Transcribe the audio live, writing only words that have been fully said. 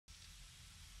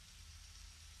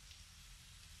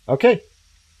Okay,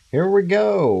 here we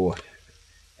go.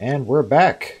 And we're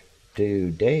back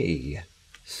to day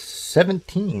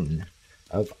 17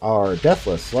 of our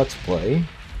Deathless Let's Play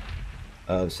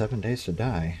of 7 Days to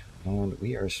Die. And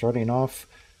we are starting off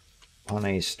on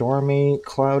a stormy,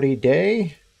 cloudy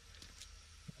day.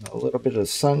 A little bit of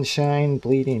sunshine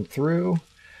bleeding through.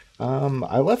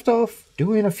 I left off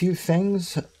doing a few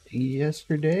things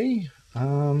yesterday.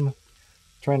 Trying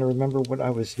to remember what I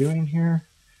was doing here.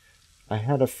 I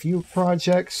had a few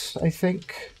projects, I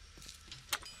think.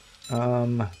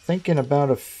 Thinking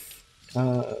about a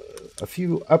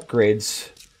few upgrades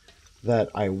that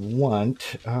I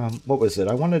want. What was it?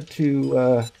 I wanted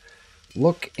to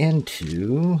look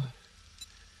into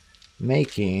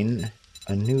making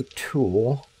a new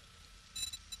tool.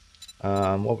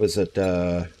 What was it?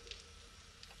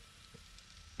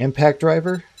 Impact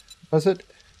driver? Was it?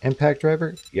 Impact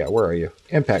driver? Yeah, where are you?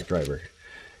 Impact driver.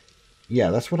 Yeah,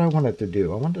 that's what I wanted to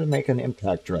do. I wanted to make an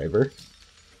impact driver.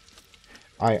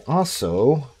 I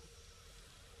also,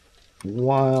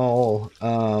 while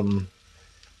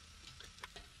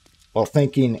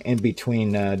thinking in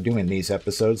between doing these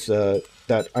episodes,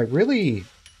 that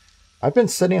I've been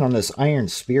sitting on this iron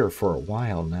spear for a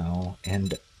while now,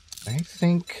 and I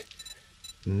think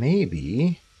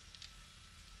maybe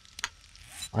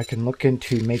I can look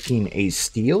into making a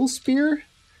steel spear.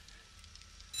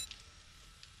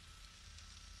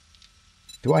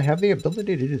 Do I have the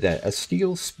ability to do that? A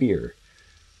steel spear.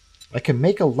 I can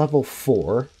make a level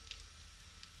 4.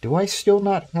 Do I still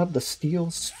not have the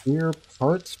steel spear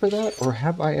parts for that? Or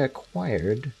have I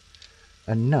acquired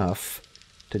enough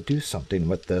to do something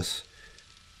with this?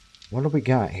 What do we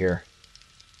got here?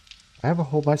 I have a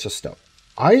whole bunch of stuff.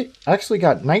 I actually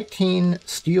got 19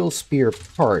 steel spear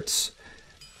parts.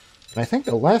 And I think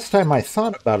the last time I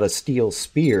thought about a steel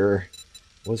spear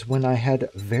was when I had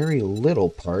very little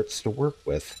parts to work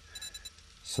with.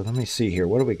 So let me see here.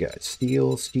 What do we got?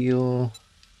 Steel, spear.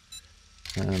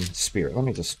 Let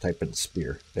me just type in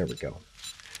spear. There we go.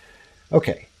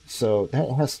 Okay, so that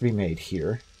has to be made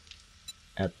here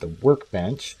at the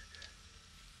workbench.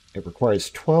 It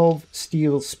requires 12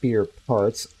 steel spear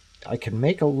parts. I can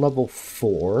make a level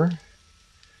 4,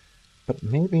 but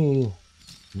maybe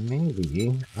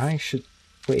I should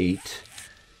wait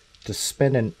to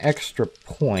spend an extra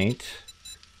point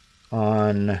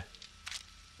on,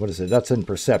 what is it? That's in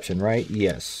perception, right?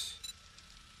 Yes.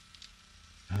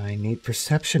 I need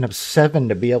perception of 7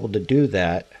 to be able to do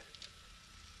that.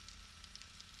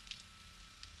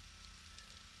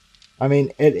 I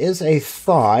mean, it is a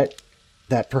thought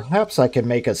that perhaps I can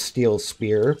make a steel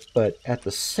spear, but at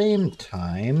the same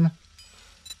time,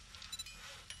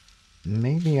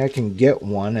 maybe I can get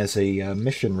one as a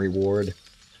mission reward.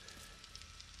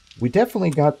 We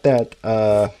definitely got that,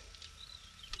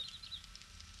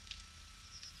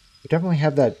 we definitely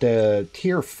have that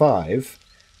tier 5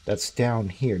 that's down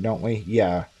here, don't we?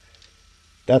 Yeah.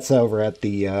 That's over at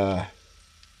the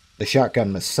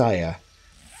Shotgun Messiah.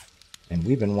 And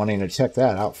we've been wanting to check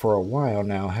that out for a while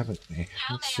now, haven't we?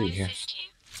 Let's see here.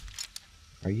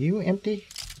 Are you empty?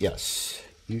 Yes.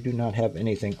 You do not have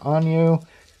anything on you.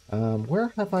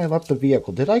 Where have I left the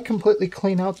vehicle? Did I completely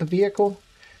clean out the vehicle?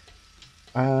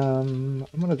 I'm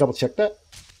going to double check that.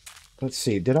 Let's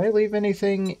see. Did I leave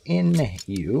anything in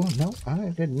you? No, I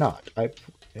did not. I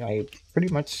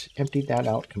pretty much emptied that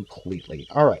out completely.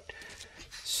 All right.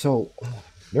 So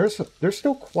there's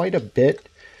still quite a bit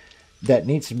that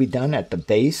needs to be done at the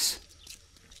base.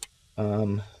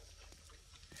 I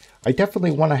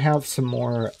definitely want to have some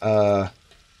more of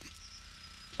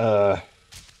the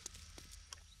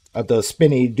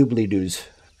spinny doobly-doos,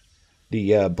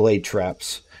 the blade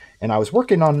traps. And I was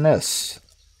working on this.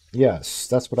 Yes,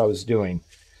 that's what I was doing.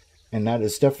 And that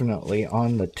is definitely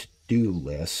on the to-do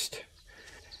list.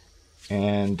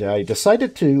 And I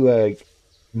decided to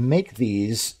make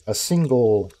these a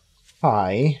single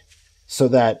high so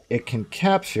that it can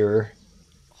capture,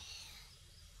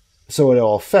 so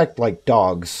it'll affect like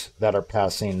dogs that are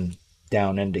passing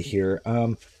down into here.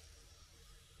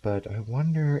 But I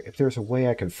wonder if there's a way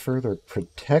I can further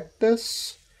protect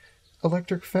this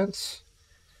electric fence.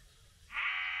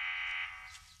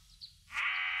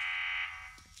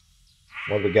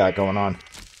 What do we got going on?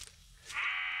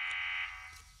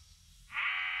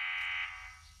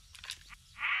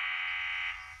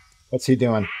 What's he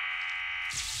doing?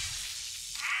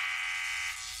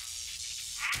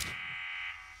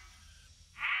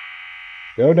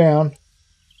 Go down.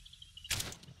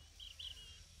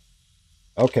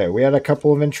 Okay, we had a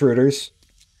couple of intruders.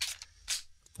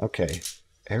 Okay,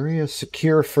 area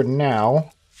secure for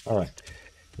now. All right,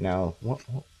 now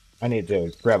I need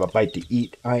to grab a bite to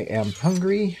eat. I am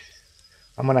hungry.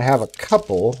 I'm going to have a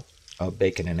couple of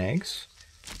bacon and eggs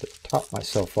to top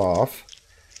myself off.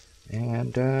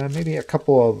 And maybe a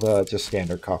couple of just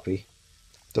standard coffee,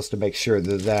 just to make sure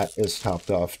that that is topped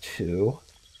off too.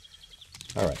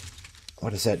 All right,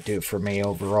 what does that do for me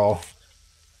overall?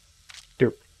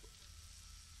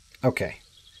 Okay,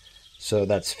 so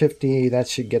that's 50. That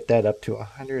should get that up to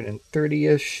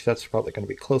 130-ish. That's probably going to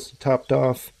be close to topped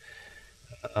off.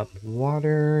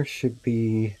 Water should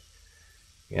be,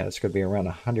 yeah, it's going to be around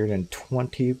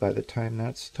 120 by the time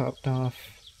that's topped off.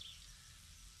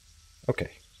 Okay.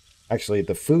 Actually,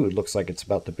 the food looks like it's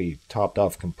about to be topped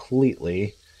off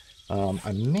completely. I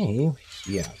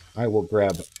will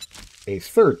grab a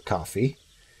third coffee,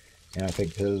 and I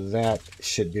think that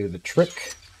should do the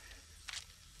trick.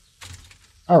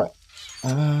 All right.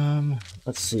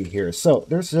 Let's see here. So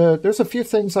there's a few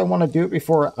things I want to do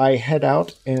before I head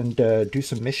out and do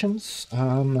some missions.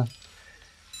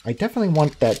 I definitely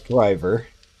want that driver.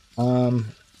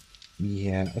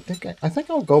 Yeah, I think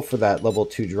I'll go for that level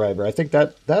 2 driver. I think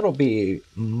that'll be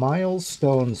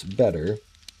milestones better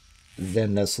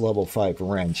than this level 5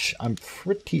 wrench. I'm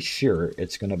pretty sure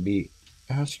it's going to be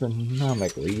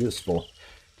astronomically useful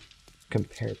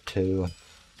compared to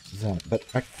that. But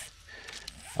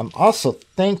I'm also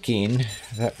thinking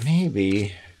that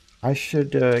maybe I should,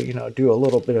 do a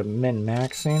little bit of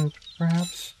min-maxing,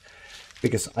 perhaps,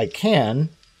 because I can,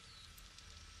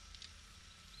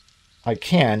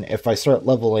 if I start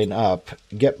leveling up,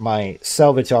 get my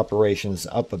salvage operations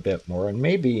up a bit more. And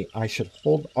maybe I should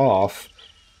hold off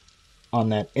on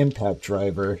that impact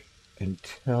driver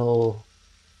until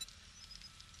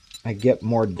I get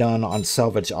more done on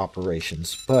salvage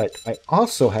operations. But I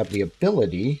also have the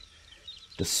ability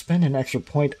to spend an extra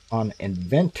point on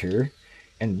inventor.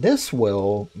 And this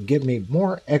will give me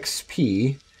more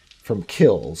XP from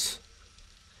kills.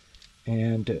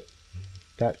 And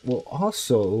that will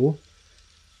also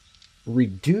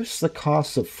reduce the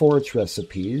cost of forage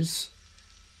recipes,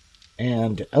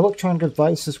 and electronic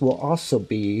devices will also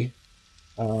be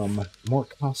more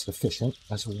cost efficient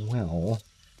as well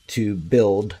to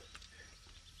build.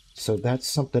 So that's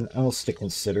something else to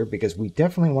consider, because we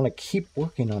definitely want to keep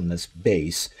working on this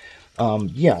base.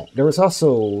 Yeah, there was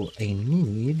also a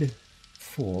need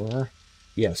for,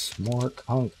 yes, more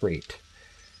concrete,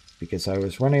 because I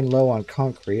was running low on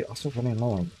concrete, also running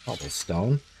low on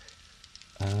cobblestone.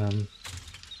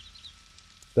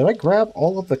 Did I grab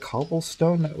all of the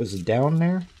cobblestone that was down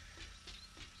there?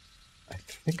 I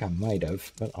think I might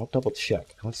have, but I'll double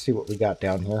check. Let's see what we got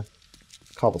down here.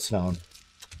 Cobblestone.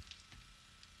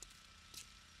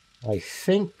 I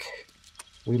think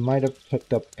we might have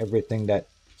picked up everything that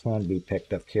can be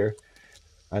picked up here.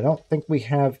 I don't think we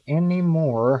have any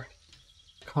more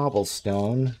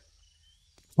cobblestone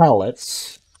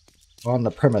pallets on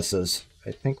the premises.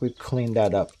 I think we've cleaned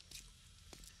that up.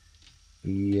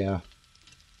 Yeah.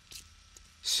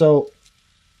 So,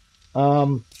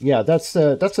 yeah, that's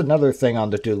another thing on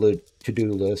the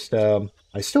to-do list.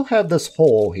 I still have this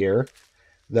hole here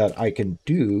that I can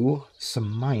do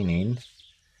some mining.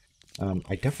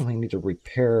 I definitely need to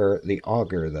repair the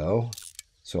auger, though,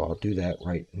 so I'll do that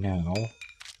right now.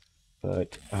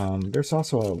 But there's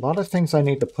also a lot of things I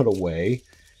need to put away.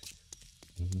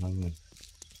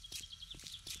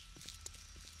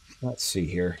 Let's see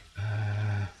here.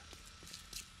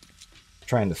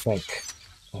 Trying to think,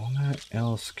 what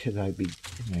else could I be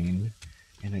doing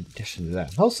in addition to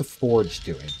that? How's the forge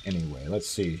doing anyway? Let's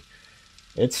see.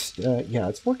 It's yeah,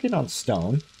 it's working on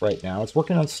stone right now. It's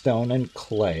working on stone and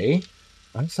clay.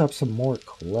 I just have some more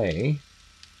clay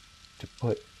to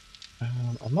put.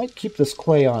 I might keep this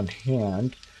clay on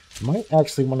hand. I might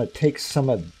actually want to take some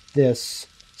of this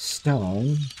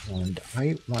stone, and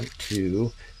I want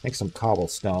to make some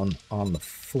cobblestone on the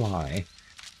fly.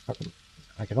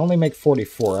 I can only make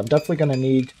 44. I'm definitely going to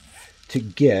need to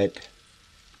get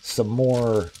some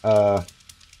more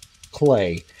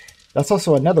clay. That's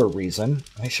also another reason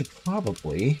I should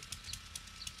probably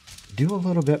do a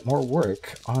little bit more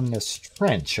work on this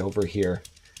trench over here,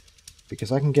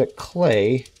 because I can get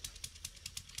clay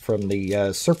from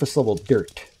the surface level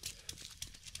dirt.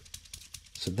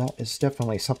 So that is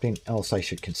definitely something else I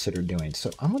should consider doing. So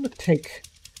I'm going to take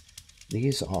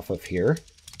these off of here.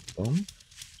 Boom.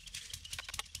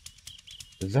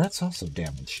 That's also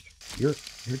damaged. You're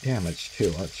damaged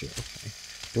too, aren't you? Okay.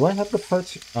 Do I have the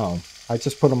parts? Oh, I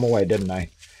just put them away, didn't I?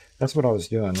 That's what I was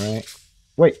doing, right?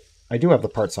 Wait, I do have the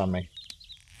parts on me.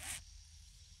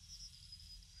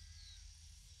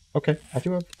 Okay, I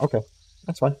do have... Okay,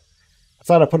 that's fine. I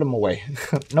thought I put them away.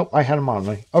 Nope, I had them on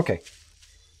me. Okay.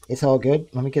 It's all good.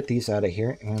 Let me get these out of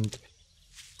here, and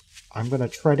I'm going to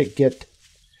try to get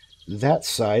that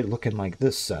side looking like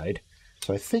this side.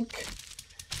 So I think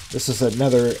this is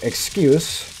another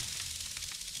excuse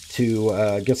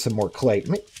to get some more clay.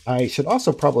 I should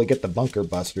also probably get the bunker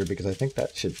buster because I think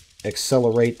that should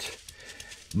accelerate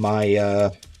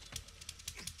my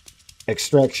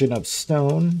extraction of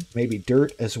stone, maybe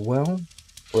dirt as well.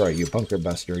 Where are you, bunker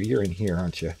buster? You're in here,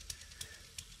 aren't you?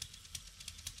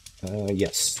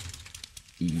 Yes.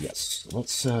 Yes.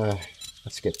 Let's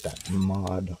get that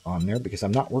mod on there because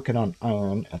I'm not working on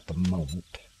iron at the moment.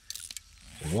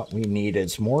 What we need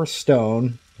is more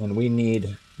stone, and we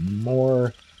need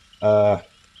more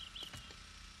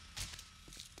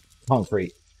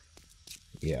concrete.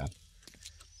 Yeah.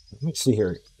 Let me see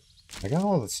here. I got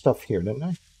all the stuff here, didn't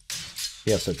I?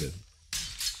 Yes, I did.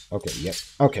 Okay, yep.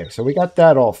 Okay, so we got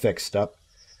that all fixed up.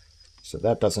 So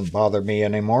that doesn't bother me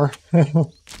anymore.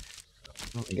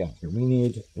 What we got here?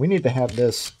 We need to have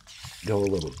this go a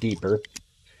little deeper.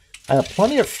 I have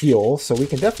plenty of fuel, so we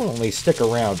can definitely stick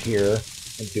around here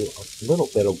and do a little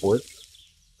bit of work.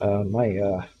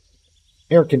 My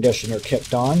air conditioner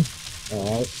kicked on.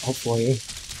 Hopefully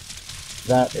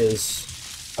that is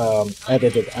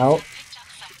edited out.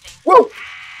 Whoa!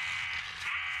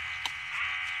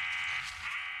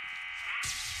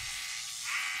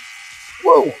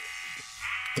 Whoa!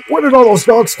 Where did all those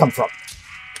dogs come from?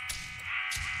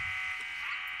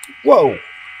 Whoa!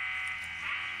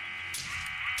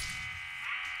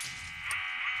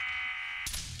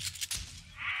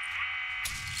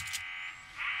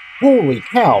 Holy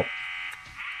cow!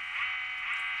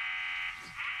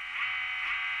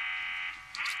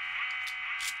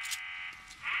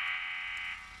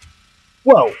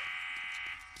 Whoa!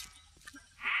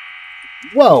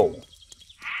 Whoa!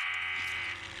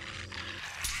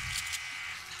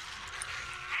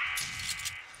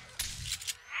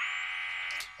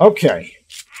 Okay,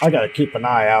 I gotta keep an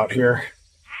eye out here.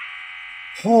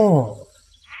 Oh.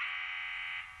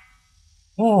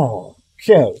 Oh,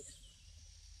 okay.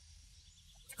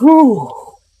 Whew.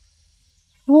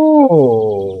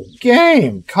 Oh,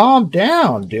 game, calm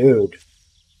down, dude.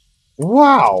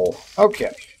 Wow.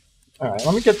 Okay. All right,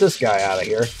 let me get this guy out of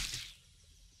here.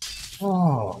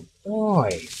 Oh,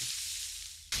 boy.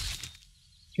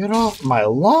 Get off my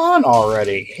lawn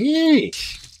already.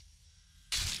 Yeesh.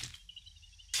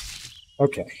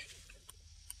 Okay.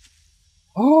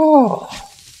 Oh.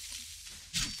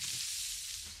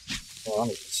 Well, let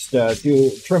me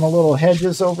just trim a little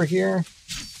hedges over here.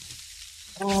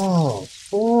 Oh,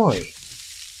 boy.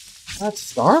 That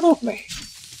startled me.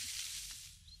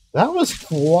 That was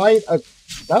quite a...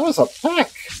 That was a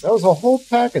pack. That was a whole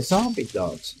pack of zombie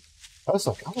dogs. I was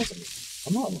like, I'm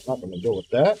not going to deal with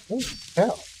that. Holy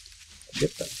cow.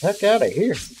 Get the heck out of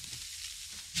here.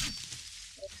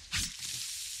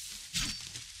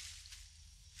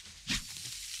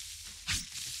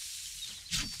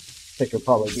 I think it'll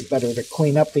probably be better to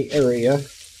clean up the area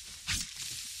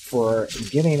for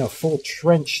getting a full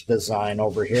trench design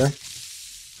over here.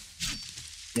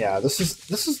 Yeah, this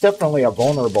is definitely a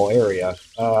vulnerable area.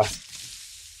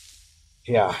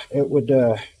 Yeah, it would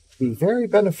be very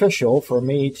beneficial for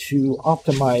me to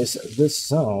optimize this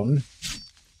zone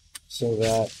so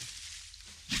that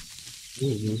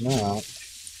we do not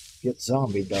get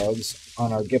zombie dogs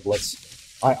on our giblets.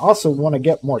 I also want to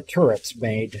get more turrets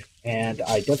made, and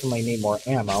I definitely need more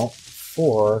ammo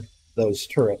for those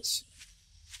turrets.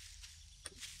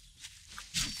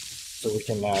 So we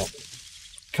can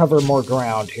cover more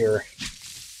ground here.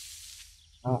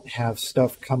 Not have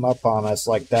stuff come up on us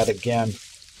like that again.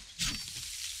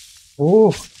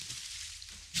 Ooh.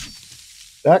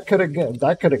 That could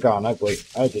have gone ugly.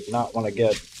 I did not want to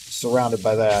get surrounded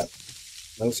by that.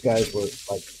 Those guys were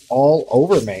like all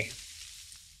over me.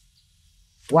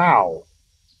 Wow.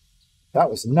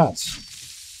 That was nuts.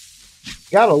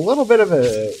 Got a little bit of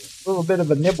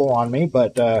a nibble on me,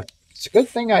 but it's a good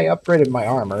thing I upgraded my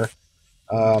armor.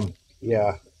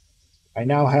 Yeah. I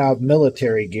now have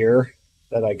military gear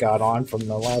that I got on from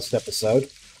the last episode.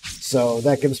 So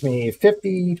that gives me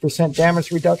 50%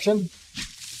 damage reduction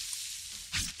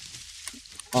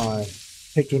on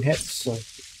taking hits. So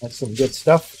that's some good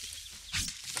stuff.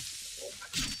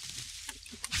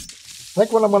 I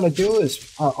think what I'm going to do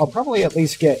is I'll probably at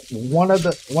least get one of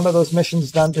those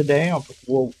missions done today.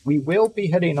 We will be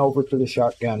heading over to the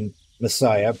Shotgun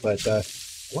Messiah, but I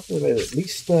want to at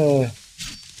least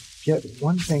get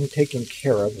one thing taken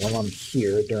care of while I'm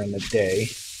here during the day.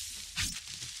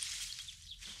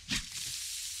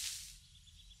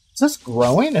 Is this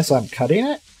growing as I'm cutting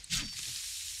it?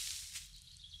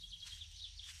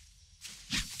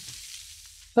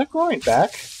 Is that growing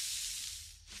back?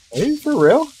 Are you for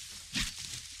real?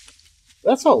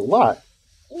 That's a lot.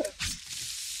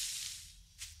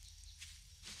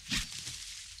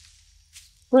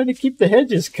 Trying to keep the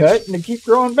hedges cut and to keep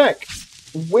growing back.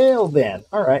 Well then,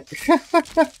 all right. Is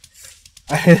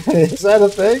that a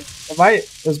thing?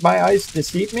 Does my eyes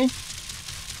deceive me?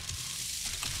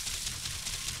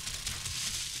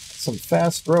 Some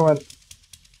fast growing.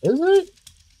 Is it?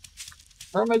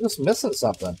 Or am I just missing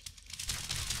something?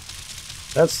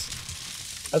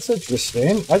 That's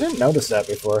interesting. I didn't notice that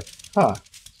before. Huh.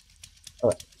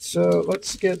 Alright, so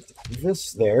let's get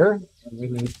this there. And we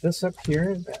need this up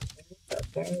here. That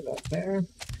there, that there.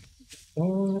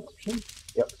 Okay.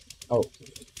 Yep. Oh,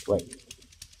 right.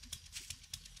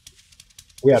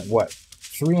 We had what?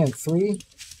 3 and 3?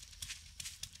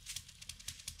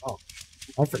 Oh,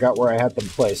 I forgot where I had them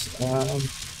placed.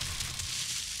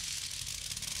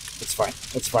 It's fine.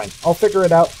 It's fine. I'll figure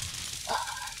it out.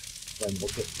 Then we'll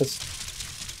get this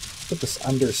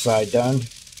underside done.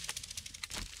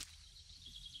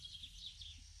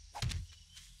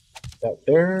 That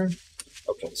there.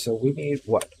 Okay, so we need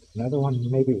what? Another one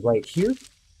maybe right here?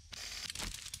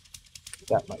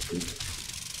 That might be.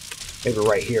 Maybe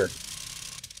right here.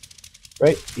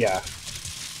 Right? Yeah.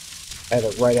 I had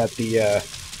it right at the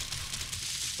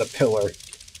pillar.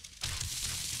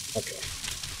 Okay.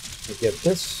 We'll get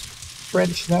this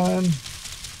French done.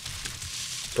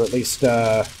 Or at least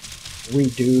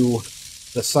redo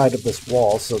the side of this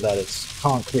wall so that it's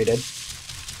concreted.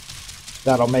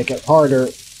 That'll make it harder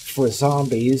for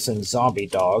zombies and zombie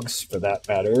dogs, for that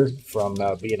matter, from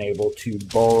being able to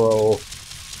burrow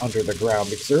under the ground,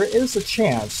 because there is a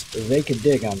chance they can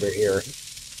dig under here.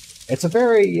 It's a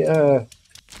very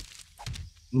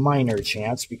minor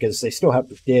chance, because they still have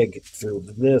to dig through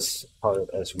this part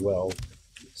as well.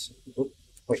 So, oh,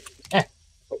 wait. Wait.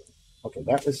 Okay,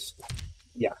 that was...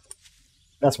 Yeah.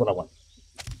 That's what I want.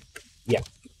 Yeah.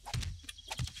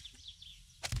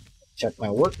 Check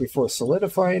my work before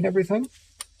solidifying everything.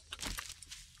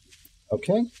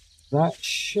 Okay. That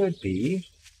should be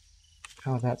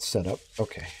how that's set up.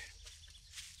 Okay.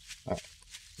 All right.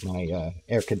 My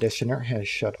air conditioner has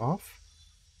shut off.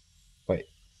 Wait.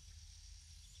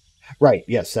 Right.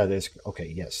 Yes, that is.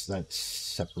 Okay. Yes, that's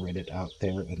separated out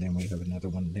there. And then we have another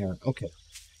one there. Okay.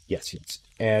 Yes, yes.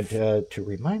 And to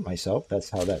remind myself,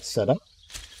 that's how that's set up.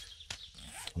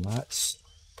 Let's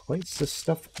place this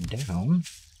stuff down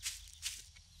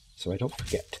so I don't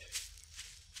forget.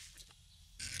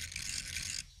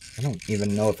 I don't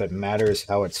even know if it matters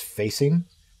how it's facing,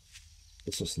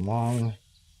 just as long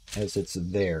as it's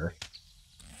there.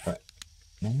 All right,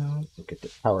 now we'll get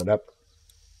it powered up.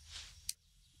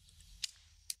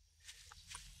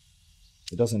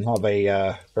 It doesn't have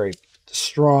a very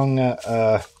strong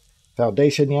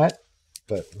foundation yet,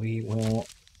 but we will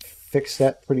fix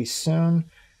that pretty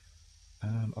soon.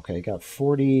 Okay, I got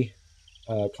 40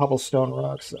 cobblestone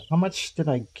rocks. How much did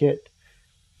I get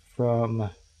from...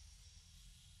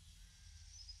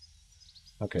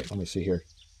 Okay, let me see here.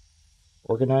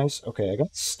 Organize. Okay, I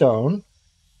got stone.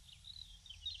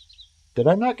 Did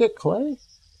I not get clay?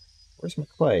 Where's my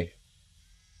clay?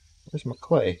 Where's my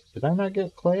clay? Did I not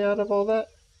get clay out of all that?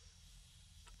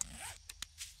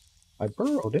 I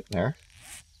burrowed in there.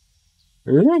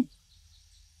 Really?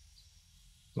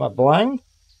 Am I blind?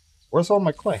 Where's all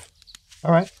my clay?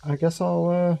 Alright, I guess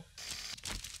I'll,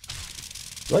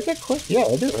 Do I get clay? Yeah,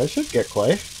 I do. I should get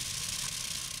clay.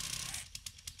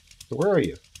 So where are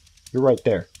you? You're right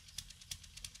there.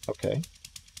 Okay.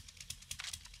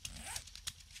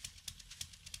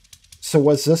 So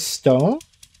was this stone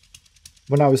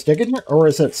when I was digging here? Or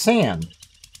is it sand?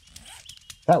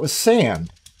 That was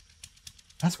sand.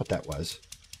 That's what that was.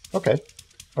 Okay.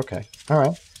 Okay.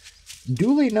 Alright.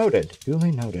 Duly noted.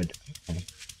 Duly noted. Okay.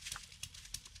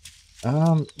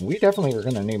 We definitely are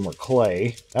going to need more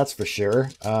clay. That's for sure.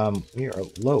 We are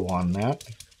low on that.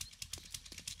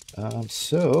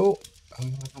 So,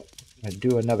 I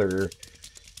do another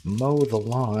mow the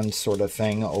lawn sort of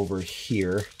thing over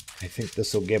here. I think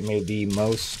this will give me the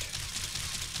most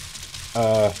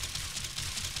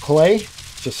clay.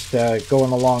 Just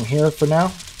going along here for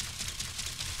now.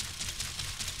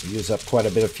 Use up quite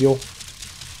a bit of fuel.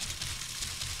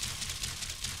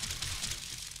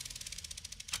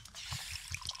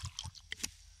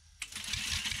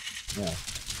 Yeah.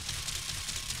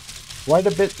 Quite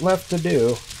a bit left to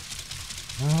do.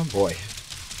 Oh boy.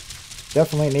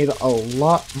 Definitely need a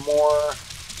lot more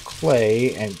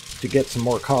clay and to get some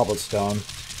more cobblestone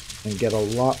and get a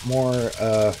lot more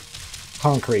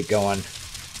concrete going.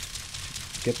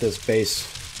 Get this base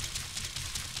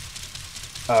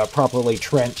properly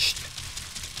trenched.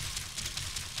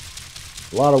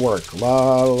 A lot of work.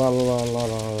 La la la la la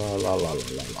la la la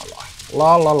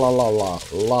la la la la la.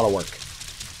 A lot of work.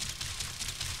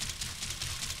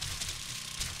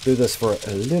 do this for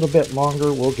a little bit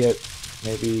longer. We'll get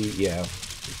maybe, yeah,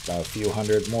 about a few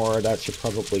hundred more. That should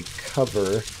probably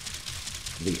cover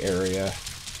the area.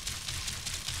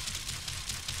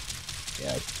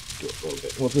 Yeah, do it a little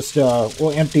bit. We'll just,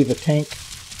 we'll empty the tank,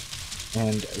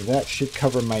 and that should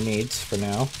cover my needs for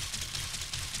now.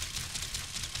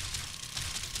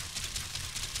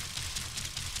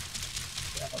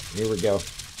 Yeah, here we go.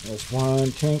 There's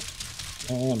one tank,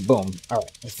 and boom. All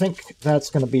right, I think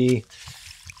that's going to be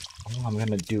all I'm going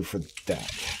to do for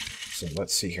that. So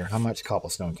let's see here. How much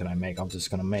cobblestone can I make? I'm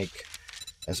just going to make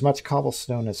as much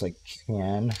cobblestone as I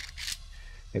can.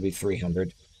 Maybe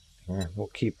 300. We'll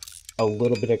keep a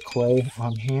little bit of clay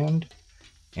on hand.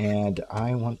 And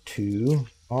I want to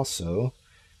also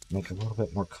make a little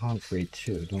bit more concrete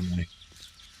too, don't I?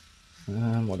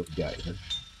 What have we got here?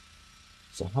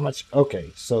 So how much?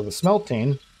 Okay, so the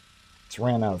smelting, it's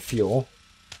ran out of fuel.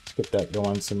 Let's get that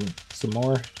going some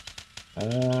more.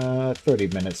 30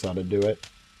 minutes ought to do it.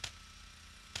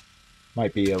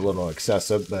 Might be a little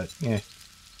excessive, but yeah,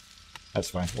 that's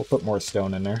fine. We'll put more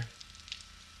stone in there.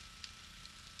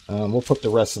 We'll put the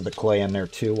rest of the clay in there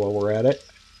too while we're at it.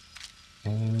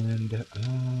 And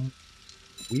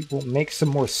we will make some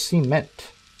more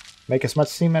cement. Make as much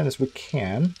cement as we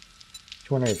can.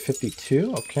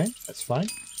 252, okay, that's fine.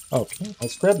 Okay,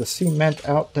 let's grab the cement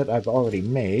out that I've already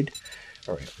made.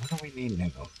 All right, what do we need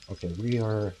now? Okay, we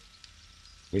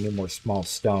need more small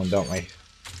stone, don't we?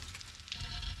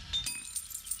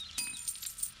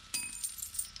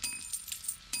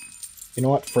 You know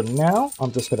what, for now,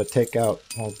 I'm just going to take out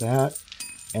all that.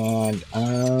 And,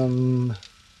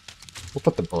 we'll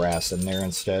put the brass in there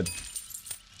instead.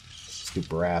 Let's do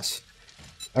brass.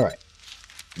 All right.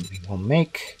 We will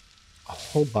make a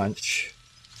whole bunch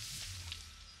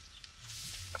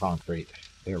of concrete.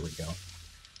 There we go.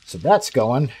 So that's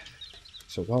going.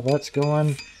 So while that's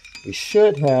going, we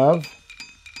should have...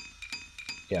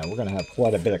 Yeah, we're going to have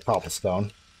quite a bit of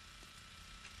cobblestone.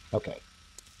 Okay.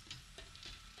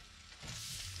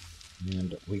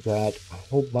 And we got a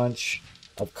whole bunch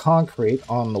of concrete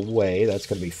on the way. That's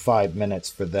going to be 5 minutes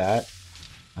for that.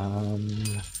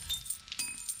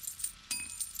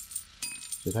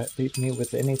 Did that leave me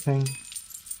with anything?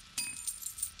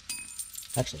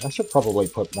 Actually, I should probably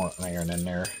put more iron in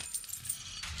there.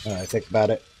 I think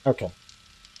about it. Okay.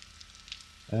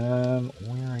 Where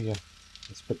are you?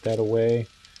 Let's put that away.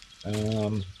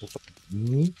 We'll put the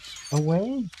meat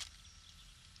away.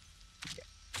 Yeah,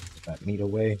 put that meat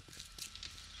away.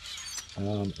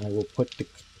 I will put the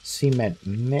cement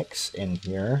mix in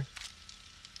here,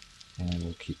 and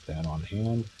we'll keep that on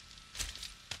hand.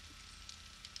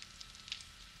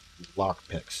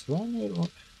 Lockpicks.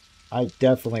 I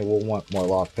definitely will want more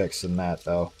lockpicks than that,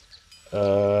 though.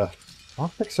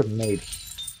 Lockpicks are made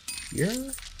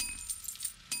here?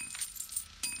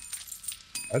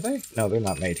 Are they? No, they're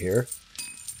not made here.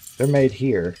 They're made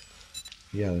here.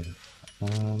 Yeah.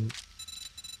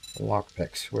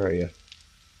 Lockpicks. Where are you?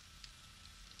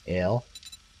 L.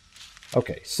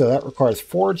 Okay, so that requires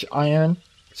forged iron,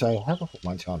 which I have a whole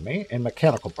bunch on me, and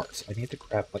mechanical parts. I need to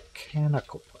grab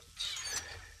mechanical parts.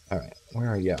 All right, where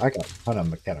are you? I got a ton of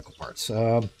mechanical parts.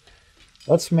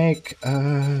 Let's make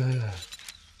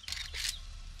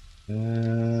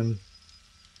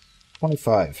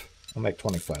 25. I'll make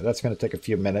 25. That's going to take a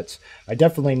few minutes. I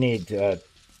definitely need,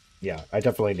 yeah, I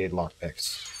definitely need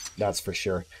lockpicks. That's for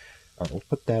sure. All right, we'll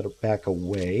put that back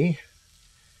away.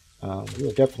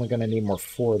 We're definitely going to need more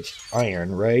forged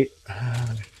iron, right?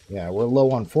 Yeah, we're low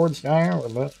on forged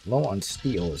iron. We're low on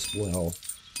steel as well.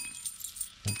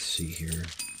 Let's see here.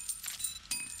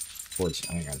 Forged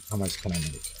iron. How much can I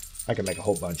make? I can make a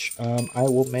whole bunch. I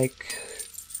will make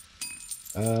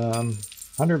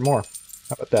 100 more.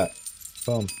 How about that?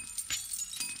 Boom.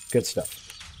 Good stuff.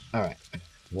 All right.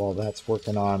 Well, that's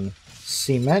working on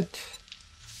cement.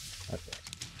 Okay.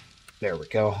 There we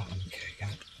go. Okay,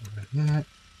 got that.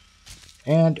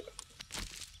 And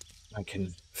I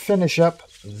can finish up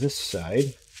this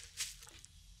side.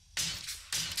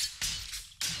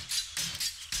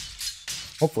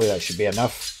 Hopefully that should be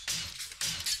enough.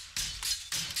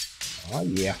 Oh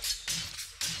yeah.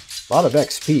 A lot of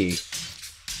XP.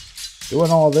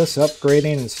 Doing all this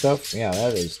upgrading and stuff, yeah,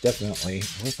 that is definitely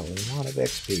worth a lot of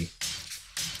XP.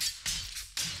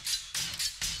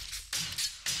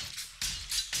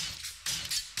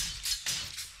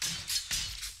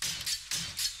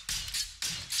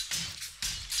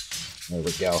 There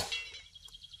we go.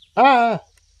 Ah!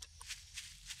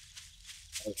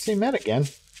 I've seen that again.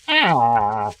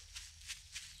 Ah!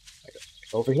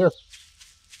 Over here.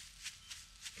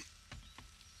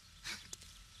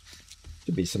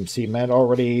 Should be some cement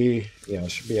already. You know,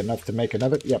 should be enough to make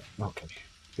another. Yep. Okay.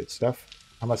 Good stuff.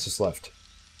 How much is left?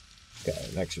 Got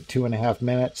an extra 2.5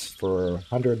 minutes for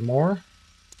 100 more.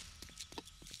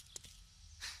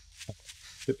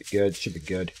 Should be good. Should be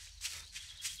good.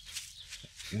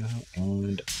 Yeah,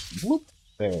 and whoop.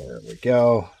 There we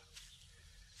go.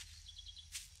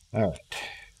 All right.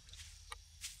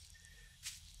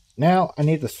 Now I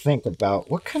need to think about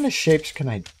what kind of shapes can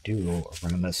I do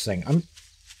around this thing. I'm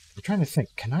trying to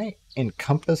think. Can I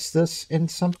encompass this in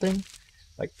something?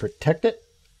 Like protect it?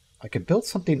 I could build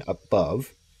something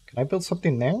above. Can I build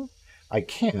something there? I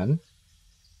can.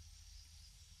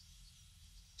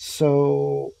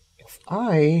 So if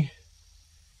I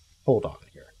hold on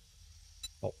here.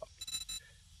 Hold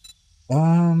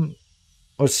on.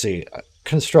 Let's see.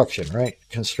 Construction, right?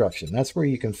 Construction. That's where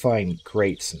you can find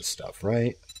grates and stuff,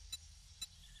 right?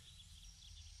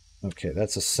 Okay,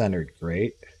 that's a centered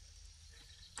grate.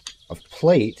 A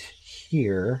plate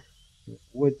here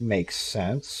would make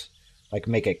sense. Like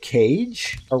make a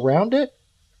cage around it.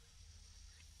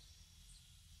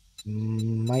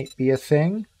 Might be a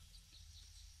thing.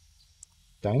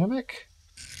 Dynamic?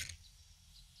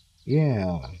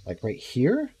 Yeah, like right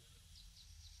here.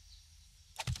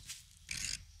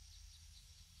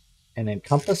 And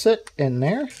encompass it in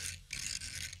there.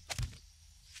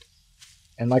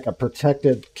 And like a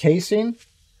protected casing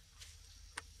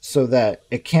so that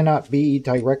it cannot be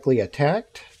directly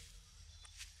attacked.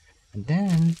 And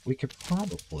then we could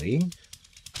probably...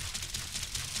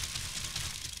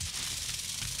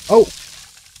 Oh!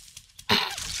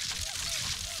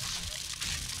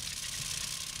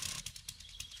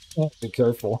 Oh, be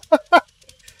careful.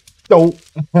 Don't.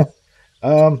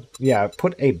 Yeah,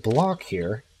 put a block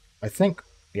here. I think,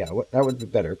 yeah, that would be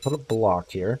better. Put a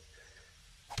block here.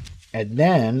 And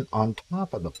then on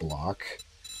top of the block,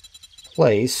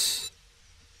 place...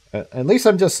 at least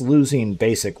I'm just losing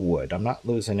basic wood. I'm not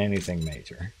losing anything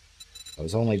major. I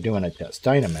was only doing a test.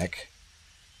 Dynamic.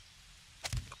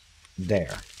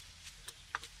 There.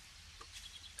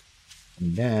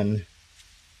 And then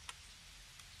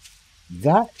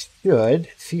that should,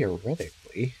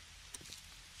 theoretically,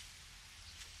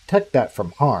 protect that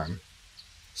from harm.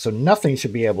 So nothing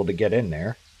should be able to get in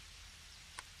there.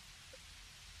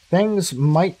 Things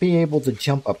might be able to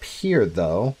jump up here,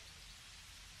 though.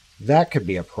 That could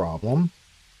be a problem.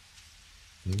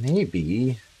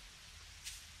 Maybe...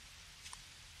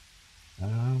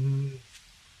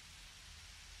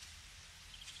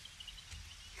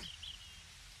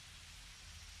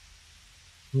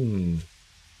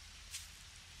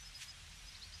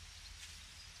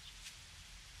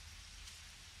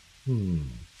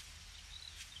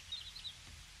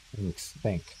 Let's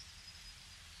think.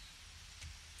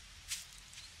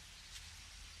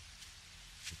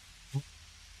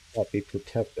 That be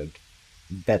protected.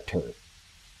 Better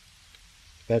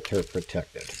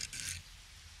protected.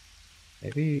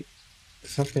 Maybe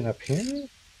something up here?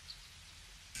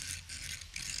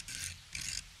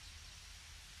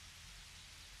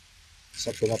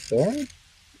 Something up there?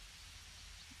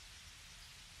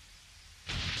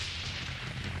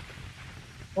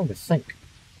 I'm trying to think.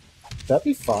 That'd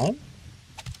be fine.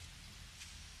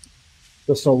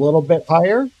 Just a little bit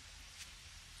higher.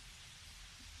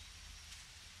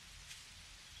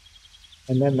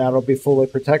 And then that'll be fully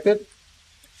protected.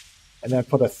 And then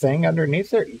put a thing underneath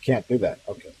there? You can't do that.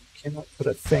 Okay. You cannot put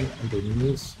a thing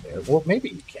underneath there. Well, maybe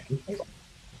you can. Hold on.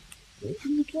 Maybe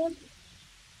you can?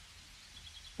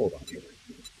 Hold on here.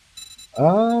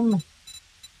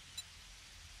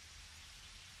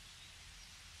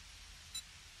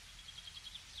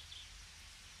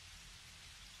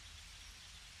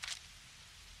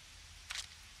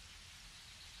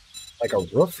 Like a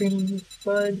roofing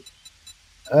side?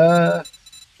 Trying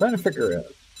to figure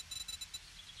out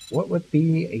what would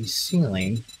be a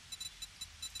ceiling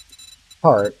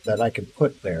part that I could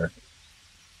put there.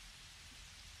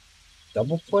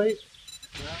 Double plate?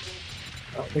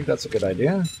 I don't think that's a good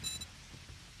idea.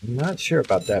 I'm not sure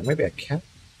about that. Maybe a cat?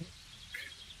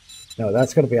 No,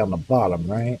 that's going to be on the bottom,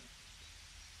 right?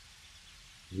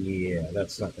 Yeah,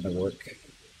 that's not going to work.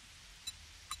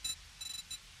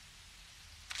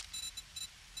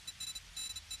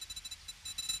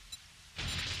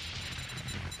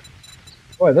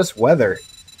 Boy, this weather.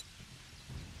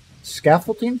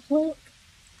 Scaffolding plate?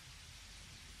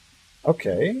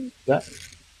 Okay, that...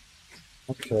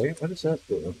 Okay, what does that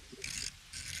do?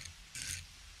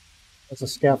 That's a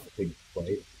scaffolding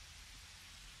plate.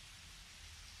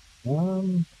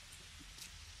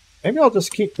 Maybe I'll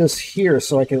just keep this here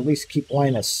so I can at least keep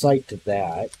line of sight to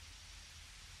that.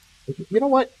 You know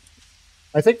what?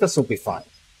 I think this will be fine.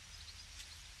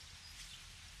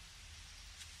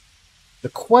 The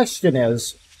question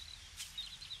is,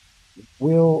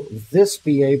 will this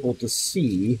be able to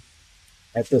see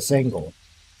at this angle?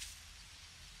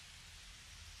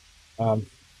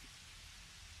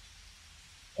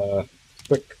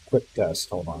 Quick test.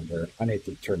 Hold on there. I need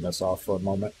to turn this off for a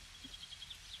moment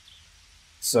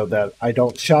so that I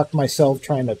don't shock myself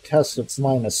trying to test its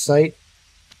line of sight.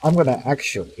 I'm going to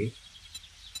actually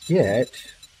get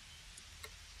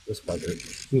this bugger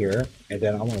here, and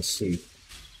then I want to see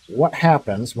what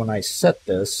happens when I set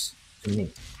this to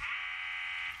me.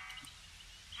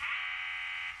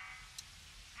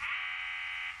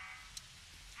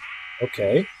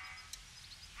 Okay.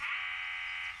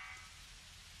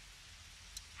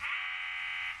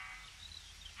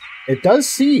 It does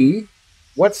see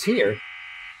what's here.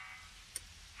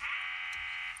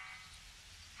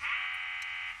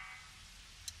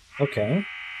 Okay.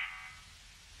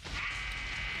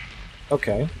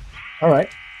 Okay. All right.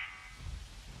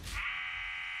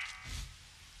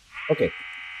 Okay.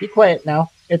 Be quiet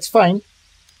now. It's fine.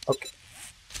 Okay.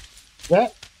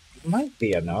 That might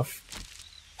be enough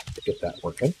to get that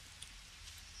working.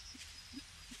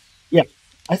 Yeah.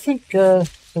 I think that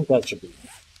should be.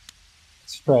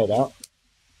 Let's try it out.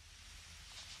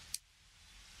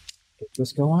 Get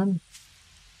this going.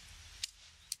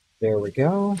 There we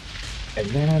go. And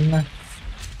then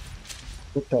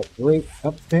put that grate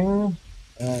up there.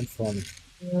 And from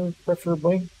here,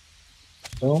 preferably.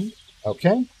 Boom.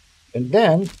 Okay. And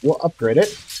then we'll upgrade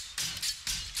it.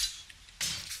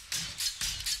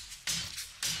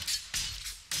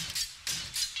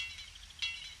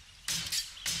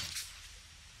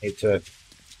 Need to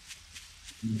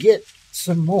get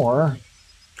some more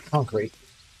concrete.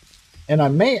 And I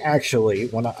may actually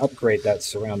want to upgrade that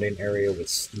surrounding area with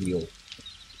steel,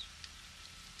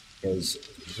 because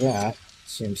that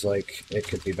seems like it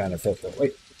could be beneficial.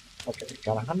 Wait, okay,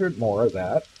 got 100 more of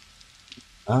that.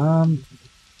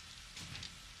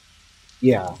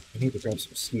 Yeah, I need to grab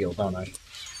some steel, don't I?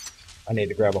 I need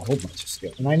to grab a whole bunch of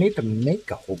steel. And I need to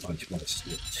make a whole bunch more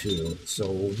steel, too. So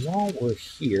while we're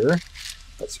here,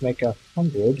 let's make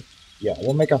 100. Yeah,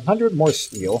 we'll make 100 more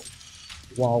steel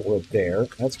while we're there.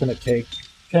 That's going to take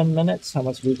 10 minutes. How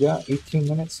much we got? 18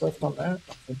 minutes left on that.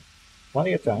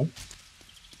 Plenty of time.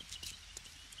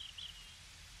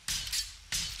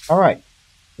 All right.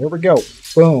 Here we go.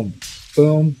 Boom,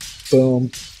 boom,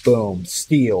 boom, boom.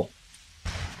 Steel.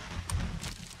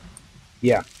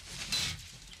 Yeah.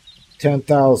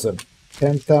 10,000.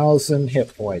 10,000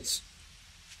 hit points.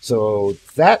 So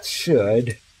that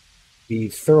should be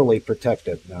thoroughly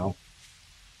protected now.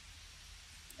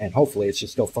 And hopefully it should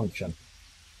still function.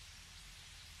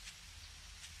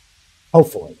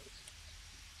 Hopefully.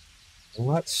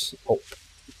 Let's hope.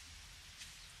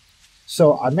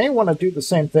 So I may want to do the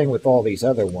same thing with all these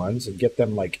other ones and get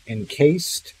them like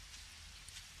encased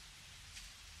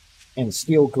in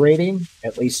steel grating,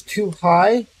 at least too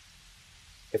high.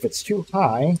 If it's too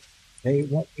high, they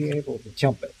won't be able to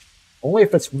jump it. Only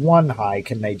if it's one high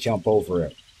can they jump over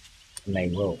it. And they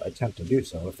will attempt to do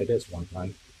so if it is one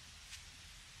high.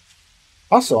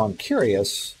 Also, I'm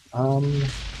curious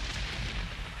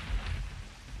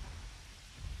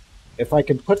if I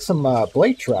can put some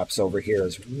blade traps over here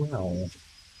as well.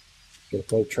 Get a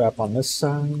blade trap on this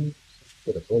side.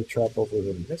 Get a blade trap over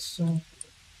on this side.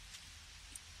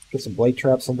 Get some blade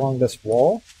traps along this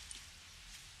wall.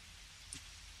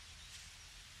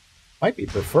 Might be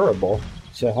preferable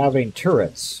to having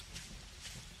turrets.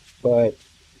 But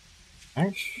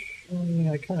actually,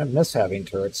 I kind of miss having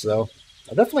turrets, though.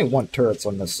 I definitely want turrets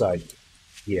on this side.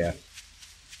 Yeah.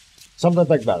 Something to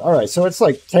think about. All right, so it's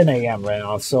like 10 a.m. right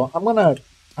now, so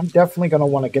I'm definitely gonna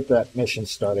want to get that mission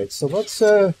started. So let's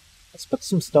put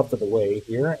some stuff of the way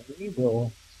here, and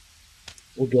we'll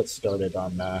get started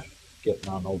on getting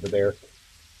on over there,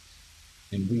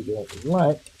 and we will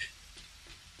let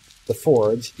the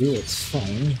forge do its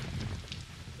thing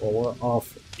while we're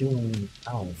off doing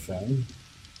our thing.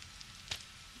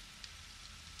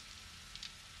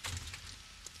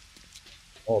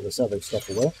 All this other stuff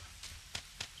away.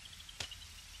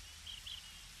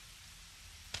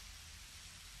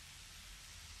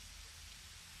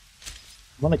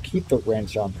 I'm going to keep the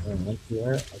wrench on hand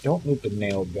here. I don't need the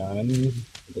nail gun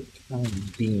for the time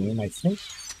being. I think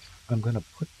I'm going to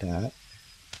put that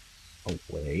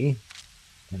away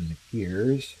in the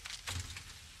gears.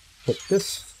 Put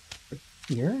this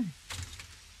here.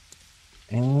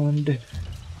 And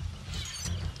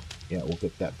yeah, we'll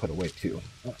get that put away too.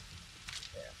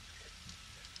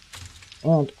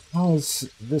 And how's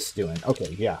this doing?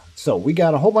 Okay, yeah. So we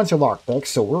got a whole bunch of lockpicks,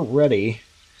 so we're ready.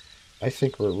 I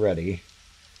think we're ready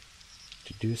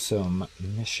to do some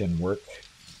mission work.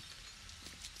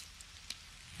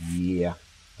 Yeah.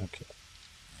 Okay.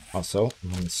 Also,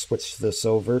 I'm going to switch this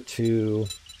over to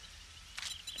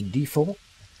default.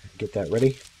 Get that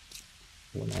ready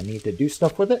when I need to do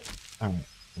stuff with it. All right,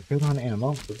 we're good on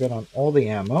ammo. We're good on all the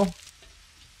ammo.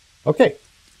 Okay,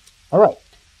 all right.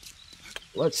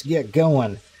 Let's get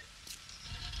going.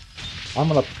 I'm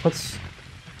going to put...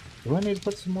 Do I need to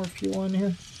put some more fuel in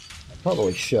here? I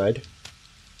probably should.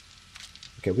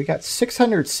 Okay, we got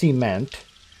 600 cement.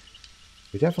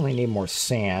 We definitely need more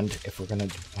sand if we're going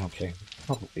to... Okay,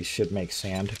 probably should make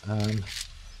sand.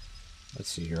 Let's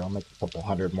see here. I'll make a couple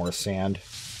hundred more sand.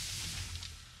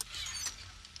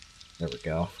 There we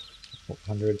go. A couple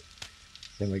hundred.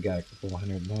 Then we got a couple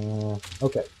hundred more.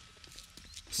 Okay.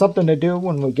 Something to do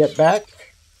when we get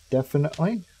back.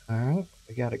 Definitely. Alright.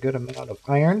 We got a good amount of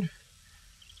iron.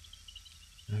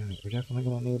 Alright. We're definitely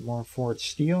going to need more forged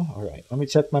steel. Alright. Let me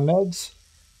check my meds.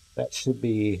 That should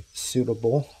be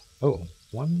suitable. Oh.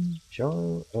 1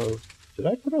 jar of... Did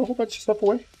I put a whole bunch of stuff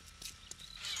away?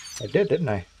 I did, didn't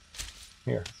I?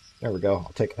 Here. There we go.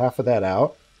 I'll take half of that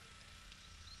out.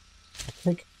 I'll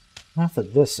take half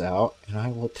of this out, and I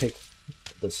will take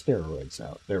the steroids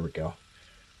out. There we go.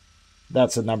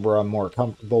 That's a number I'm more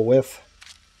comfortable with.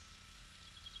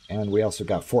 And we also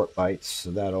got fort bites,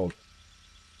 so that'll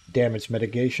damage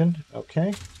mitigation.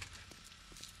 Okay.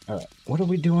 Alright. What are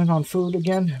we doing on food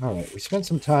again? Alright, we spent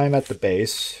some time at the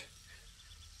base.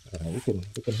 We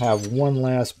can have one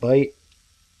last bite.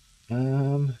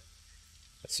 Let's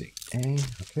see.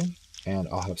 Okay. And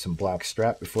I'll have some black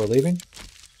strap before leaving.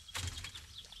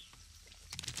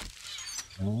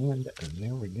 And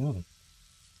there we go.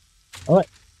 All right.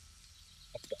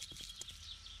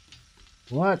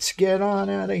 Let's get on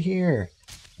out of here.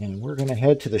 And we're going to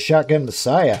head to the Shotgun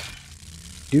Messiah.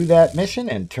 Do that mission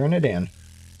and turn it in.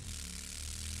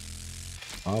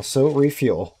 Also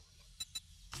refuel.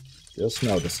 Just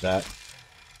noticed that.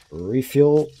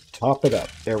 Refuel, top it up.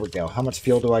 There we go. How much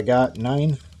fuel do I got?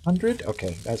 900?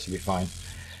 Okay, that should be fine.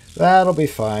 That'll be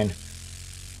fine.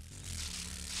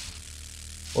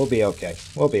 We'll be okay.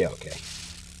 We'll be okay.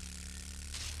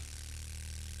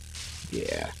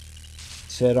 Yeah.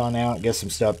 Let's head on out and get some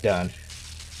stuff done.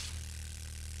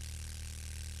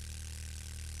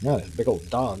 No, this big old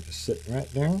dog is sitting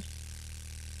right there.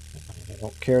 I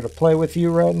don't care to play with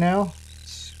you right now.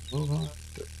 Let's move on.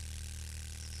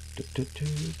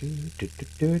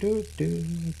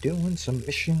 Doing some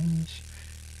missions.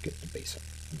 Get the base.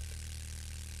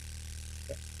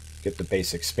 Get the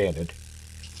base expanded.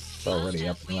 It's already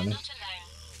up and running.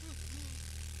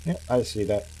 Yeah, I see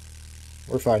that.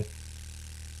 We're fine.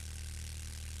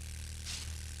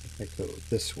 I go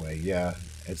this way. Yeah,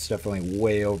 it's definitely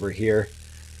way over here.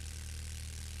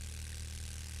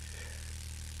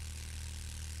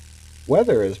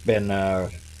 Weather has been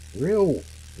real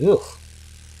ugh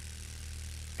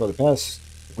for the past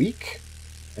week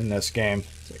in this game.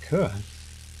 It's like,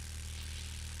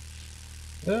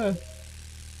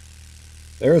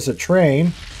 there's a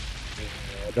train.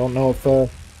 I don't know if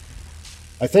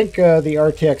I think the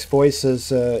RTX voice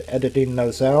is editing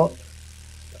those out.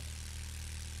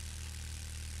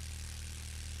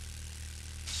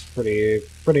 It's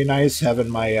pretty nice having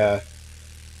my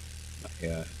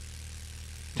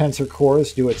tensor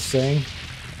cores do its thing.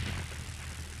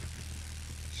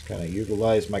 Just kind of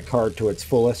utilize my card to its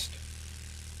fullest.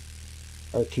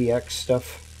 RTX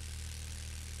stuff.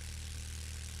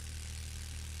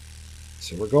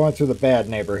 So we're going through the bad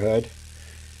neighborhood.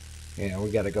 Yeah,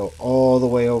 we got to go all the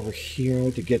way over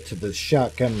here to get to the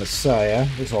Shotgun Messiah.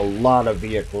 There's a lot of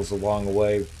vehicles along the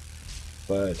way,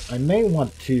 but I may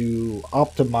want to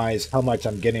optimize how much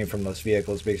I'm getting from those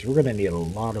vehicles because we're going to need a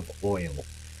lot of oil.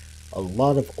 A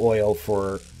lot of oil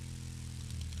for...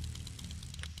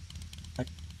 That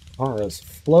car is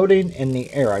floating in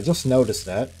the air. I just noticed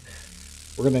that.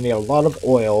 We're going to need a lot of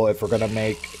oil if we're going to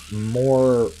make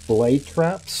more blade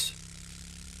traps.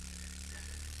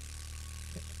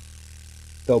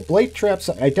 Though blade traps,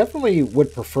 I definitely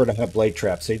would prefer to have blade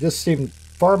traps. They just seem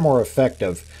far more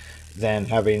effective than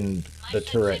having the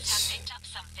turrets.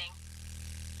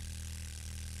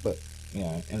 But,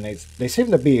 yeah, and they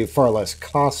seem to be far less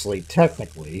costly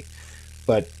technically,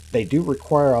 but they do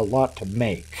require a lot to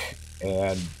make,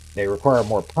 and they require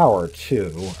more power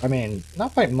too. I mean,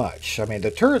 not by much. I mean,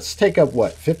 the turrets take up,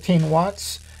 what, 15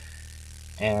 watts?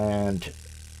 And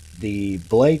the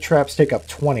blade traps take up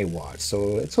 20 watts,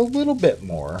 so it's a little bit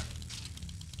more.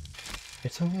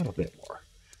 It's a little bit more.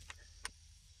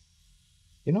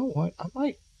 You know what?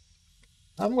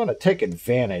 I'm going to take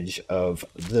advantage of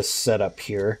this setup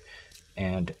here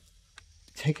and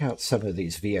take out some of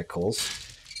these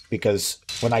vehicles, because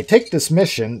when I take this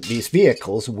mission, these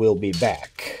vehicles will be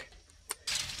back.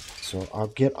 so I'll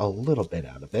get a little bit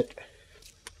out of it.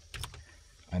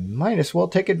 I might as well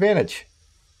take advantage.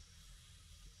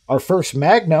 Our first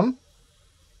Magnum.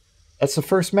 That's the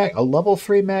first a level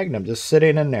 3 Magnum just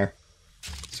sitting in there.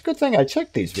 It's a good thing I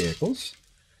checked these vehicles.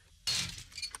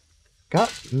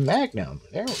 Got Magnum.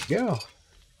 There we go.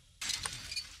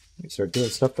 Let me start doing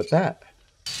stuff with that.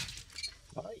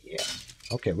 Oh, yeah.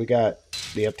 Okay, we got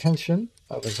the attention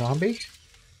of a zombie.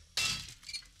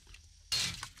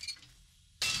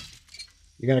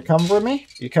 You gonna come for me?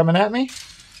 You coming at me?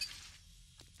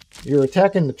 You're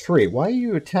attacking the tree. Why are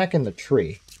you attacking the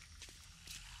tree?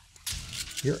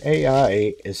 Your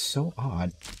AI is so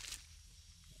odd.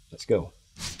 Let's go.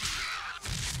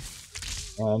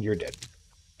 And you're dead.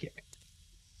 Get me.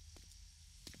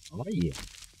 Oh, yeah.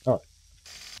 All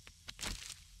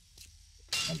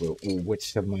right.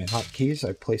 Which of my hotkeys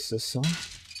I place this on?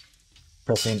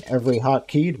 Pressing every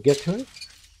hotkey to get to it.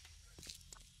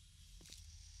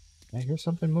 Did I hear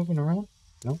something moving around?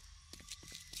 No?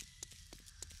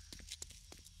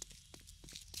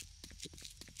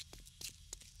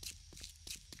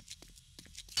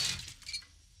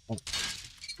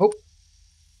 Oh.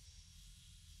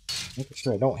 Making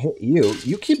sure I don't hit you.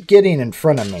 You keep getting in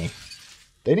front of me.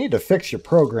 They need to fix your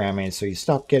programming so you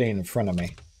stop getting in front of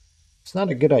me. It's not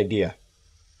a good idea.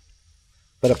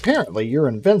 But apparently you're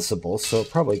invincible, so it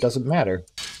probably doesn't matter.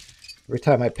 Every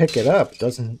time I pick it up, it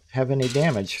doesn't have any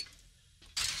damage.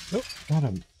 Nope,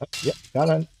 got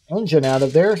an engine out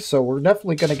of there, so we're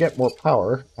definitely going to get more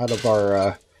power out of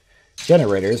our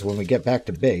generators when we get back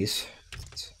to base.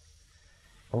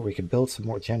 Or we can build some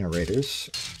more generators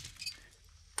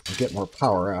and get more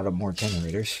power out of more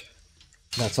generators.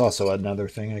 That's also another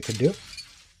thing I could do.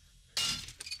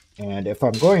 And if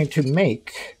I'm going to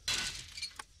make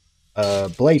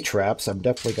blade traps, I'm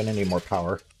definitely going to need more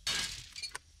power.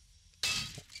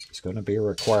 It's going to be a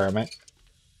requirement.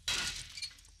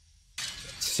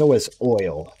 So is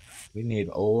oil. We need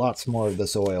lots more of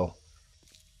this oil.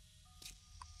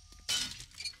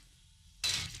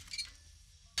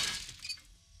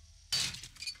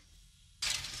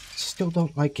 Still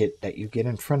don't like it that you get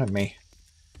in front of me.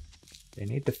 They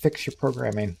need to fix your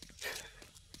programming.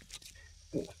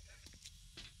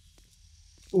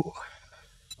 Ooh.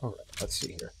 All right, let's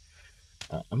see here.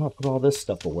 I'm going to put all this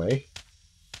stuff away.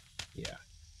 Yeah.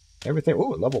 Everything.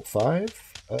 Ooh, level 5.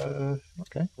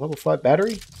 Okay, level 5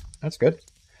 battery. That's good.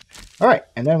 All right,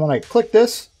 and then when I click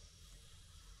this,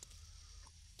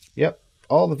 yep,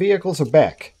 all the vehicles are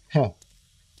back. Huh.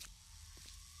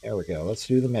 There we go. Let's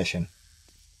do the mission.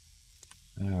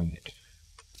 All right.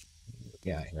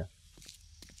 Yeah, here.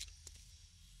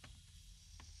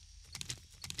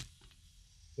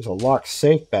 There's a locked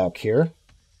safe back here.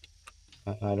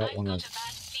 I don't want to.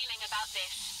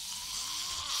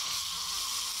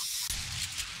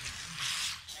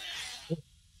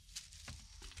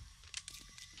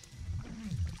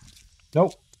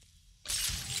 Nope.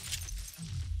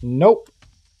 Nope.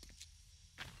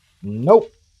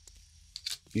 Nope.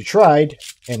 You tried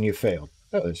and you failed.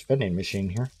 Oh, there's a vending machine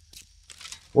here.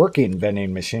 Working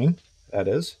vending machine, that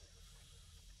is.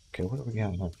 Okay, what do we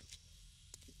got here?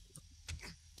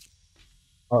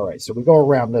 All right, so we go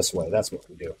around this way. That's what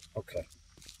we do. Okay.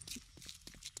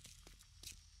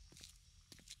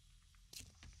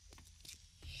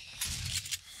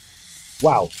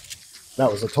 Wow, that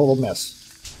was a total mess.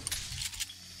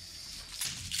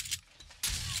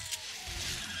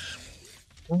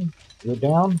 You're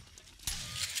down.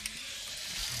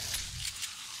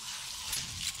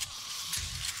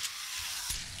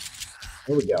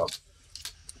 There we go.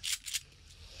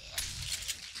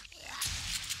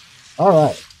 All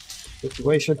right.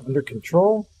 Situation under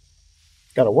control.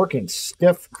 Got a working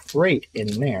stiff crate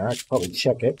in there. I should probably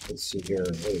check it. Let's see here.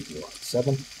 What do you want?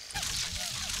 7.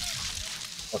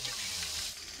 Okay.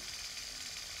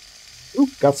 Ooh,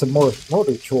 got some more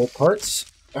motor tool parts.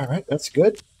 All right, that's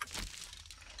good.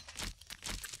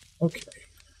 Okay.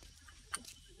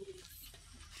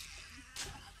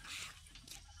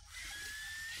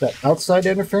 That outside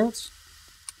interference?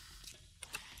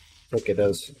 Look, it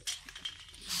does.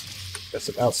 Got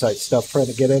some outside stuff trying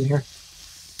to get in here.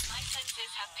 My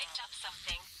senses have picked up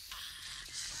something.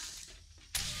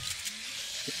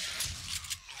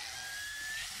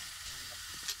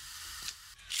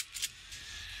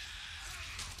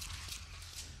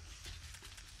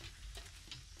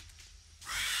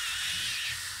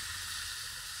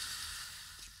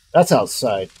 That's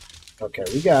outside. Okay,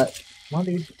 we got. What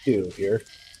do you do here?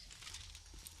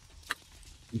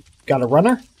 Got a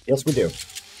runner? Yes, we do.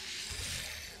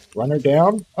 Runner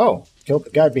down. Oh, killed the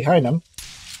guy behind him.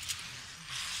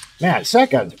 Man, that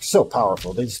guy's so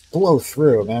powerful. They just blow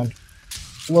through, man.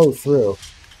 Blow through.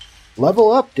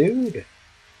 Level up, dude.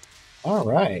 All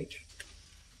right.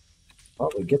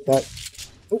 Probably get that.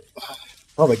 Oop,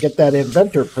 probably get that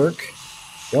inventor perk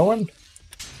going.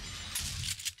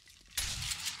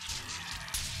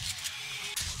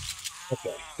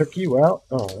 Okay, took you out.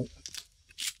 All right.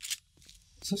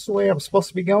 Is this the way I'm supposed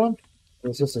to be going? Or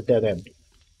is this a dead end?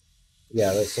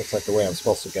 Yeah, this looks like the way I'm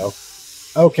supposed to go.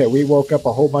 Okay, we woke up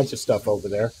a whole bunch of stuff over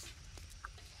there.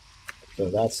 So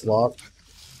that's locked.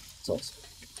 So,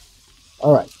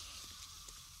 all right.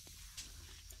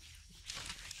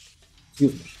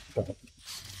 Excuse me.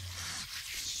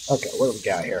 Okay, what do we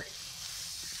got here?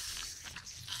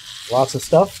 Lots of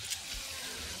stuff.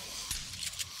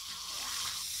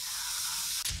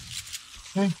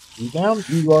 Okay, you down?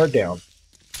 You are down.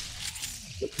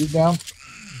 Put you down.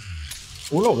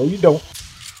 Oh, no, you don't.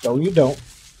 No, you don't.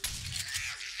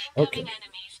 Okay. Incoming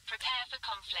enemies. Prepare for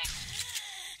conflict.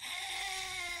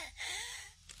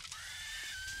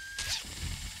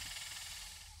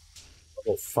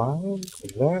 Level 5.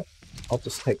 Is that? I'll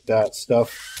just take that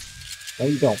stuff. No,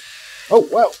 you don't. Oh,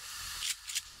 wow.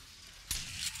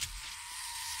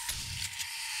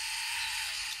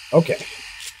 Okay.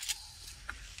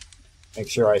 Make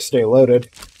sure I stay loaded.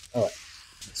 All right.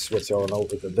 Let's switch on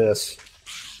over to this.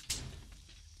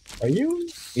 Are you?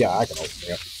 Yeah, I can open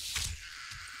it.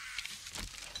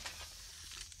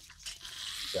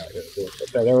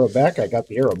 Put that arrow back. I got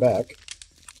the arrow back.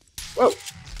 Whoa.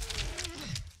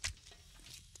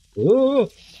 Ooh.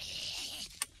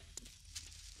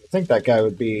 I think that guy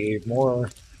would be more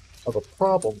of a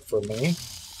problem for me.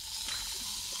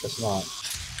 Guess not.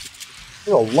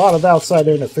 There's a lot of outside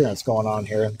interference going on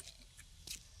here.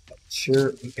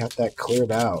 Sure, we got that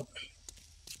cleared out.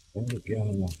 There we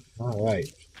go. All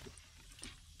right.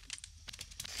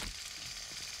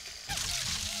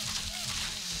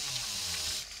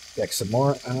 Get some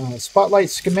more spotlight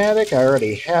schematic. I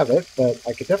already have it, but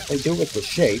I could definitely do it with the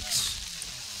shapes.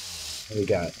 What do we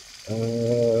got?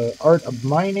 Art of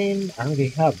mining. I already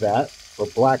have that for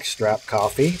blackstrap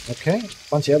coffee. Okay,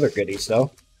 bunch of other goodies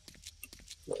though.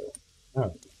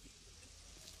 Oh.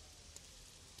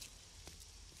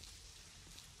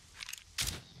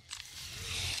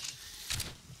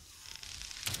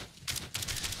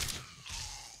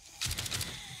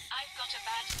 I've got a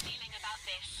bad feeling about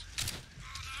this.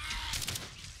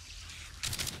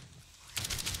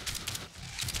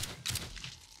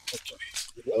 Okay,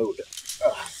 reload.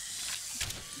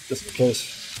 Just in case.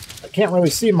 I can't really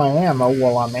see my ammo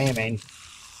while I'm aiming.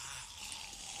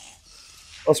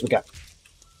 What else we got?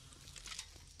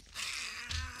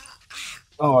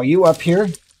 Oh, are you up here?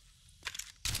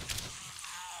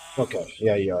 Okay,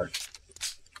 yeah, you are.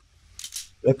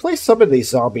 They placed some of these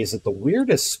zombies at the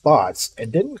weirdest spots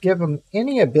and didn't give them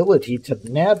any ability to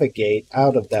navigate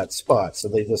out of that spot. So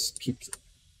they just keep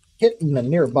hitting the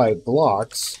nearby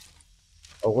blocks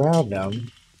around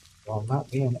them while not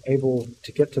being able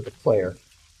to get to the player.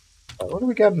 All right, what do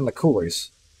we got in the coolers?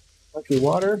 Lucky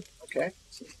water? Okay.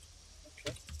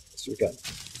 Okay. What's we got?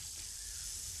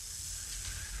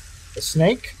 A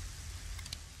snake?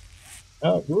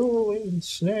 Oh, ruling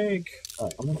snake. All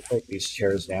right, I'm going to take these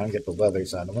chairs down and get the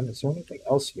leathers out of them. Is there anything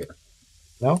else here?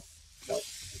 No? No.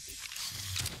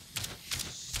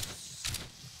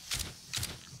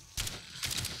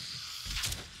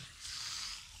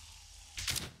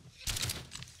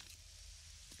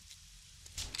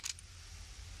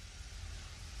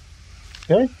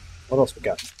 Okay. What else we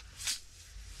got?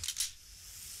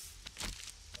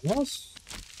 Anything else?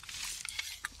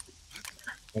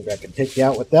 Maybe I can take you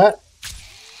out with that.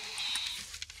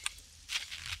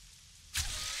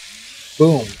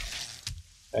 Boom.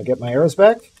 Can I get my arrows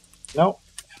back? No.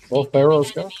 Both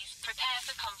arrows go. Prepare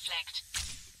for conflict.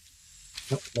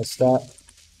 Nope, missed that.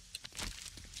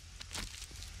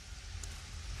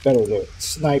 Better to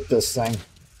snipe this thing.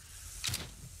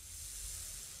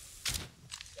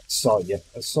 I saw you.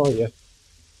 I saw you.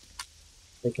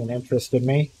 Taking interest in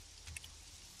me.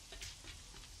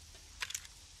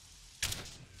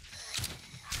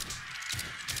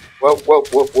 Whoa, whoa,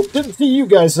 whoa, whoa. Didn't see you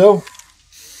guys, though.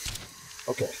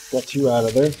 Okay, got you out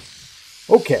of there.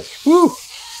 Okay. Woo!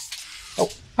 Oh,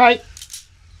 hi.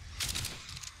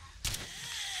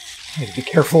 I need to be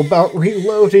careful about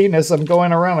reloading as I'm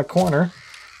going around a corner.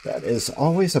 That is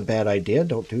always a bad idea.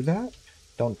 Don't do that.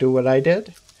 Don't do what I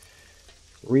did.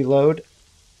 Reload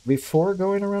before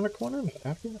going around a corner?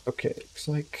 After? Okay, looks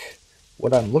like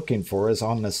what I'm looking for is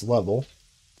on this level.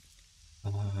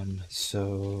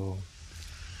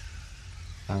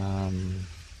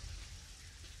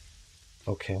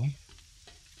 Okay.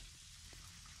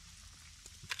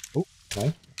 Oh,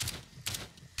 okay.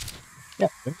 Yeah,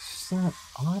 there's that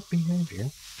odd behavior.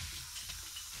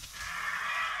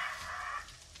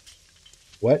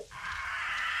 What?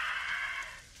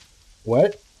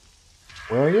 What?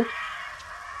 Where are you?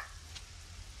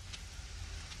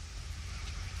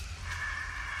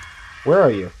 Where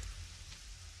are you?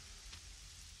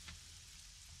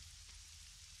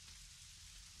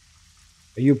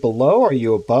 Are you below? Are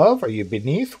you above? Are you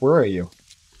beneath? Where are you?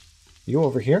 You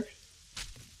over here?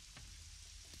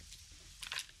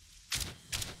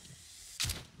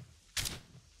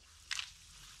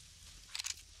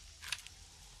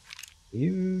 Are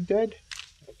you dead?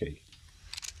 Okay.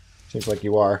 Seems like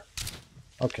you are.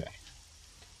 Okay.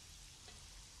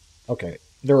 Okay.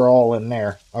 They're all in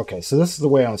there. Okay, so this is the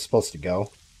way I'm supposed to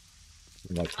go.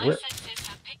 Like, My senses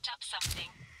have picked up something.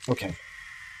 okay.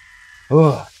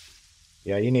 Ugh.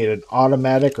 Yeah, you need an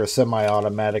automatic or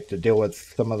semi-automatic to deal with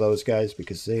some of those guys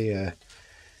because they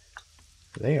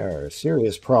are a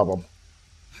serious problem.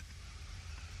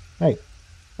 Hey,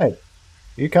 hey,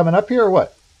 you coming up here or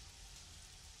what?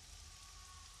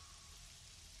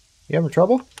 You having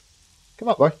trouble? Come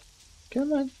on, boy.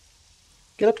 Come on.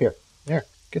 Get up here. There.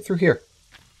 Get through here.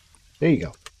 There you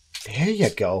go. There you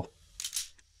go.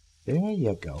 There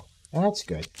you go. That's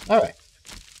good. All right.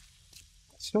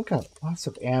 Still got lots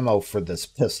of ammo for this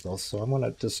pistol, so I'm going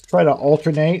to just try to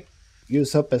alternate,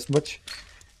 use up as much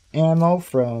ammo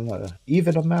from an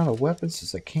even amount of weapons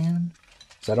as I can.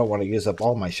 Because I don't want to use up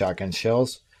all my shotgun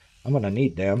shells. I'm going to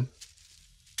need them.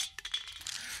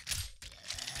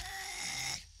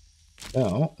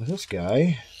 No, this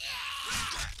guy.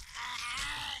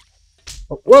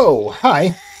 Oh, whoa,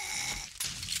 hi.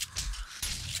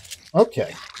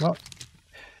 Okay, well,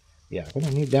 yeah, I'm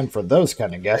going to need them for those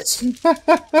kind of guys.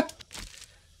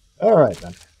 All right,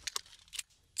 then.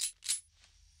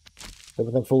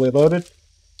 Everything fully loaded?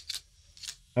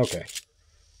 Okay.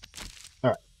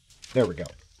 All right, there we go.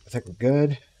 I think we're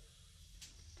good.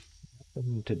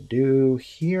 Nothing to do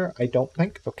here, I don't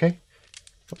think. Okay.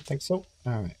 Don't think so.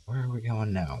 All right, where are we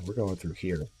going now? We're going through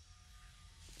here.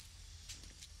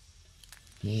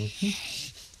 Incoming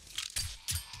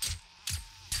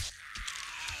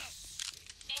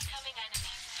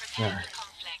enemies. Prepare for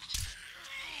conflict.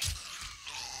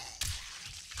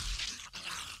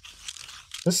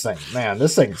 This thing, man,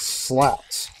 this thing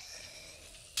slaps.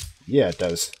 Yeah, it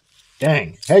does.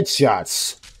 Dang,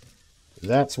 headshots.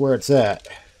 That's where it's at.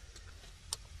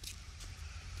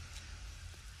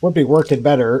 Would be working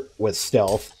better with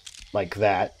stealth like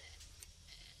that.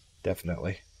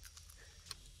 Definitely.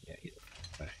 Yeah,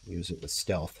 use it with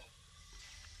stealth.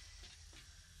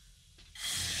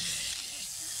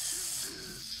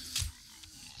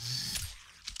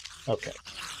 Okay.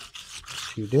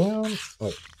 2 down.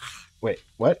 Wait,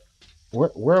 what?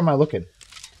 Where am I looking?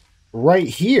 Right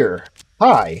here.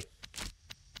 Hi.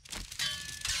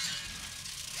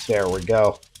 There we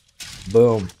go.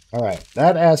 Boom. All right.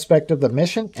 That aspect of the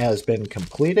mission has been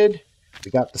completed.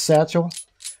 We got the satchel.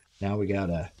 Now we got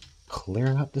to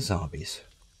clear out the zombies.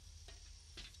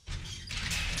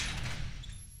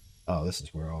 Oh, this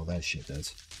is where all that shit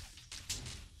is.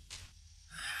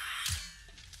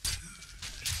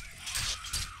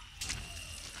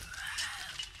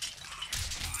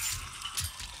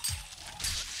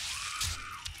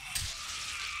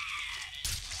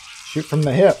 Shoot from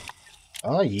the hip.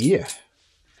 Oh, yeah.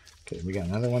 Okay, we got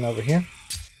another one over here.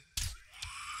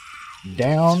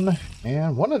 Down.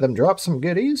 And one of them dropped some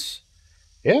goodies.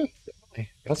 Yeah, definitely.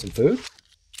 Got some food.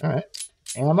 All right.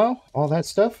 Ammo. All that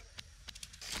stuff.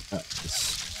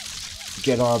 Let's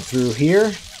get on through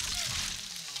here.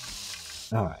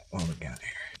 All right. What we got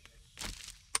here?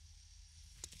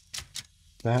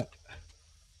 That.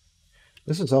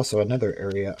 This is also another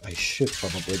area I should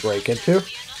probably break into.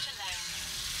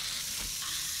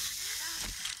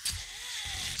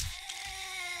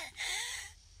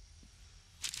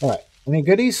 All right. Any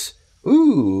goodies?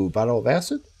 Ooh, bottle of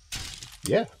acid.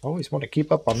 Yeah, always want to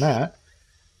keep up on that.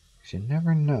 You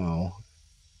never know.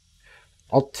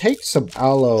 I'll take some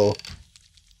aloe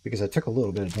because I took a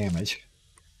little bit of damage.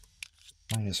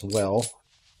 Might as well.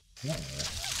 Yeah.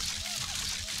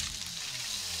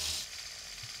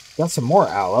 Got some more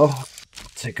aloe.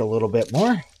 Take a little bit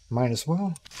more. Might as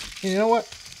well. You know what?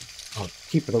 I'll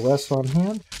keep the rest on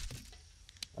hand.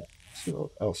 Let's see what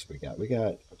else we got. We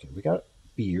got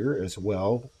beer as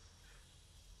well,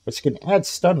 which can add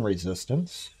stun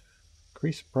resistance.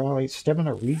 Increase probably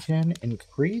stamina regen.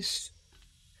 Increase.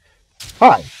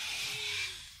 Hi.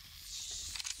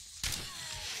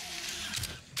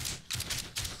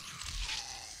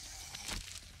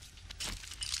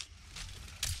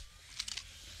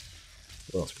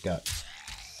 What else we got?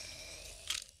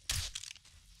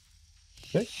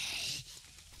 Okay.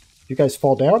 You guys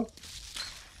fall down?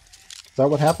 Is that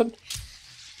what happened?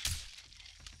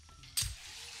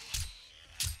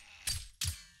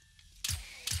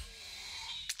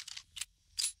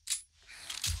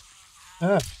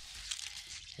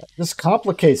 This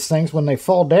complicates things when they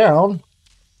fall down.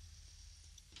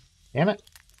 Damn it.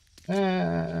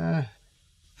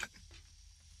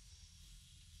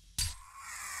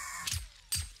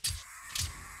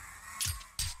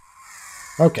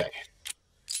 Okay.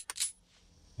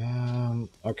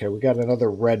 Okay, we got another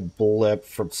red blip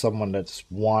from someone that's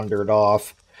wandered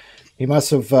off. He must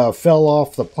have fell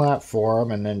off the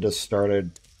platform and then just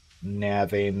started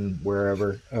naving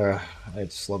wherever. I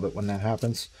just love it when that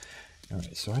happens. All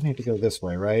right, so I need to go this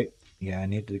way, right? Yeah, I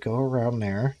need to go around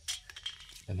there.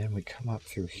 And then we come up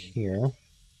through here.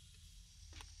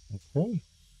 Okay.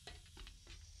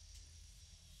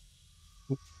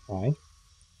 Fine.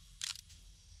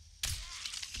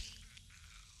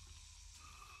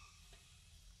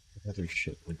 What other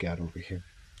shit we got over here?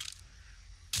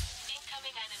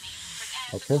 Incoming enemy.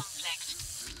 Prepare Okay. for conflict.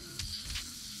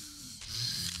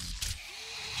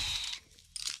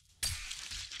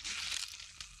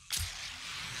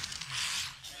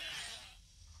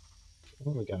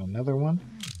 Oh, we got another one.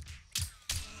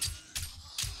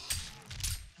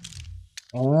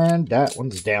 And that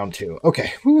one's down too.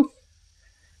 Okay. Whew.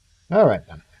 All right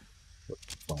then.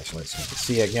 Flashlight so we can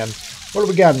see again. What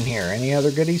do we got in here? Any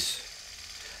other goodies?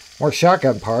 More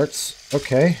shotgun parts.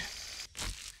 Okay.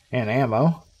 And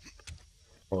ammo.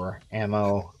 Or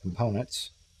ammo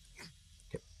components.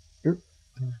 Okay.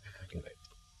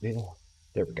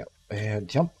 There we go. And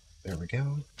jump. There we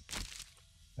go.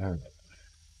 All right.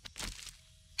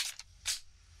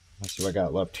 Let's see what I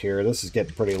got left here. This is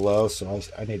getting pretty low, so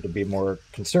I need to be more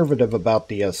conservative about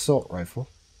the assault rifle.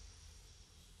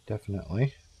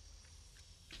 Definitely.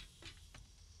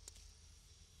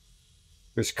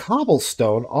 There's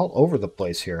cobblestone all over the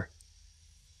place here.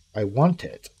 I want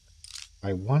it.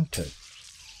 I want it.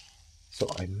 So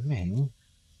I may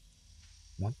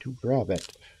want to grab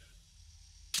it.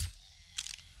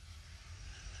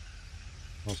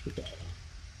 What else we got?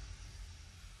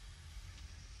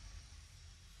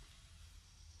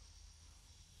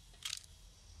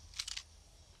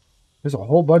 There's a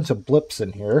whole bunch of blips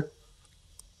in here.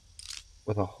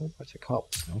 With a whole bunch of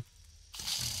cobblestone.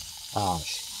 Ah,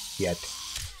 shit.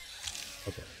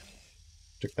 Okay.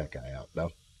 Took that guy out,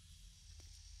 though.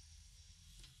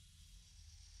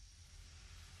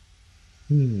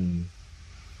 Can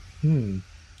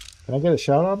I get a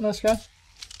shot on this guy?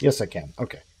 Yes, I can.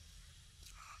 Okay.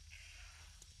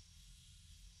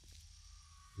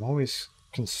 I'm always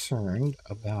concerned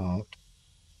about...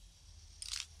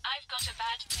 I've got a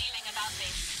bad feeling about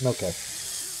this. Okay.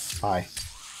 Hi.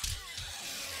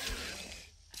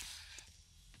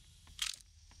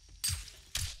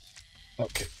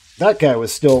 Okay. That guy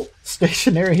was still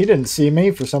stationary. He didn't see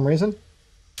me for some reason.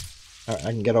 Alright,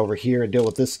 I can get over here and deal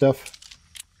with this stuff.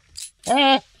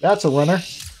 Ah, that's a runner.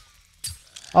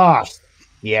 Ah,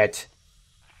 yet.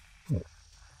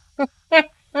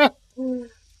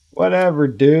 Whatever,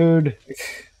 dude.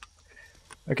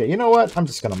 Okay, you know what? I'm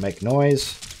just gonna make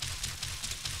noise.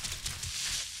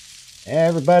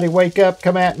 Everybody wake up,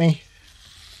 come at me.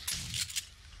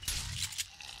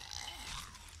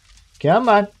 Come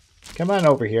on. Come on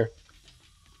over here.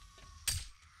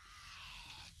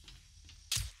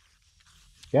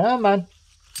 Come on.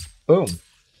 Boom.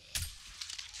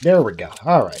 There we go.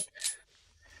 All right.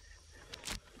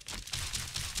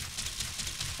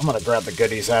 I'm going to grab the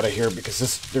goodies out of here because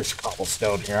there's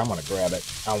cobblestone here. I'm going to grab it.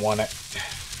 I want it.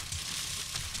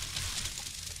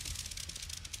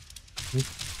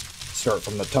 Start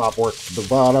from the top, work to the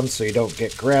bottom so you don't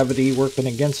get gravity working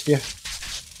against you.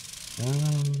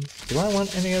 Do I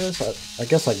want any of this? I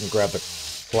guess I can grab the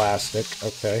plastic.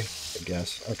 Okay. I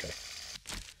guess. Okay.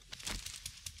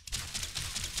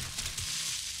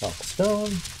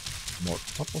 Cobblestone. More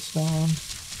cobblestone.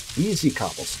 Easy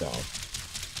cobblestone.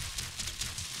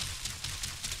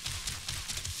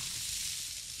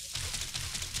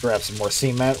 Grab some more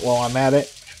cement while I'm at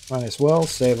it. Might as well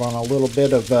save on a little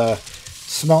bit of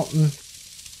smelting.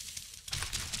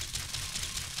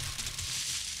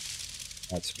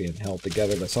 That's being held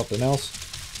together by something else.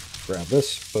 Grab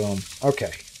this. Boom.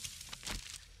 Okay.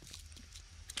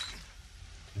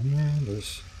 And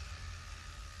there's...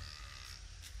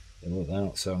 Oh, that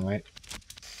don't sound right.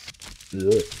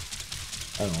 Ugh.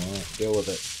 I don't want to deal with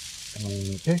it.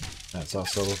 Okay. That's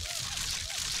also...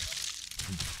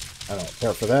 I don't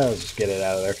care for that. Let's just get it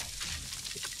out of there.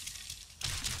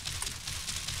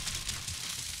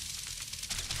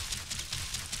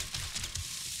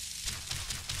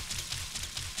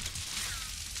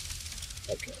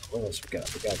 Okay, what else we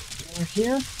got? We got more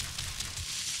here.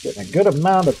 Getting a good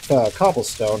amount of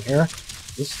cobblestone here.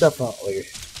 This is definitely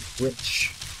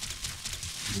rich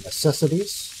in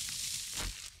necessities.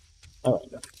 All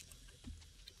right.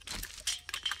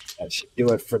 That should do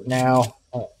it for now.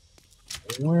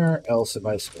 Where else am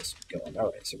I supposed to be going?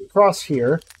 All right, so we cross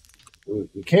here.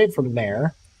 We came from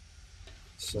there.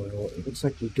 So it looks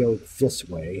like we go this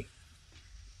way.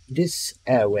 This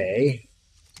way.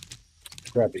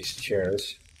 Grab these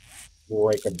chairs.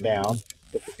 Break them down.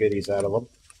 Get the goodies out of them.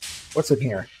 What's in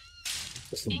here?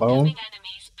 Just a bone? Incoming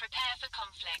enemies. Prepare for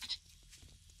conflict.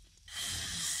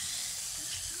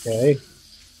 Okay.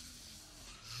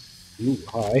 Ooh,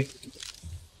 hi.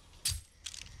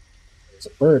 There's a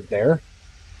bird there.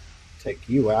 Take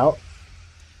you out.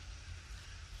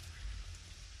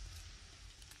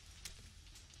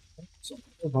 So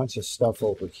a bunch of stuff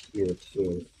over here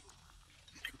too.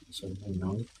 So hang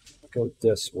on. Go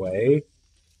this way.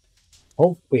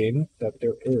 Hoping that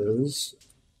there is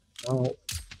no.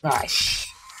 Nice.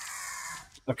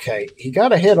 Okay, he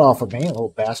got a hit off of me,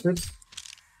 little bastard.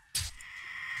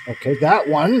 Okay, that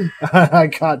one I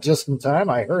caught just in time.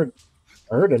 I heard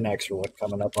an extra one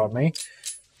coming up on me,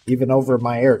 even over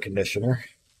my air conditioner.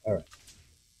 All right.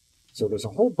 So there's a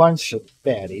whole bunch of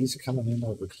baddies coming in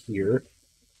over here.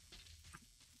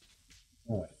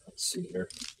 All right, let's see here.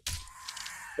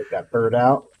 Take that bird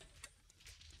out.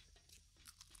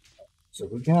 So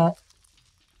we got.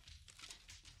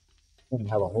 We're gonna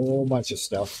have a whole bunch of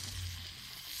stuff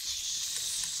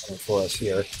coming for us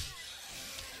here.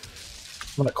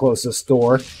 I'm gonna close this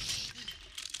door.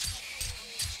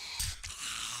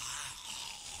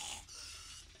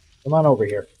 Come on over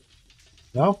here.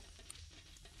 No?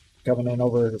 Coming in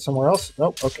over somewhere else?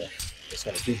 Nope. Okay. Just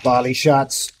gonna do body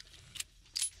shots.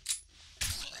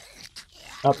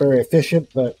 Not very efficient,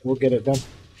 but we'll get it done.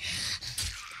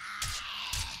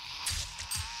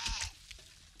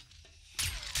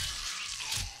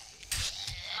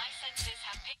 My senses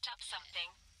have picked up something.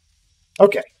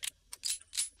 Okay.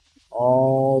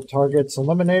 All targets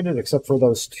eliminated except for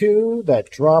those two that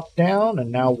drop down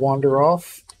and now wander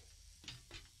off.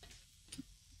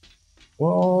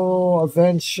 We'll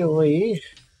eventually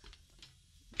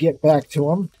get back to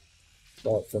them.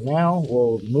 But for now,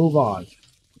 we'll move on.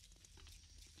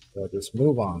 We'll just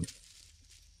move on.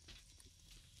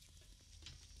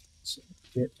 So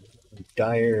get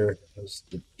dire as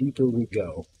the deeper we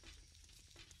go.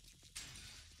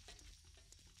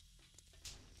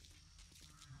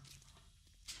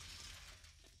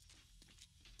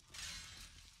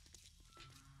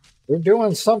 They're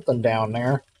doing something down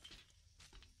there.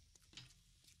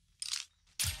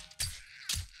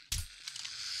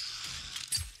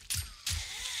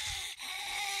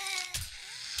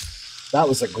 That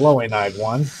was a glowing-eyed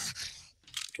one.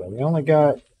 Okay, we only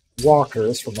got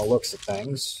walkers from the looks of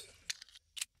things.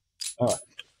 All right,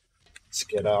 let's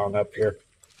get on up here.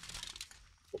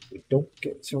 Hope we don't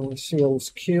get ourselves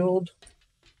killed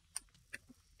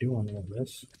doing all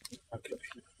this. Okay.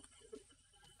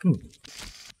 You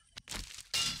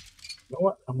know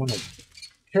what? I'm going to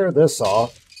tear this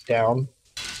down,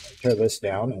 tear this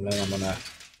down, and then I'm going to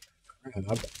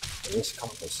grab this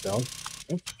cobblestone.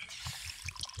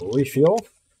 Refuel.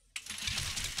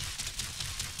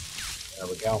 There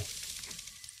we go.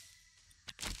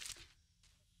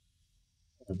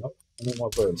 Nope, any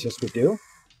more birds? Yes, we do.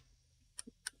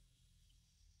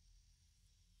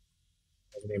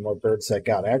 Any more birds that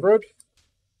got aggroed?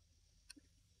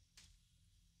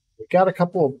 We got a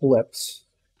couple of blips.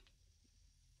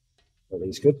 Are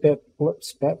these good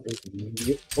blips?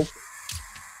 Oh.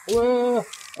 Whoa.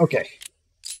 Okay.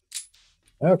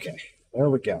 Okay. There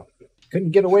we go.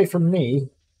 Couldn't get away from me.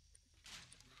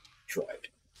 Tried.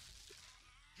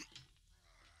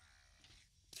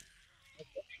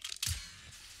 Okay.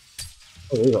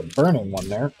 Oh, there's a burning one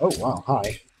there. Oh, wow.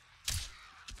 Hi.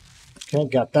 Okay,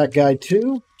 got that guy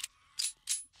too.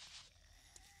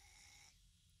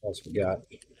 What else we got?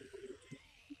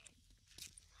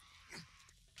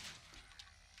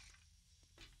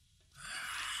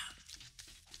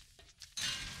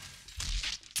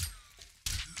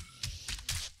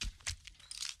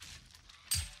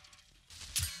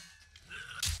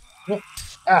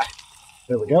 Ah,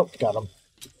 there we go. Got him.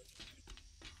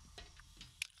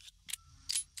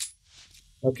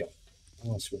 Okay.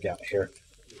 What else we got here?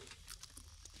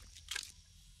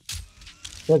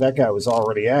 Okay, that guy was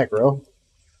already aggro.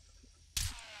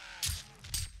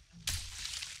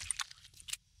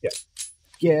 Yeah.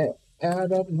 Get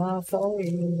out of my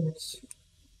face.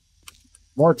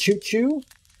 More choo-choo.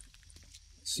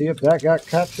 See if that got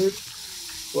captured.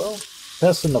 Well,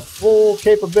 testing the full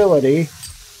capability.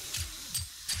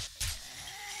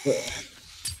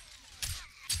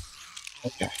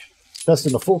 Okay.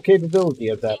 Testing the full capability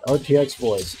of that RTX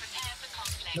voice.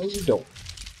 No, you don't.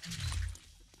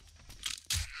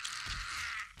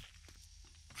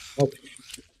 Okay.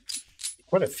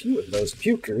 quite a few of those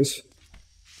pukers.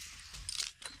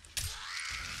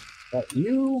 Got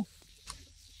you.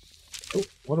 Oh,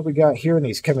 what do we got here in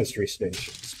these chemistry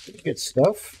stations? Pretty good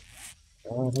stuff.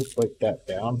 Let's break that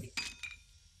down.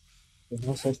 Anything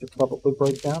else I should probably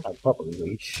break down? I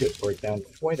probably should break down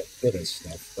quite a bit of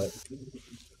stuff, but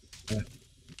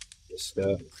just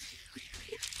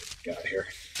got here.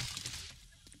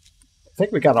 I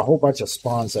think we got a whole bunch of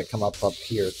spawns that come up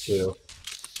here too.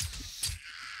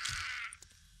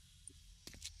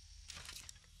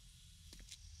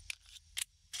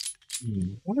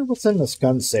 Wonder what's in this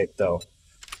gun safe though.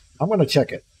 I'm gonna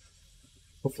check it.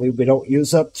 Hopefully we don't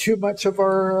use up too much of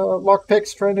our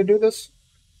lockpicks trying to do this.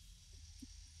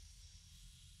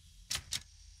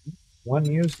 One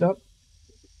used up.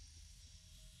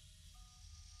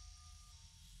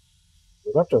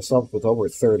 We left ourselves with over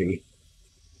 30.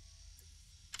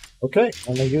 Okay,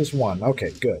 only use one.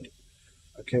 Okay, good.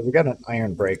 Okay, we got an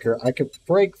iron breaker. I could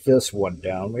break this one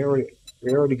down. We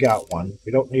already got one.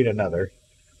 We don't need another.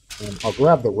 I'll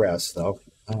grab the rest though.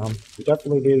 We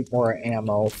definitely need more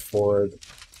ammo for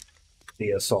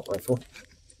the assault rifle.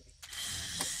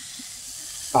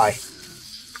 Hi.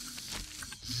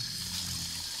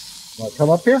 Want to come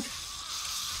up here? I've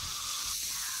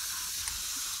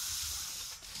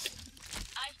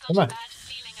got Come a on. bad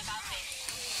feeling about this.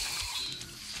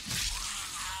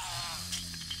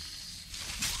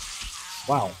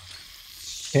 Wow.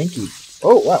 Tanky.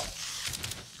 Oh, wow.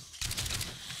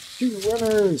 2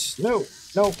 runners. No,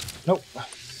 no, nope.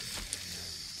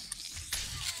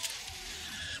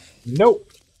 Nope.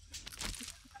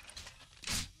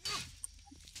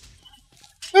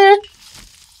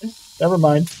 Never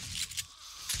mind.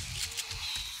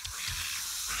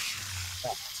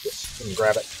 Ah, let's go.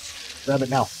 Grab it. Grab it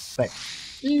now. Thanks.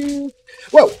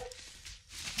 Whoa.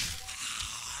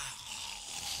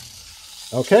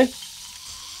 Okay.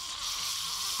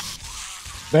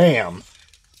 Bam.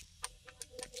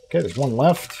 Okay, there's one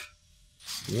left.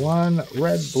 One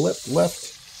red blip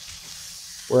left.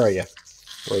 Where are you?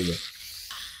 Where are you?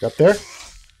 Up there?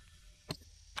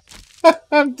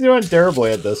 I'm doing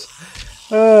terribly at this.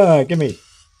 Give me.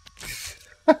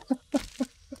 At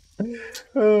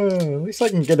least I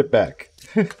can get it back.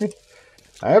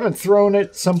 I haven't thrown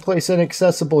it someplace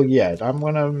inaccessible yet. I'm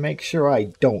going to make sure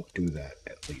I don't do that,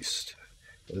 at least.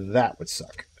 That would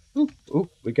suck. Ooh,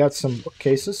 we got some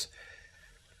bookcases.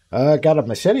 Got a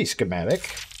machete schematic.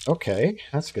 Okay,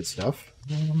 that's good stuff.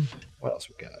 What else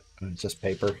we got? Just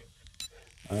paper.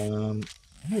 I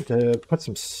need to put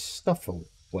some stuff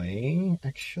away,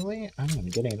 actually. I'm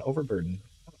getting overburdened.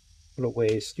 Put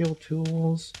away steel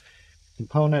tools,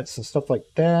 components, and stuff like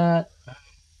that.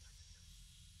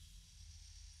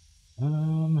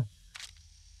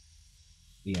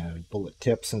 Yeah, bullet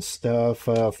tips and stuff.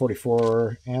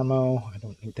 44 ammo. I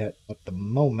don't need that at the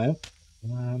moment.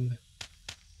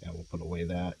 Yeah, we'll put away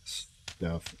that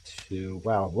stuff too.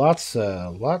 Wow, lots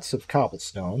of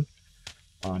cobblestone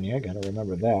on you. Gotta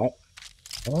remember that.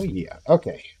 Oh yeah.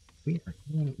 Okay, we are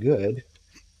doing good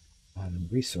on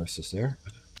resources there.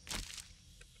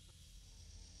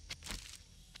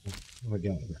 What we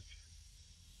got here?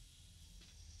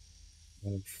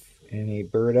 Have any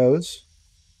birdos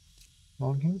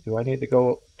along here? Do I need to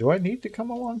go? Do I need to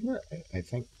come along here? I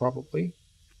think probably.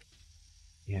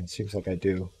 Yeah, it seems like I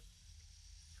do.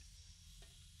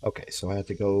 Okay, so I have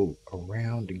to go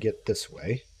around to get this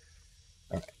way.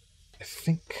 All right, I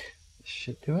think this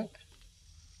should do it.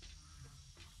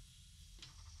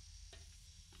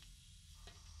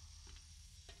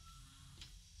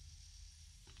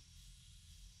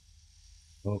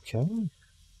 Okay.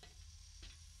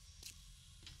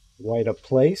 Quite a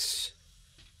place.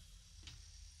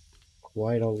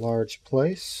 Quite a large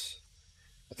place.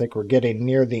 I think we're getting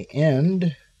near the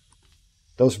end.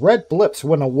 Those red blips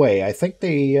went away. I think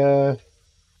they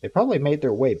probably made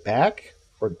their way back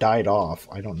or died off.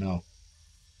 I don't know.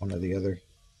 One or the other.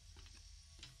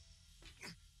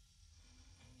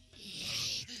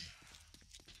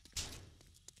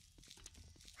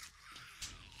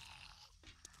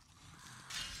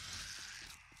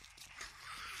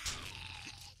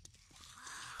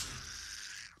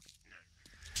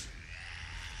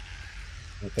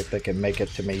 I don't think they can make it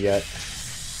to me yet.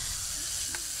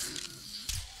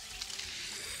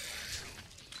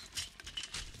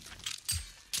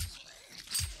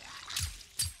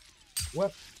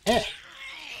 What? Eh.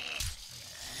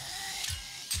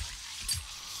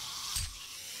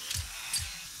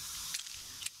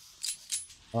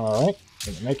 All right.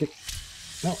 Can I make it?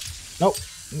 No. Nope.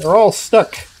 They're all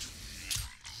stuck.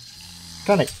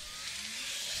 Kind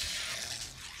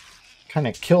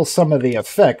of kill some of the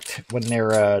effect when their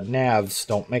navs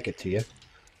don't make it to you.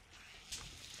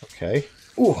 Okay.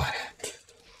 Ooh.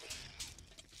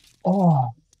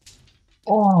 Oh.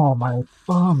 Oh, my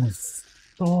bum is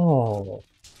sore.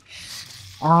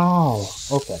 Ow.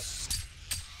 Okay.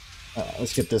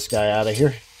 Let's get this guy out of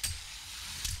here.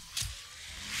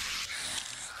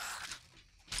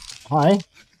 Hi.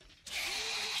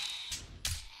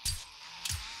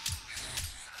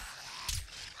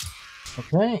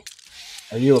 Okay.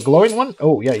 Are you a glowing one?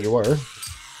 Oh, yeah, you are.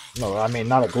 No, I mean,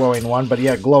 not a glowing one, but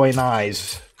yeah, glowing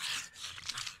eyes.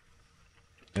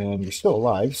 And you're still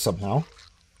alive somehow.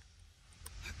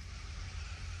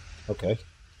 Okay.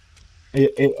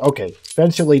 Okay.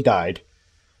 Eventually died.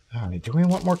 All right. Do we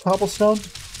want more cobblestone?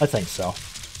 I think so.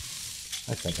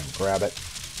 I think I'll grab it.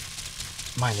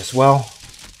 Might as well.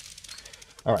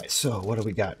 All right. So what do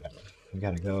we got now? We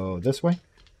got to go this way.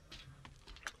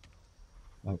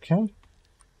 Okay.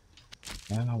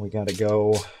 Now we got to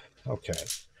go. Okay.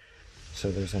 So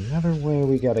there's another way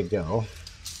we got to go.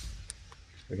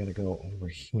 We got to go over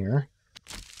here.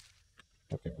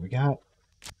 Okay.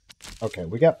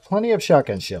 We got plenty of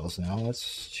shotgun shells now.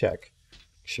 Let's check. Make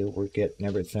sure we're getting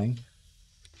everything.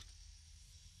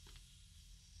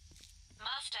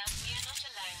 Master, we're not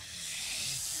alone.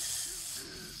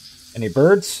 Any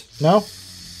birds? No?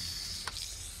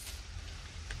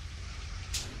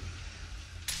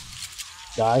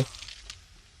 Die.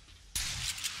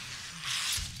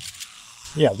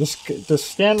 Yeah, just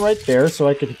stand right there so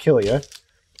I can kill you.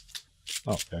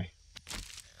 Okay.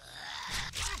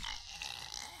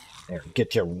 There,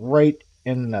 get you right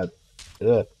in the...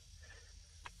 Okay,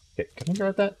 can I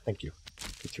grab that? Thank you.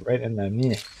 Get you right in the... In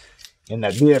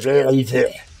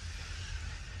the...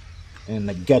 In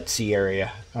the gutsy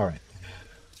area. Alright.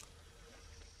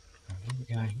 What we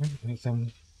got here?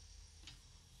 Anything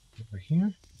over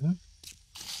here? Huh?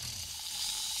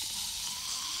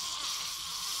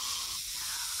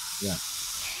 Yeah.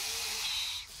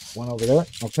 One over there.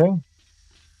 Okay.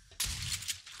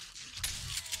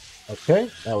 Okay,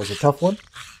 that was a tough one.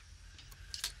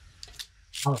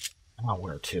 Oh, now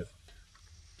where to?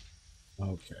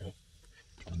 Okay.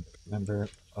 Trying to remember.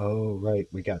 Oh, right.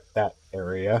 We got that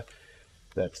area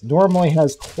that normally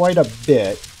has quite a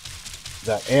bit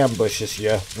that ambushes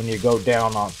you when you go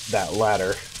down on that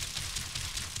ladder.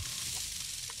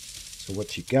 So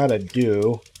what you gotta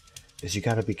do is you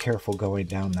gotta be careful going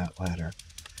down that ladder.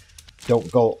 Don't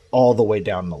go all the way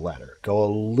down the ladder. Go a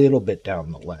little bit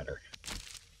down the ladder.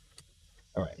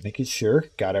 All right, making sure.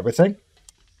 Got everything.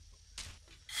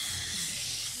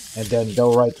 And then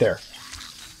go right there.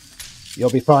 You'll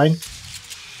be fine. My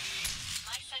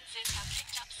senses have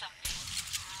picked up something.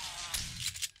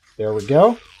 There we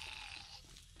go.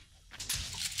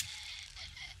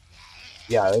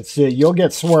 Yeah, it's you'll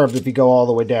get swerved if you go all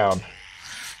the way down.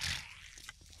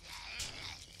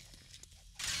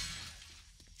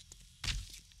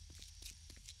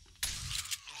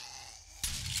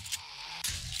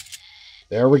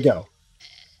 There we go.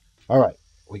 All right,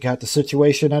 we got the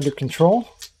situation under control.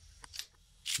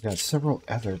 We got several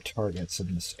other targets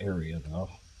in this area, though.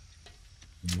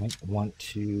 We might want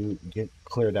to get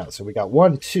cleared out. So we got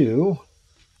 1, 2,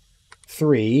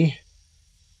 3.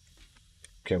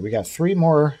 Okay, we got three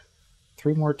more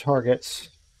targets.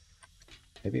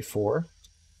 Maybe 4.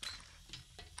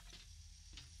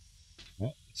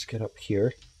 Right, let's get up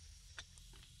here.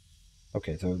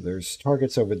 Okay, so there's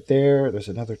targets over there. There's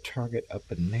another target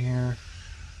up in there.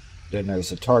 Then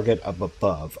there's a target up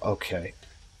above. Okay.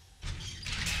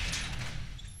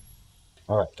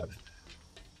 All right, then.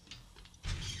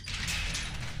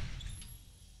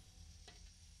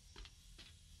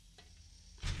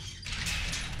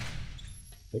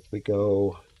 I think we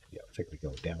go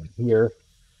down here.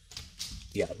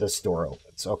 Yeah, this door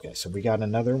opens. Okay, so we got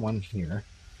another one here.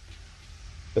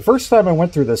 The first time I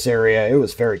went through this area, it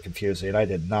was very confusing. I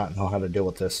did not know how to deal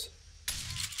with this.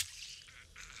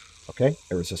 Okay,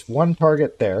 there was just one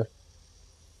target there.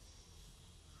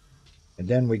 And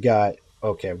then we got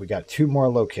 2 more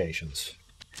locations.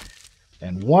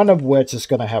 And one of which is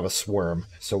going to have a swarm.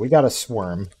 So we got a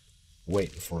swarm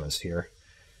waiting for us here.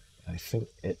 I think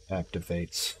it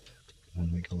activates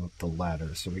when we go up the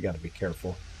ladder, so we got to be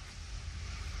careful.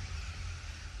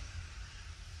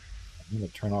 I'm going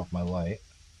to turn off my light.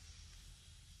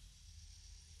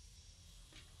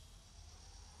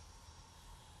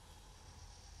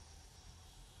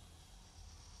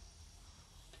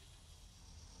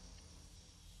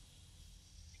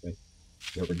 Okay,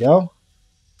 there we go.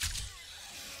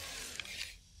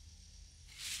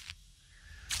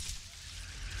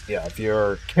 Yeah, if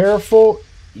you're careful,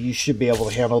 you should be able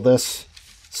to handle this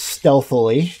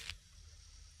stealthily.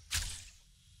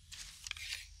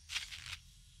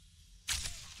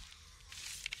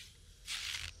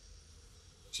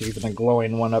 There's even a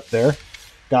glowing one up there.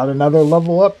 Got another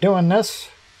level up doing this.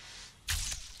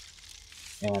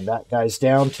 And that guy's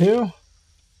down too.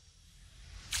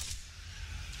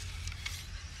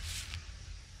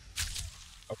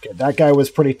 Okay, that guy was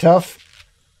pretty tough.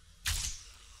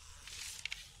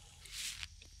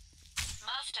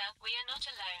 Master, we are not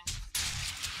alone.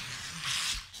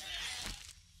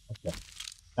 Okay,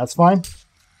 that's fine.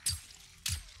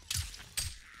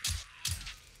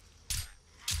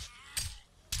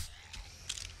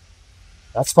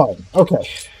 That's fine. Okay,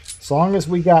 as long as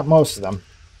we got most of them.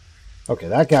 Okay,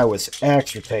 that guy was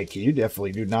extra tanky. You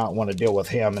definitely do not want to deal with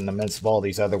him in the midst of all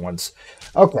these other ones.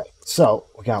 Okay, so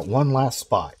we got one last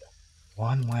spot.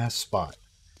 One last spot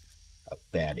of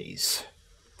baddies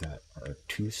that are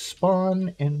to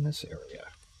spawn in this area.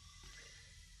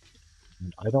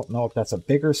 And I don't know if that's a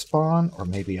bigger spawn or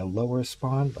maybe a lower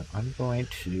spawn, but I'm going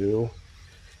to...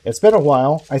 It's been a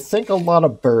while. I think a lot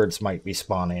of birds might be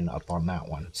spawning up on that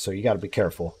one, so you got to be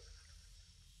careful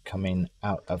coming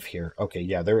out of here. Okay,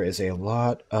 yeah, there is a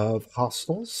lot of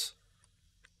hostiles,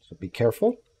 so be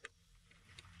careful.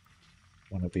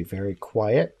 Want to be very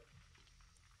quiet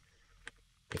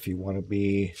if you want to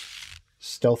be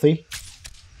stealthy.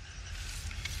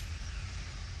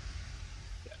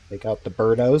 Yeah, take out the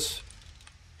birdos,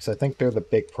 because I think they're the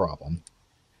big problem.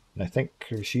 And I think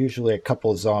there's usually a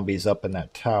couple of zombies up in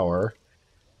that tower.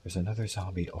 There's another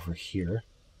zombie over here.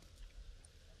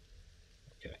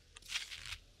 Okay.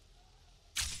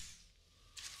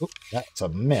 Oop, that's a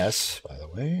miss, by the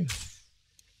way.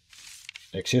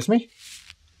 Excuse me?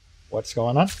 What's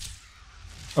going on?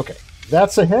 Okay,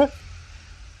 that's a hit.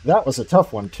 That was a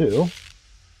tough one, too.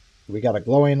 We got a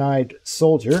glowing-eyed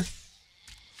soldier.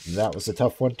 That was a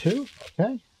tough one, too.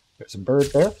 Okay, there's a bird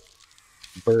there.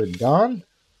 Bird gone.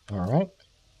 All right.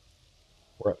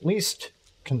 We're at least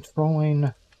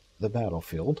controlling the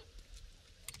battlefield.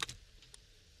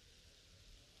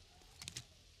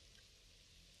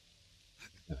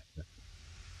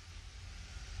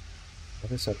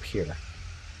 What is up here?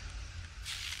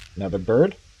 Another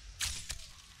bird.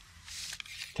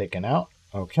 Taken out.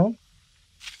 Okay.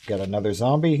 Got another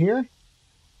zombie here.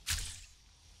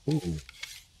 Ooh.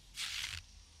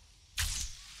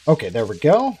 Okay, there we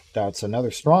go. That's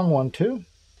another strong one, too.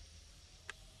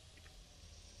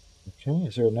 Okay,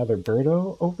 is there another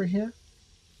birdo over here?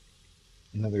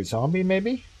 Another zombie,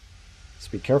 maybe? Let's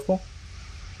be careful.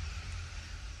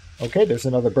 Okay, there's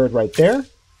another bird right there.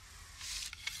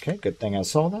 Okay, good thing I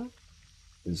saw that,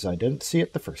 because I didn't see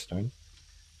it the first time.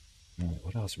 All right,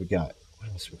 what else we got?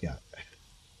 What else we got?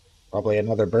 Probably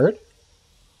another bird.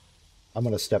 I'm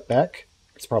going to step back.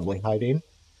 It's probably hiding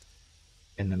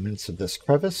in the midst of this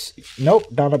crevice.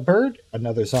 Nope, not a bird.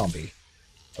 Another zombie.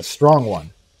 A strong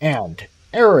one. And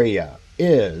area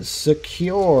is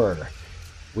secure.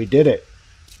 We did it.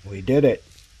 We did it.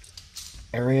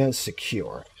 Area is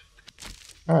secure.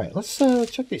 All right, let's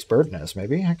check these bird nests,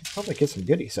 maybe. I could probably get some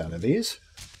goodies out of these.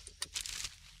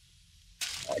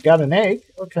 I got an egg.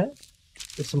 Okay.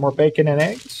 Get some more bacon and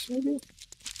eggs, maybe.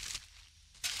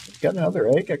 Got another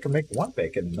egg. I can make one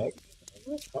bacon and egg.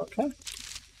 Okay.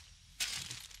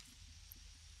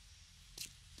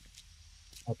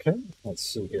 Okay, let's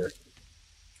see here.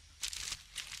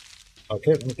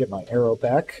 Okay, let me get my arrow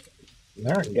back.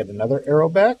 There, I can get another arrow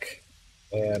back.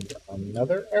 And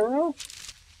another arrow.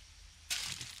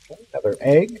 Okay, another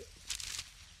egg.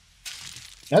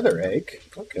 Another egg.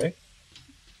 Okay.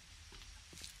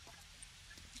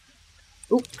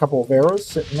 Ooh, a couple of arrows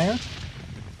sitting there.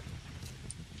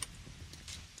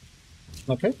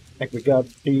 Okay, I think we got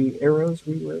the arrows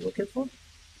we were looking for.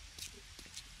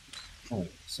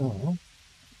 Alright, so...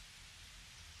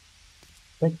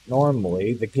 I think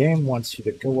normally the game wants you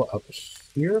to go up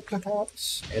here,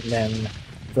 perhaps, and then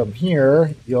from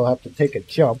here, you'll have to take a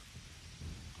jump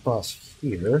across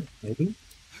here, maybe,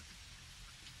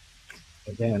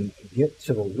 and then get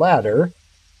to the ladder.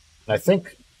 And I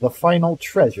think the final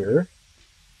treasure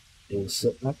is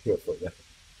sitting up here for you.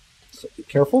 So be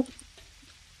careful.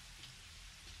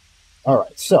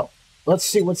 Alright, so let's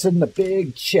see what's in the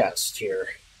big chest here.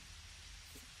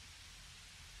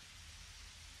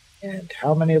 And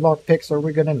how many lockpicks are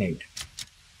we going to need?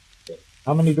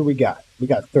 How many do we got? We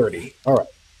got 30. Alright,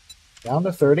 down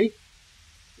to 30.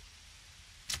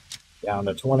 Down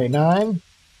to 29.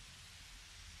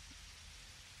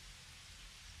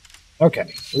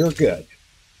 Okay, we're good.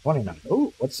 29.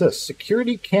 Ooh, what's this?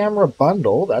 Security camera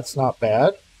bundle. That's not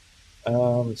bad.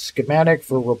 Schematic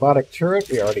for robotic turret.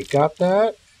 We already got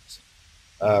that.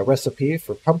 Recipe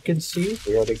for pumpkin seed.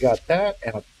 We already got that.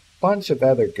 And a bunch of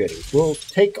other goodies. We'll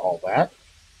take all that.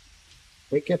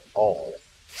 Take it all.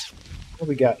 What do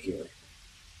we got here?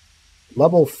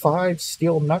 Level 5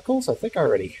 steel knuckles. I think I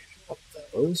already have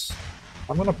those.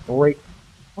 I'm gonna break.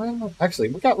 Well, actually,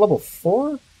 we got level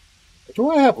 4. Do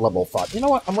I have level 5? You know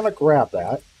what? I'm gonna grab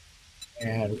that,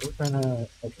 and we're gonna.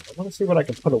 Okay, I want to see what I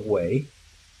can put away.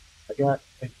 I got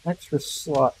an extra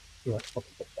slot. Yeah, I'll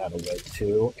put that away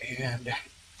too. And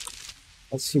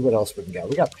let's see what else we can get.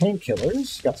 We got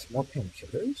painkillers. Got some more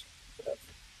painkillers.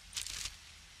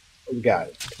 We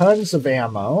got tons of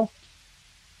ammo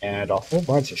and a whole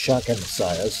bunch of shotgun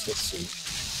messiahs. Let's see.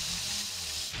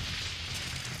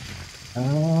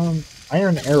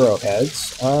 Iron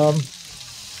arrowheads. Let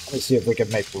me see if we can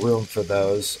make room for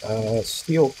those.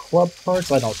 Steel club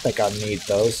parts. I don't think I need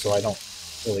those, so I don't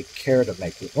really care to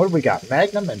make it. What do we got?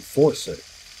 Magnum Enforcer.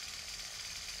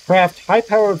 Craft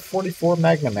high-powered 44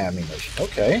 Magnum ammunition.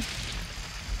 Okay.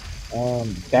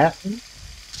 Baton.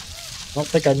 I don't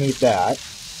think I need that.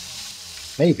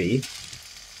 Maybe.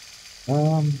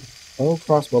 Bow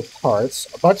crossbow parts.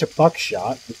 A bunch of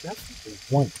buckshot. We definitely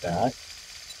want that.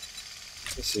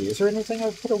 Let's see. Is there anything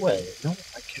I've put away? No,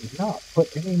 I cannot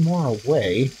put any more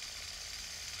away.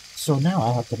 So now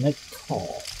I have to make a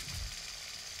call.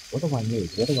 What do I need?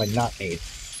 What do I not need?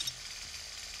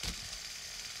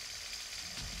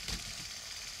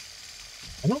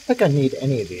 I don't think I need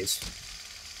any of these.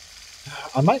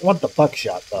 I might want the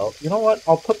buckshot, though. You know what?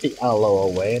 I'll put the aloe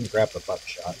away and grab the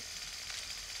buckshot.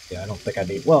 Yeah, I don't think I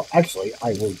need... Well, actually,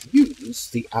 I will use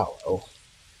the aloe.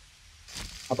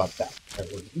 How about that? I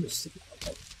will use the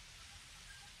aloe.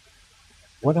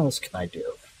 What else can I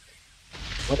do?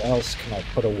 What else can I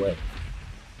put away?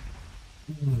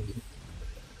 Do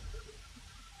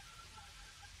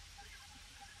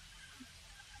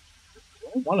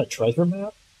I want a treasure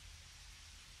map?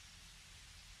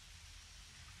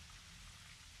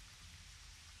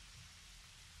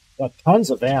 Got tons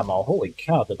of ammo. Holy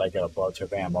cow, did I get a bunch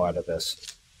of ammo out of this.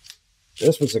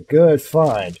 This was a good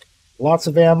find. Lots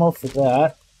of ammo for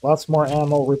that. Lots more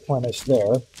ammo replenished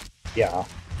there. Yeah,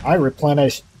 I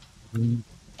replenished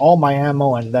all my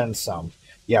ammo and then some.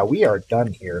 Yeah, we are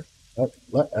done here.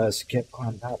 Let us get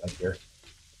on out of here.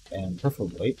 And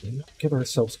preferably not get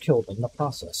ourselves killed in the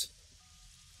process.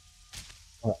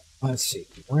 Let's see.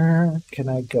 Where can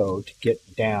I go to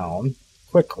get down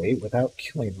quickly without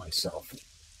killing myself?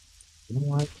 You know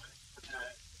what?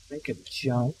 Make a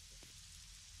jump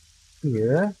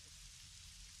here.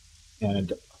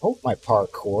 And hope my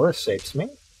parkour saves me.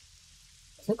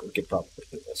 I think we could probably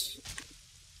do this.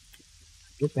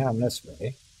 Get down this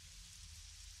way.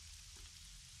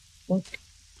 I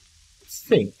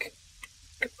think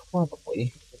I could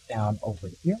probably get down over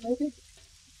here, maybe?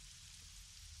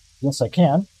 Yes, I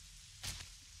can.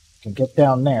 I can get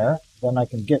down there. Then I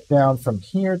can get down from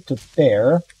here to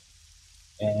there.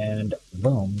 And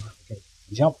boom. I can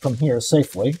jump from here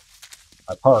safely.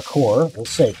 My parkour will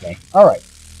save me. Alright,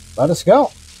 let us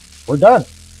go. We're done.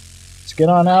 Let's get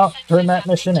on out, turn that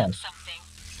mission in.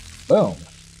 Boom.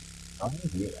 Oh,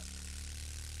 yeah.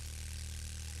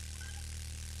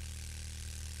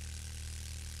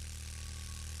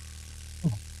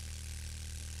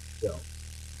 Go.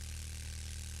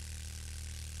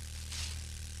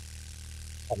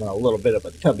 Having a little bit of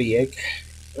a tummy ache.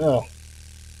 Ugh.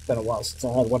 Been a while since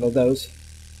I had one of those.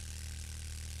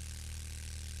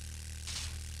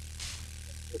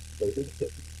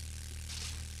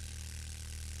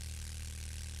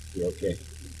 You okay?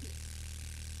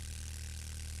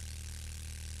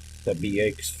 Tummy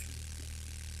aches.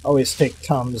 Always take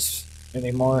Tums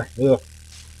anymore. Ugh.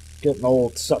 Getting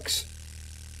old sucks.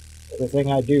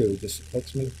 Everything I do just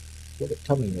makes me get a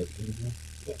tummy ache.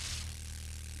 Yeah.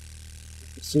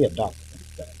 See a doctor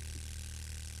like that.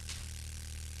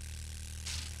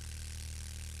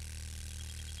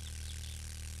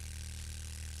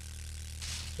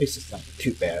 At least it's not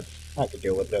too bad. I can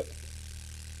deal with it.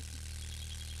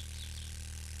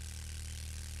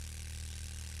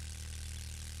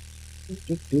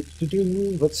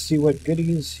 Let's see what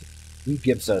goodies he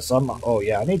gives us. Oh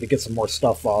yeah, I need to get some more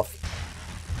stuff off.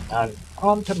 And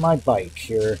onto my bike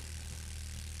here.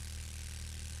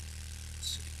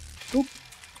 Oop.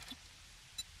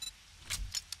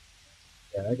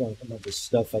 Yeah, I got some of this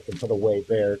stuff I can put away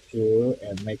there too,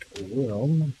 and make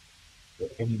room for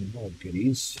any more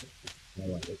goodies.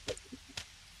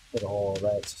 Put all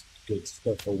that good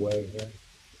stuff away here.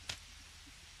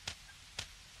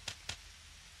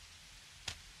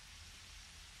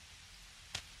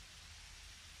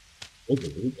 Look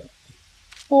at we got a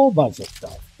whole bunch of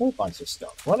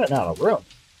stuff. Running out of room.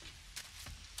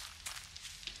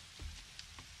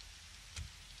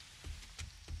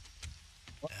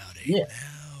 Yeah.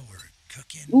 Now we're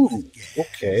cooking. Ooh,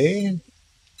 okay.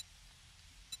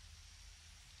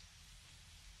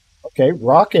 Okay,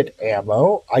 rocket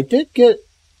ammo. I did get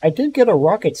a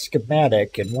rocket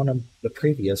schematic in one of the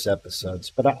previous episodes,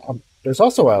 but there's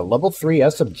also a level 3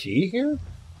 SMG here.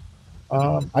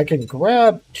 I can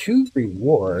grab 2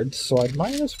 rewards, so I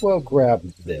might as well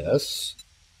grab this.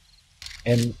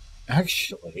 And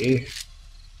actually,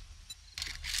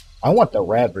 I want the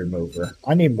rad remover.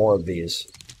 I need more of these,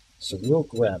 so we'll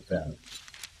grab that.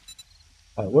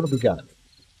 All right, what have we got?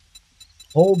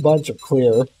 Whole bunch of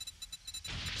clear.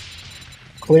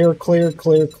 Clear, clear,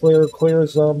 clear, clear, clear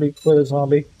zombie, clear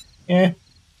zombie. Eh.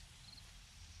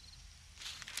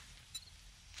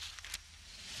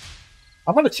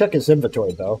 I'm going to check his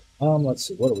inventory, though. Let's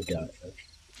see. What do we got?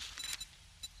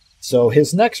 So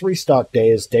his next restock day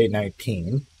is day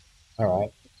 19. All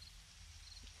right.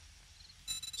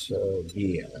 So,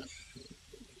 yeah.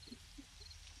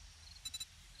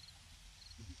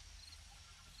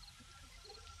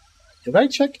 Did I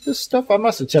check this stuff? I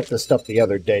must have checked this stuff the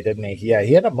other day, didn't he? Yeah,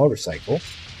 he had a motorcycle.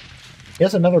 He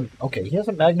has another... Okay, he has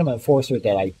a Magnum Enforcer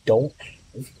that I don't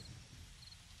have.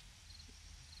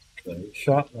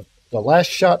 Okay, the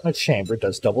last shot in the chamber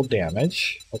does double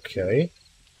damage. Okay.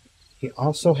 He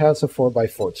also has a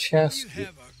 4x4 chassis. You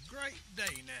have a great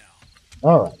day now.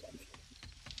 All right.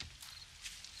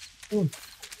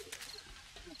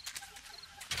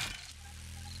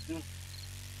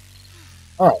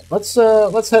 All right,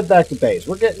 let's head back to base.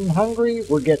 We're getting hungry.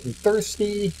 We're getting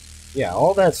thirsty. Yeah,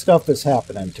 all that stuff is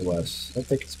happening to us. I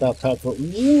think it's about time for...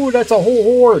 Ooh, that's a whole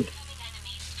horde.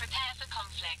 Enemies, prepare for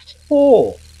conflict.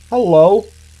 Oh, hello.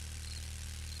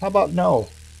 How about no?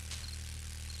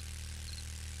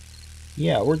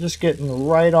 Yeah, we're just getting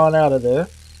right on out of there.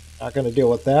 Not going to deal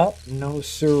with that. No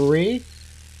siree.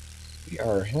 We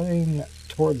are heading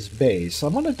towards base.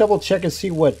 I'm going to double check and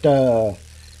see what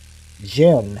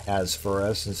Jen has for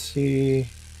us and see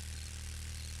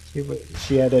if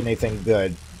she had anything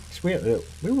good. We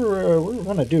were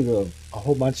going to do a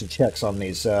whole bunch of checks on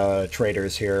these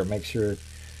traders here. Make sure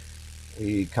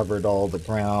we covered all the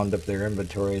ground of their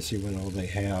inventory, see what all they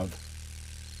have.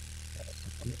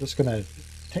 I'm just going to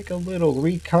take a little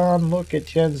recon look at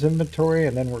Jen's inventory,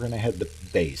 and then we're going to head to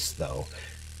base, though.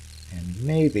 And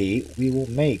maybe we will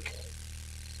make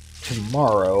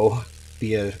tomorrow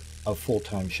be a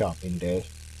full-time shopping day.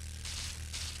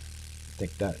 I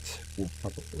think that will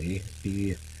probably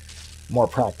be more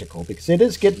practical, because it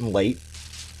is getting late.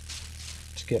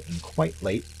 It's getting quite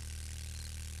late.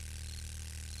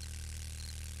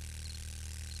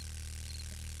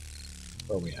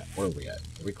 Where are we at? Where are we at?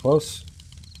 Are we close?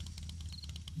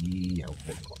 Yeah, we're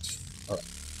getting close. Alright.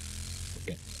 We're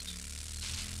getting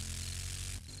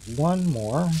close. One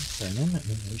more turn, and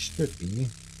we should be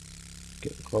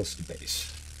getting close to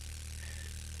base.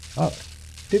 Alright.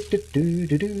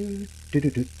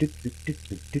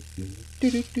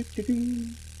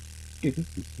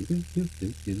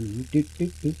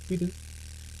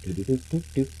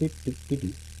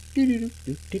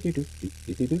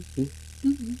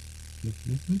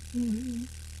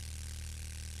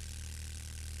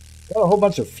 Got a whole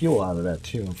bunch of fuel out of that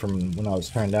too from when I was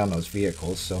turning down those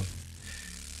vehicles, so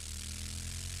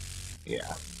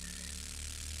yeah.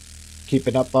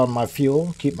 Keeping up on my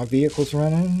fuel, keep my vehicles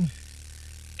running,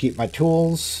 keep my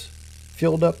tools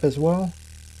filled up as well.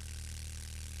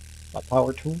 My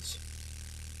power tools.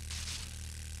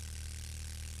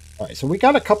 Alright, so we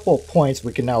got a couple of points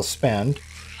we can now spend.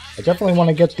 I definitely want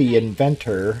to get the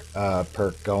inventor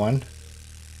perk going.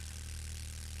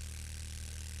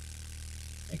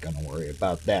 Ain't gonna worry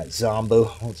about that,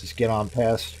 Zombo. We'll just get on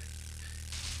past.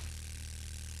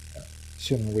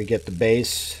 Sooner we get to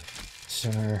base,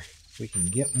 sooner we can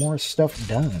get more stuff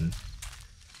done.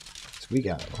 So we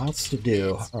got lots to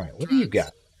do. Alright, what do you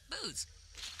got? Booze.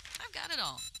 I've got it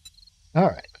all.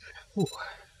 Alright.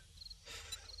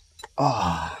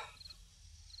 Ah.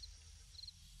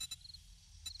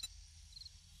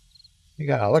 You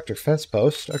got an electric fence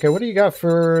post. Okay, what do you got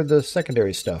for the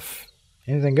secondary stuff?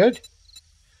 Anything good?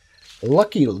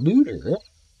 Lucky looter.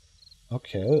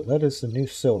 Okay, that is the new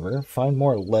silver. Find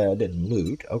more lead and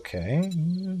loot. Okay.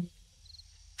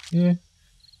 Yeah.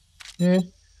 Yeah.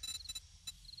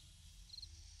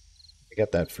 I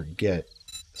got that forget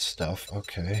stuff.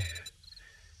 Okay.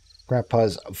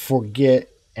 Grandpa's forget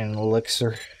and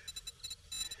elixir.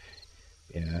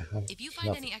 Yeah. If you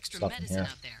find any extra medicine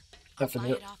out there, I'll buy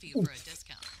it off you for a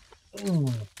discount.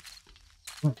 Ooh.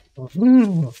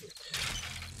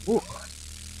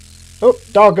 Oh,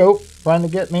 doggo, trying to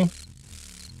get me.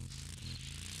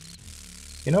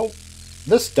 You know,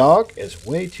 this dog is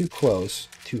way too close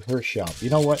to her shop.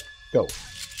 You know what? Go.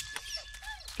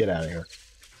 Get out of here.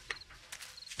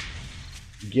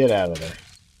 Get out of there.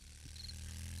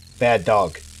 Bad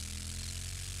dog.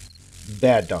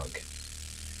 Bad dog.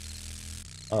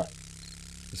 Alright.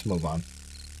 Let's move on.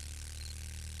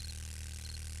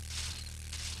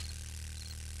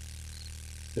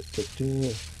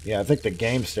 Yeah, I think the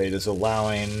game state is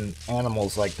allowing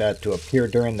animals like that to appear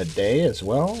during the day as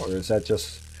well, or is that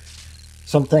just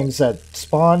some things that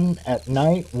spawn at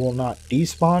night will not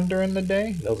despawn during the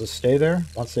day? They'll just stay there.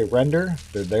 Once they render,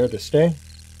 they're there to stay.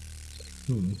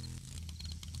 Wait.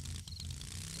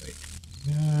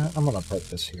 I'm gonna put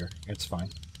this here. It's fine.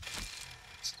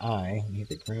 I need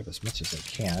to grab as much as I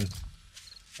can.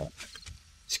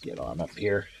 Let's get on up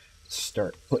here.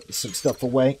 Start putting some stuff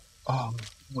away. Oh,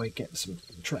 wait, getting some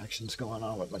contractions going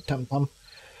on with my tum-tum.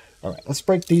 Alright, let's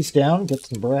break these down, get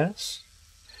some brass.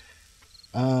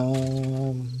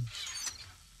 Right,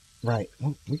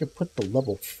 well, we could put the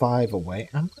level 5 away.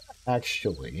 I'm going to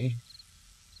actually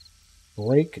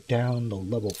break down the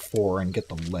level 4 and get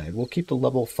the lead. We'll keep the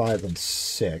level 5 and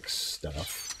 6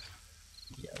 stuff.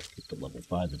 Yeah, we'll keep the level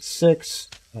 5 and 6.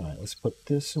 Alright, let's put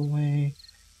this away.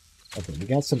 Okay, we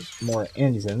got some more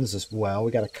engines as well.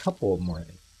 We got a couple more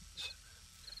engines.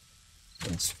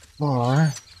 As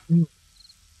far.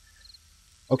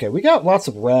 Okay, we got lots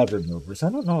of rad removers.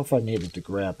 I don't know if I needed to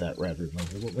grab that rad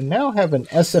remover, but we now have an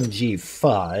SMG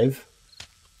 5.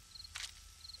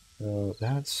 So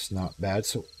that's not bad.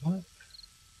 So what?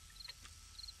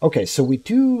 Okay, so we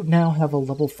do now have a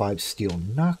level 5 steel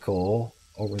knuckle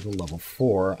over the level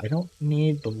 4. I don't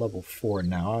need the level 4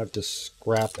 now. I have to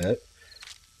scrap it.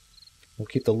 We'll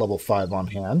keep the level 5 on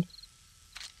hand.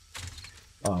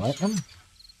 Alright.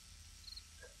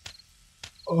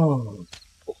 Oh,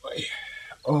 boy.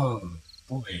 Oh,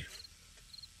 boy.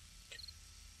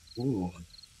 Ooh.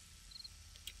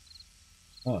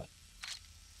 Oh.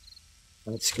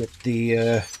 Let's get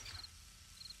the,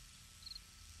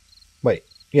 Wait.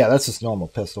 Yeah, that's just normal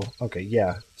pistol. Okay,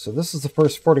 yeah. So this is the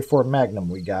first 44 Magnum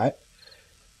we got.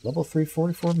 Level 3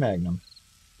 44 Magnum.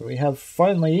 So we have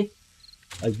finally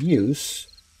a use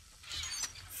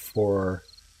for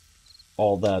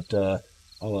all that,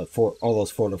 all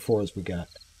those 44s we got.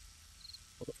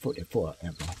 44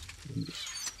 ammo.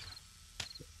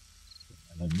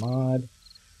 And a mod.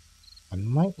 I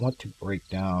might want to break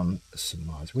down some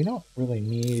mods. We don't really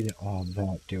need all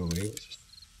that, do we?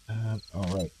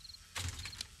 Alright.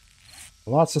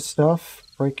 Lots of stuff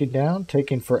breaking down,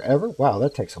 taking forever. Wow,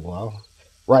 that takes a while.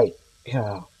 Right.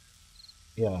 Yeah.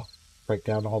 Yeah. Break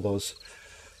down all those.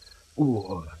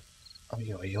 Ooh.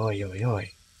 Oy, oy, oy, oy,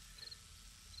 oy.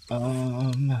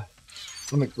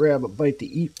 Let me grab a bite to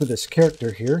eat for this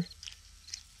character here.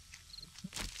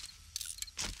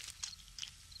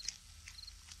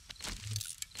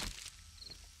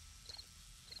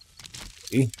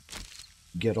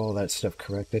 Get all that stuff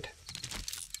corrected.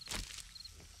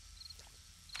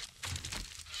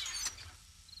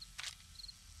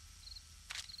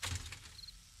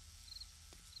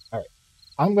 Alright.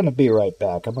 I'm going to be right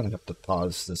back. I'm going to have to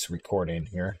pause this recording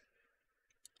here.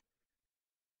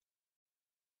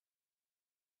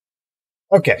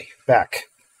 Okay, back.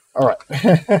 Alright.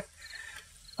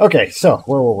 Okay, so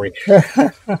where were we?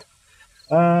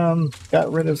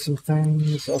 Got rid of some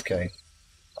things. Okay.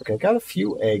 Okay, got a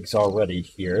few eggs already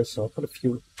here, so I'll put a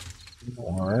few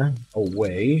more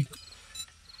away.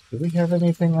 Do we have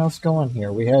anything else going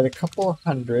here? We had a couple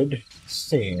hundred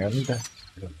sand.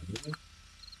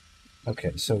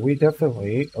 Okay, so we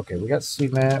definitely... Okay, we got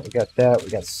cement, we got that, we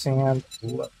got sand.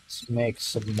 Let's make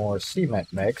some more cement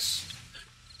mix.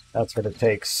 That's going to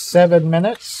take 7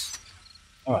 minutes.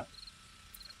 Alright.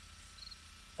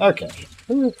 Okay.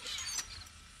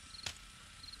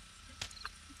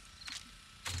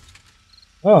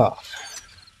 Oh.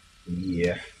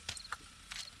 Yeah.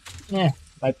 Yeah,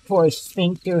 my poor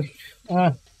sphincter.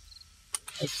 My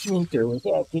sphincter was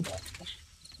acting up.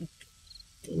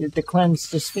 Needed to cleanse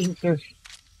the sphincter.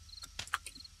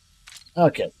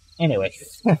 Okay, anyway.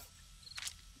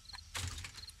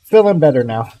 Feeling better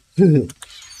now.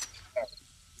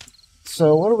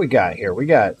 So what do we got here? We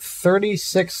got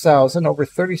 36,000, over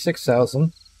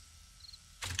 36,000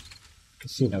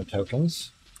 casino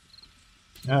tokens.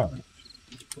 Alright.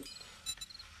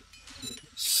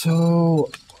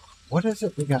 So, what is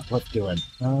it we got left doing?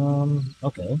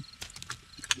 Okay.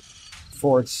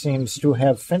 Ford seems to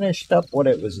have finished up what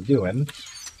it was doing.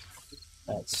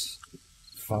 That's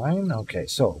fine. Okay,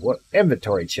 so what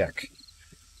inventory check?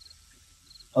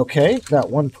 Okay, that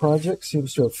one project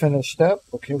seems to have finished up.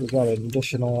 Okay, we got an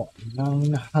additional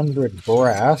 900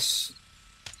 brass.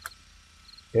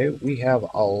 Okay, we have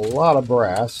a lot of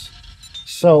brass.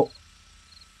 So,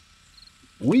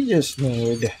 we just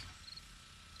need...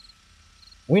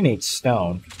 We need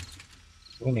stone.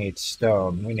 We need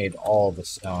stone. We need all the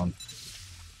stone.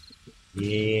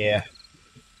 Yeah.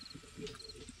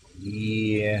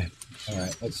 Yeah.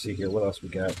 Alright, let's see here. What else we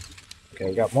got? Okay,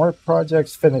 we got more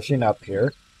projects finishing up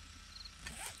here.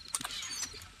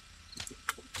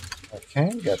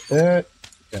 Okay, got that.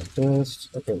 Got this.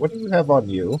 Okay, what do you have on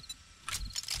you?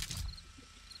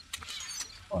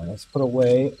 Alright, let's put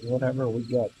away whatever we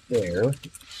got there.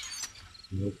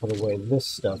 We'll put away this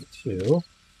stuff too.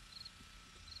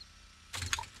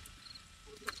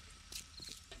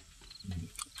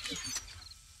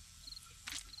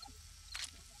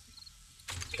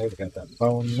 Okay, we got that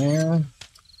bone there.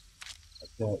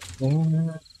 Got that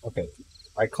there. Okay,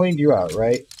 I cleaned you out,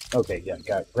 right? Okay, yeah,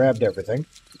 grabbed everything.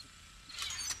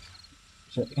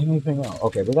 Is there anything else?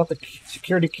 Okay, we got the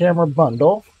security camera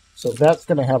bundle. So that's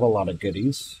going to have a lot of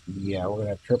goodies. Yeah, we're going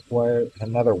to have tripwire,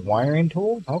 another wiring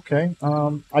tool. Okay,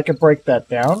 I could break that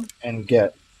down and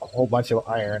get a whole bunch of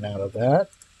iron out of that.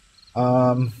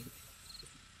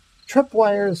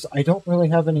 Tripwires, I don't really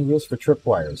have any use for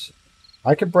tripwires.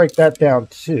 I could break that down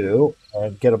too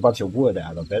and get a bunch of wood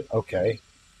out of it. Okay,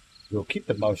 we'll keep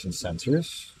the motion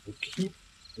sensors. We'll keep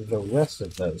the rest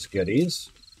of those goodies.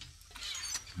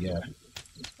 Yeah.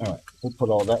 All right, we'll put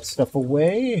all that stuff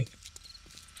away.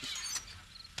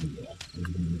 Yeah.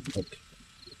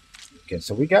 Okay,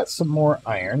 so we got some more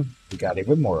iron. We got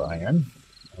even more iron.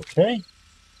 Okay.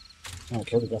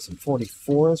 Okay, we got some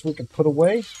 44s we can put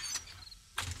away.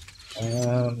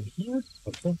 Here.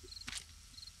 Okay.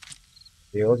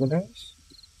 Reorganize.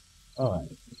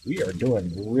 Alright. We are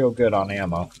doing real good on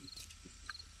ammo.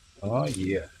 Oh,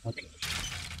 yeah. Okay.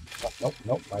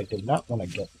 Nope. I did not want to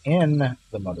get in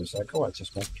the motorcycle. I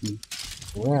just want to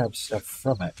grab stuff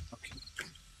from it. Okay.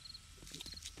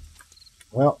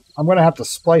 Well, I'm going to have to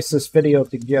splice this video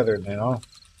together now.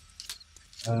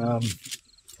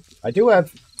 I do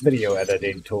have video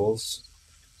editing tools,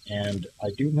 and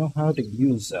I do know how to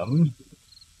use them.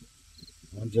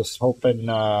 I'm just hoping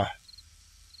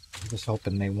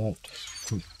they won't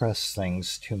compress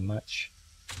things too much.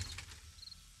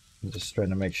 I'm just trying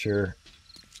to make sure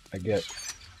I get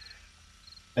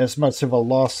as much of a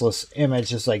lossless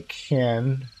image as I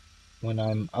can when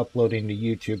I'm uploading to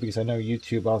YouTube, because I know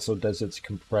YouTube also does its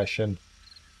compression,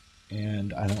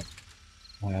 and I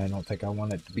don't think I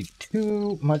want it to be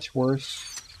too much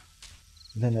worse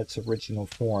than its original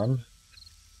form.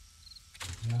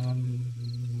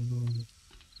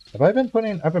 I've been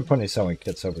putting sewing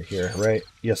kits over here, right?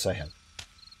 Yes, I have.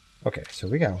 Okay, so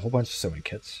we got a whole bunch of sewing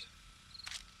kits.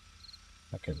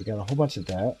 Okay, we got a whole bunch of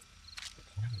that.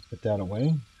 Put that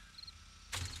away.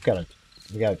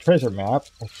 We got a treasure map.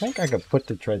 I think I could put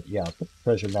the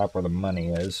treasure map where the money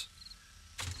is.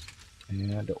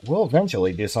 And we'll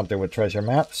eventually do something with treasure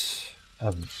maps.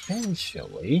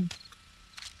 Eventually.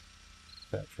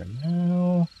 But for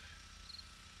now,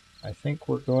 I think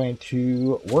we're going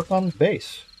to work on the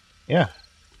base. Yeah.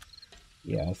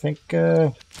 Yeah, I think,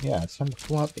 it's time to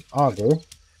pull out the auger.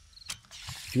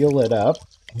 Fuel it up.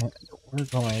 And we're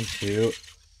going to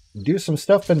do some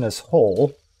stuff in this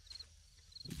hole.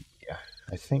 Yeah,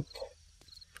 I think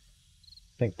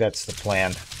that's the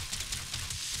plan.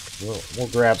 We'll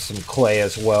grab some clay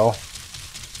as well.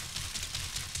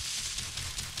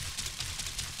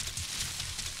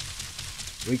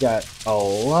 We got a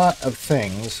lot of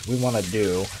things we want to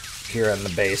do here on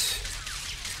the base.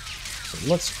 So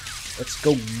let's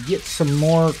go get some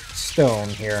more stone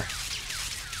here.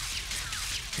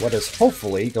 What is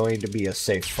hopefully going to be a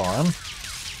safe farm.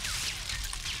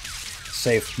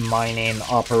 Safe mining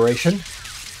operation.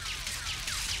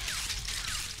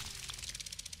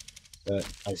 But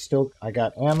I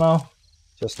got ammo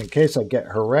just in case I get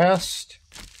harassed.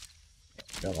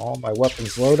 Got all my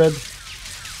weapons loaded.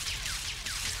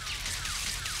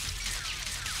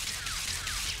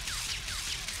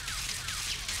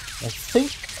 I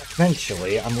think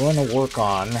eventually I'm going to work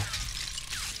on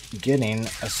getting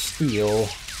a steel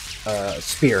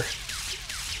spear.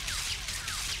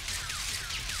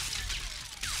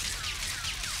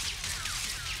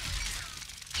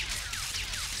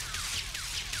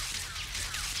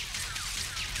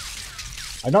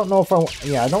 I don't know if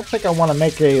I don't think I want to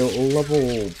make a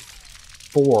level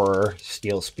 4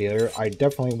 steel spear. I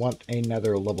definitely want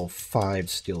another level 5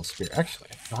 steel spear. Actually,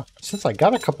 since I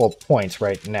got a couple of points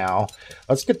right now,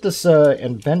 let's get this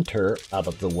inventor out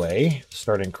of the way.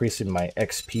 Start increasing my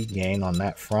XP gain on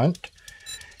that front.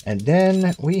 And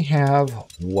then we have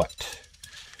what?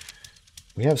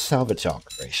 We have salvage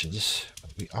operations.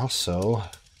 We also...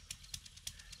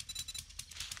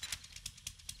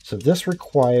 So this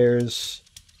requires...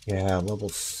 Yeah, level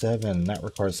 7. That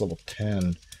requires level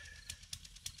 10.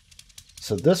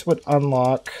 So this would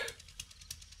unlock...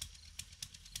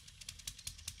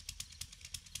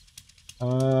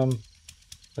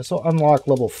 This will unlock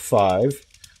level 5.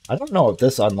 I don't know if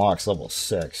this unlocks level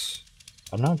 6.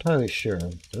 I'm not entirely sure.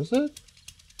 Does it?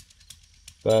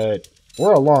 But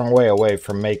we're a long way away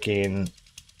from making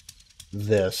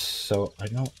this, so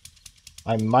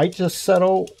I might just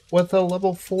settle with a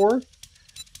level 4.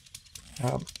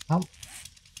 How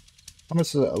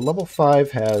much is it? Level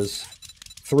 5 has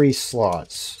 3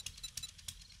 slots.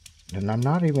 And I'm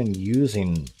not even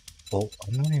using all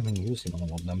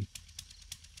of them.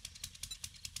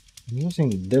 I'm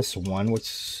using this one, which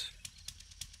is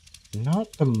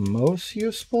not the most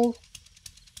useful,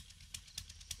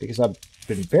 because I've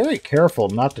been very careful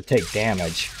not to take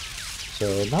damage.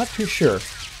 So not too sure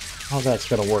how that's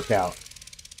going to work out.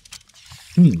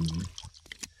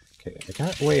 Okay, I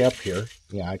got way up here.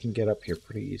 Yeah, I can get up here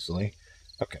pretty easily.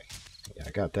 Okay, yeah, I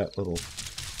got that little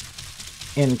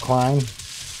incline.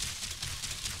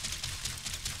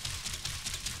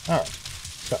 Alright,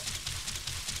 so.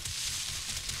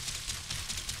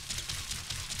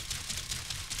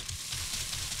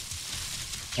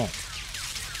 Alright.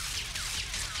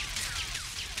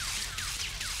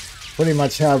 Pretty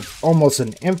much have almost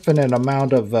an infinite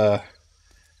amount of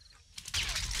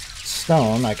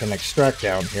stone I can extract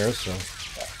down here, so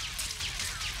yeah.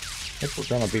 I think we're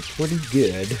going to be pretty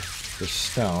good for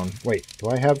stone. Wait, do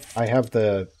I have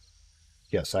the...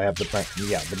 Yes, I have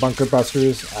the bunker buster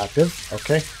is active.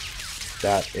 Okay,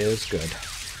 that is good.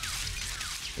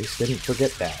 At least didn't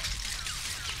forget that.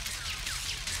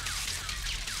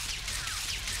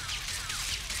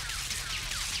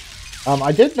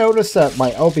 I did notice that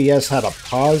my OBS had a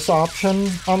pause option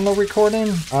on the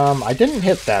recording. I didn't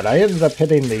hit that. I ended up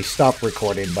hitting the stop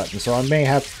recording button, so I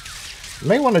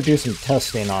may want to do some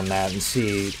testing on that and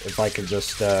see if I could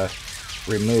just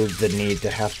remove the need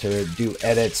to have to do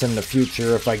edits in the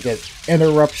future if I get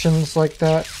interruptions like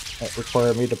that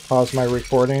require me to pause my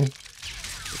recording.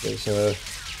 Because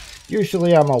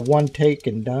usually I'm a one take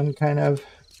and done kind of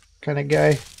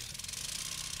guy.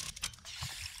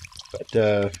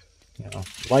 But you know,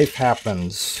 life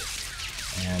happens,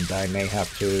 and I may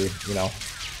have to, you know,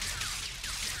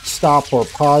 stop or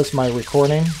pause my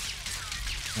recording.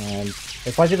 And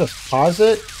if I could just pause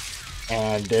it,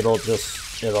 and it'll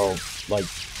like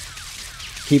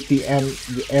keep the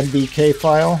MVK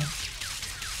file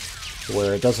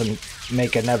where it doesn't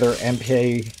make another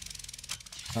MVK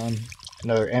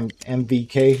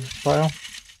file.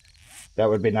 That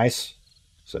would be nice.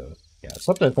 So yeah,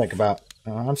 something to think about.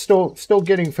 I'm still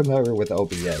getting familiar with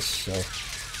OBS, so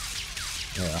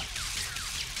yeah.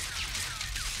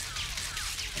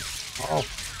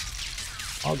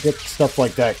 I'll get stuff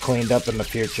like that cleaned up in the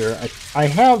future. I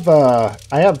have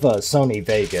Sony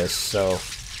Vegas, so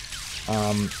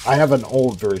I have an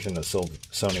old version of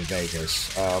Sony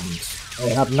Vegas. I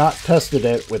have not tested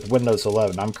it with Windows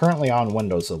 11. I'm currently on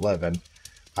Windows 11.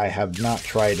 I have not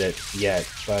tried it yet,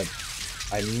 but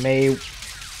I may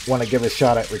want to give a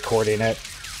shot at recording it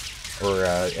or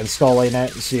installing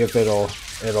it and see if it'll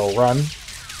run.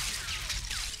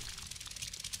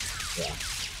 Yeah,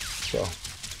 so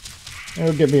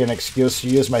it'll give me an excuse to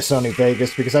use my Sony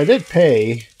Vegas, because I did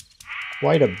pay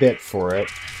quite a bit for it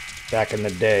back in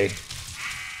the day.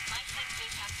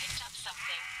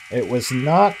 It was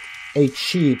not a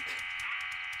cheap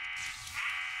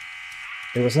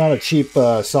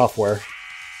software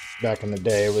back in the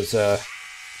day. It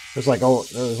was like, oh,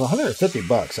 it was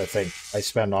 $150 I think I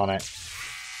spent on it.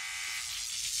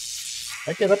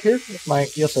 Can I get up here with my...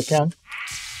 Yes, I can.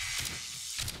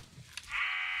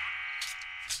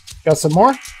 Got some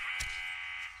more?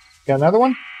 Got another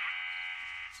one?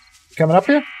 Coming up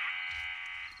here?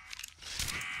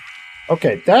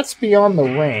 Okay, that's beyond the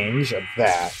range of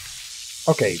that.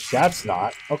 Okay, that's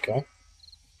not. Okay.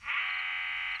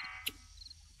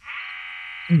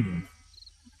 I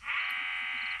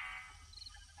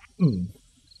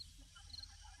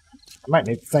might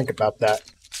need to think about that.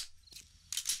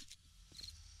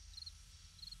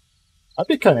 I'd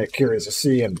be kind of curious to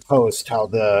see in post how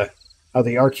the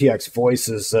RTX voice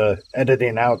is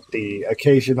editing out the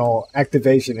occasional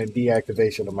activation and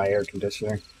deactivation of my air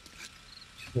conditioner.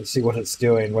 Let's see what it's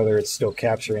doing, whether it's still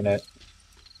capturing it.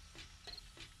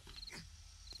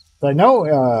 I know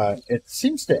it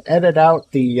seems to edit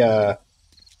out the...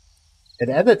 it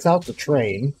edits out the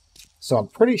train, so I'm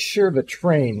pretty sure the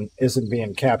train isn't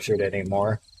being captured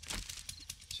anymore.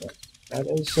 So that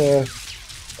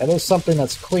is something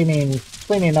that's cleaning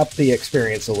up the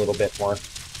experience a little bit more.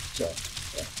 So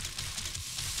yeah.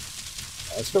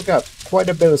 I still got quite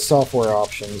a bit of software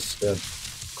options to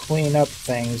clean up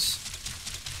things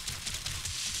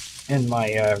in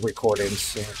my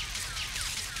recordings.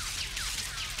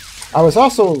 I was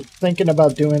also thinking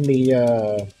about doing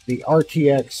the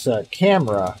RTX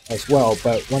camera as well,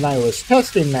 but when I was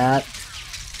testing that,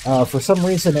 for some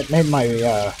reason it made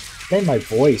my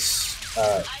voice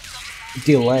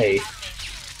delay.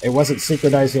 It wasn't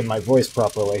synchronizing my voice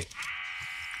properly,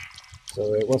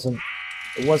 so it wasn't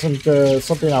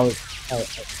something I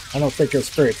don't think it's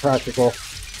very practical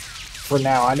for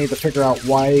now. I need to figure out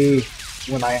why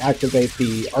when I activate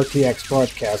the RTX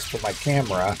broadcast for my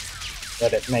camera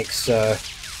that it makes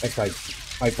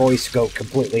my voice go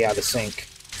completely out of sync.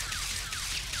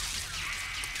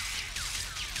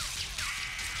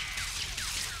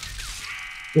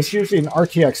 Just using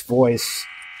RTX voice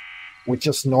with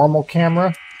just normal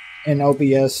camera and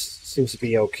OBS seems to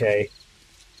be okay.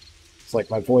 It's like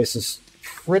my voice is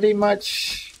pretty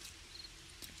much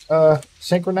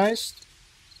synchronized.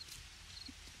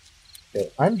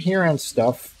 Okay, I'm hearing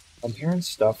stuff. I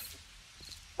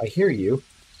hear you.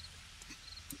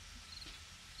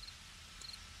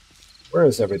 Where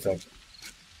is everything?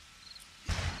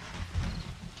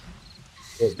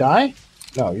 Did it die?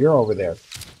 No, you're over there.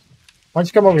 Why don't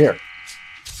you come over here?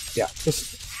 Yeah,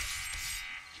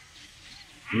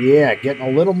 yeah, getting a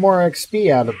little more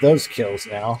XP out of those kills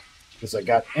now. Because I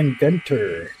got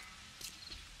Inventor.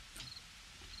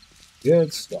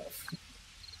 Good stuff.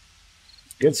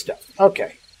 Good stuff.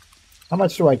 Okay. How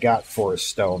much do I got for a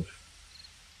stone?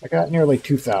 I got nearly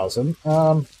 2,000. You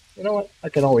know what? I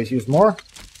can always use more.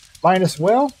 Might as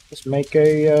well just make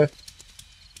a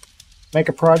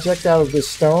project out of this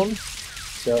stone.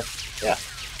 So yeah,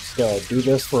 just do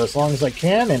this for as long as I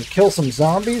can and kill some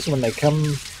zombies when they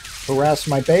come harass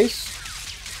my base,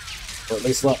 or at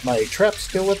least let my traps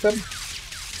deal with them.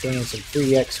 Gain some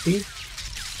free XP.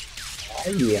 Ah,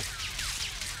 yeah.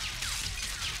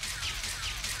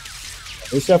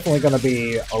 There's definitely going to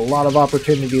be a lot of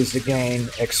opportunities to gain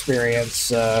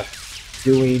experience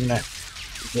doing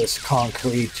this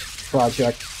concrete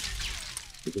project,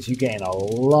 because you gain a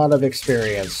lot of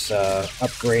experience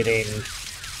upgrading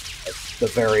the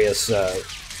various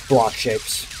block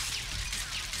shapes.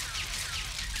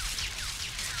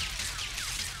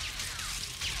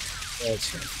 Let's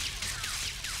see.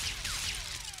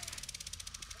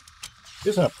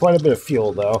 Using up quite a bit of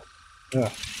fuel, though.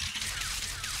 Ugh.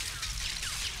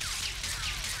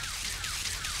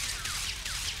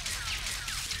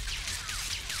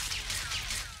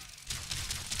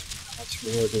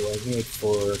 Where do I need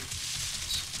for...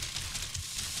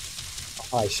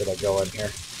 How high should I go in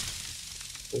here?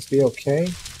 Will this be okay?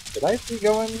 Should I be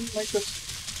going like this?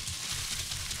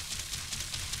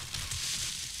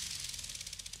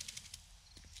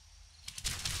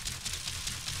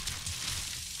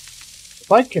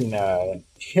 If I can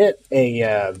hit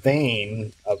a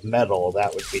vein of metal,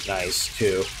 that would be nice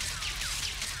too.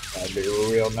 That'd be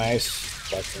real nice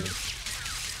if I can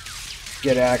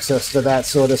get access to that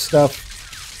sort of stuff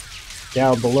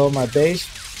down below my base.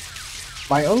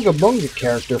 My Unga Bunga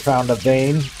character found a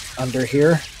vein under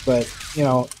here, but you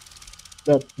know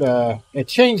that it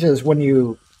changes when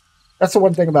you. That's the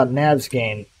one thing about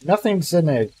Navezgane. Nothing's in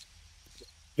a.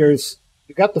 You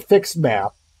got the fixed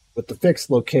map with the fixed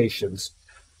locations,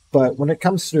 but when it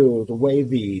comes to the way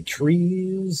the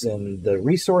trees and the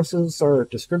resources are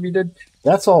distributed,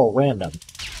 that's all random.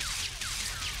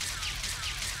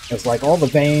 It's like all the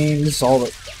veins, all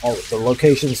the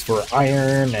locations for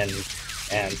iron and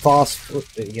phosphorus,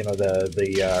 you know,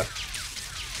 the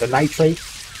nitrate,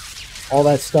 all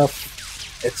that stuff.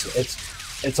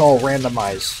 It's all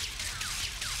randomized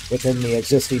within the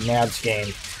existing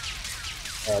Navezgane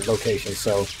location.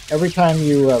 So every time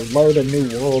you load a new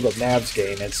world of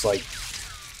Navezgane, it's like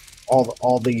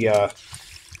all the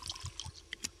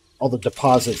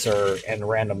deposits are in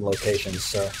random locations.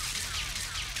 So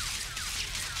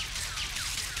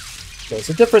it's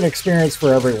a different experience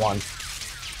for everyone.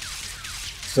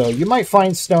 So you might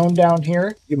find stone down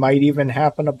here. You might even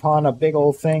happen upon a big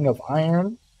old thing of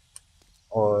iron.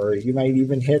 Or you might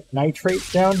even hit nitrate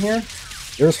down here.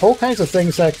 There's whole kinds of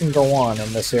things that can go on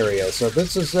in this area. So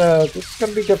this is going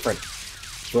to be different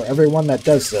for everyone that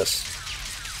does this.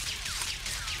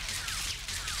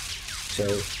 So,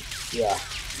 yeah.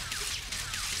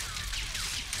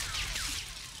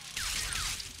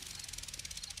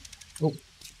 Oh,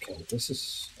 okay, this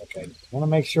is... Okay, I want to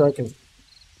make sure I can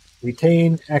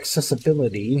retain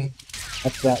accessibility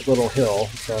up that little hill.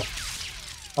 So,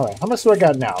 alright, how much do I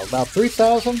got now? About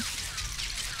 3,000?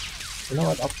 You know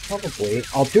what,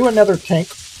 I'll do another tank.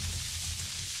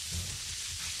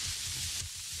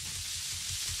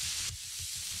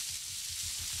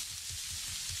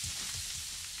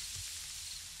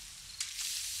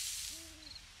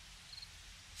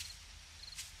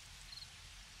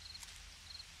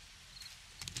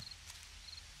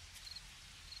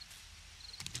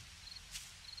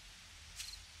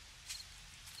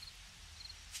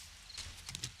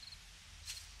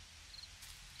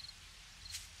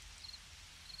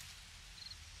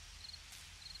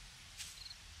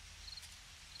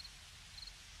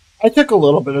 I took a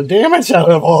little bit of damage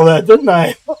out of all that, didn't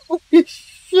I? Holy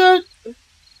shit.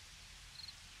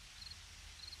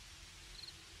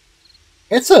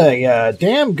 It's a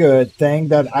damn good thing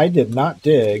that I did not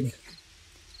dig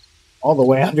all the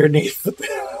way underneath the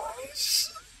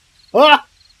base. Oh.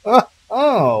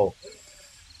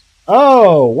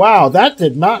 Oh, wow. That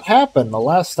did not happen the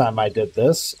last time I did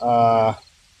this.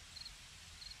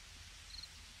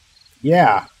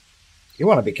 Yeah. You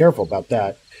want to be careful about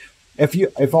that.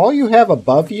 If all you have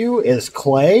above you is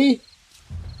clay,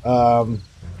 yeah,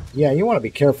 you want to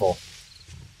be careful.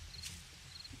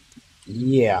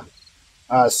 Yeah.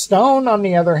 Stone, on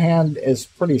the other hand, is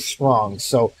pretty strong.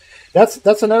 So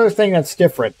that's another thing that's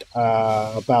different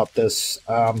about this.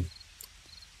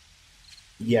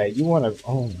 Yeah, you want to.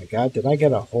 Oh my God, did I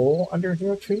get a hole under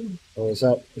here too? Or is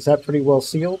that pretty well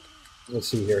sealed? Let's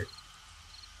see here.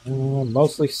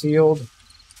 Mostly sealed.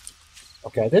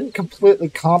 Okay, I didn't completely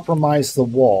compromise the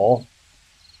wall.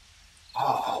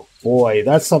 Oh boy,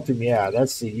 that's something. Yeah,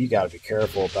 you got to be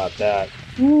careful about that.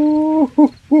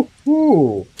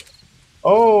 Ooh.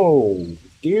 Oh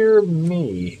dear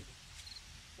me.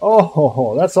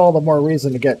 Oh, that's all the more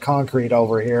reason to get concrete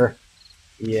over here.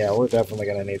 Yeah, we're definitely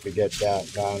gonna need to get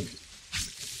that done.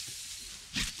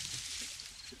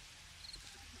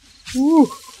 Woo.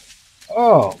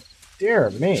 Oh dear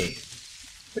me.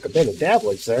 Took a bit of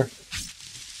dabblage there.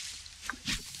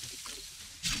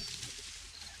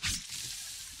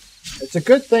 It's a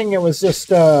good thing it was just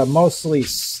mostly,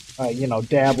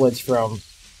 dabblage from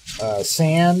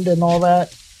sand and all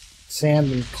that.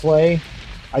 Sand and clay.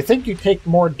 I think you take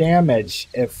more damage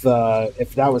if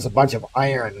that was a bunch of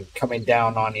iron coming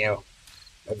down on you.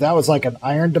 If that was like an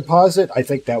iron deposit, I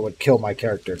think that would kill my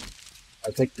character.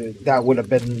 I think that would have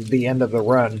been the end of the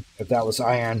run if that was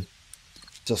iron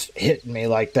just hitting me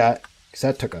like that. Because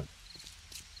that took a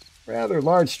rather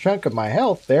large chunk of my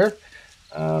health there.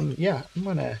 Yeah, I'm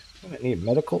gonna need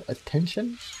medical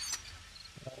attention.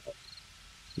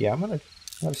 Yeah, I'm gonna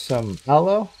have some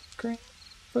aloe cream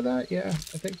for that. Yeah,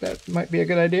 I think that might be a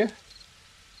good idea.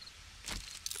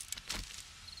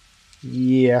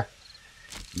 Yeah.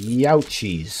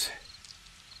 Youchies.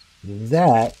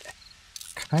 That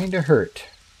kind of hurt.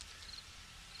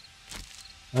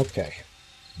 Okay.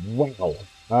 Wow.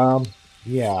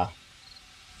 Yeah.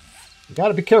 You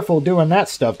gotta be careful doing that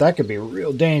stuff. That could be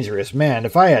real dangerous. Man,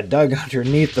 if I had dug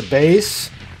underneath the base...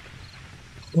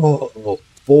 Oh,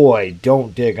 boy,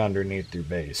 don't dig underneath your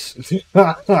base. You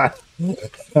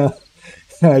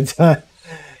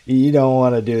don't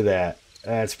want to do that.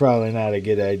 That's probably not a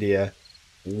good idea.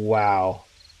 Wow.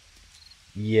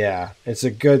 Yeah, it's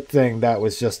a good thing that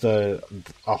was just a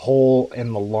hole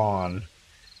in the lawn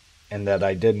and that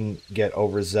I didn't get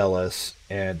overzealous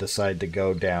and decide to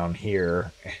go down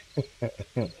here.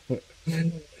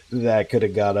 That could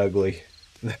have got ugly.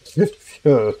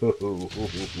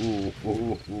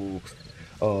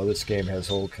 Oh, this game has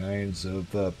all kinds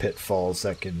of pitfalls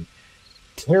that can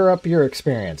tear up your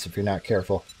experience if you're not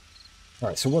careful. All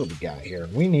right, so what do we got here?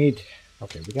 We need...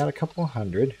 Okay, we got a couple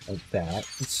hundred of that.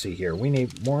 Let's see here. We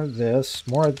need more of this,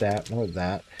 more of that, more of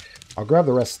that. I'll grab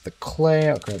the rest of the clay.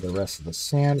 I'll grab the rest of the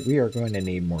sand. We are going to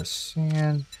need more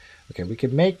sand. Okay, we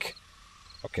can make...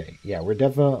 Okay, yeah, we're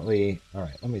definitely... All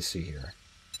right, let me see here.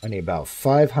 I need about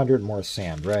 500 more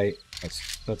sand, right?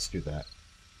 Let's do that.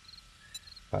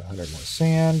 500 more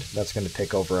sand. That's going to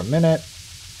take over a minute.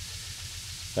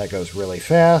 That goes really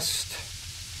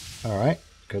fast. All right,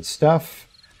 good stuff.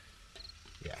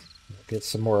 Yeah, get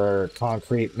some more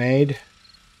concrete made.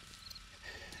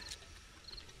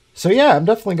 So yeah, I'm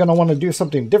definitely going to want to do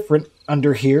something different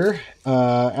under here,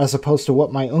 as opposed to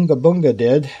what my Unga Bunga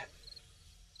did.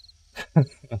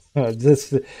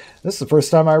 This is the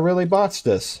first time I really botched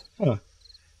this. Huh.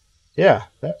 Yeah,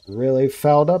 that really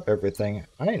fouled up everything.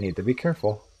 I need to be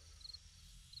careful.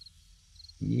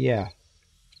 Yeah.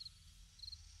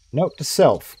 Note to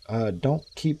self, don't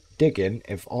keep digging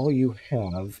if all you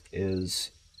have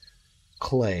is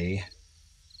clay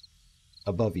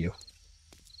above you.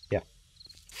 Yeah.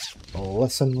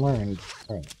 Lesson learned.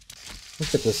 All right.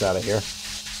 Let's get this out of here.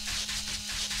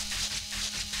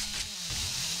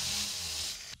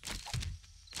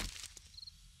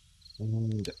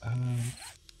 And,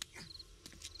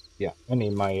 yeah, I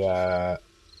need my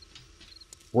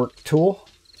work tool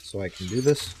so I can do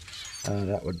this.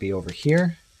 That would be over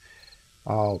here.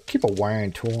 I'll keep a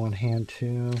wiring tool on hand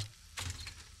too.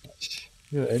 That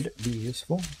should be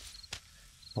useful.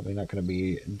 Probably not going to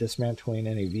be dismantling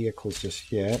any vehicles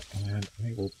just yet. And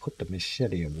I will put the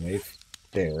machete away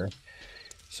there.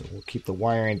 So we'll keep the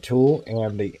wiring tool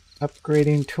and the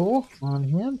upgrading tool on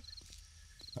hand.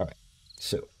 Alright,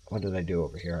 so what did I do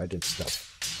over here? I did stuff.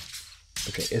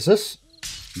 Okay, is this...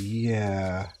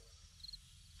 Yeah.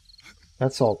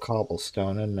 That's all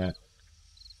cobblestone, isn't it?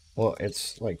 Well,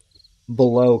 it's like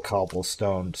below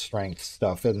cobblestone strength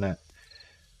stuff, isn't it?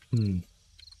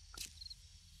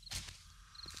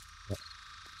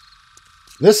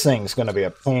 This thing's going to be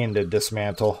a pain to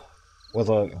dismantle with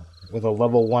a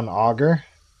level 1 auger.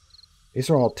 These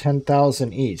are all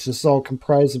 10,000 each. This is all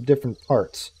comprised of different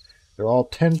parts. They're all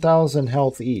 10,000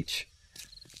 health each.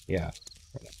 Yeah,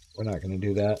 we're not going to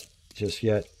do that just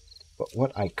yet. But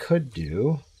what I could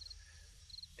do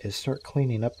is start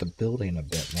cleaning up the building a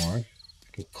bit more. I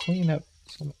could clean up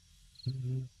some...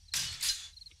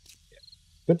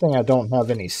 Good thing I don't have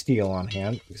any steel on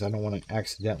hand, because I don't want to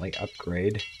accidentally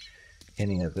upgrade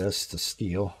any of this to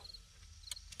steel.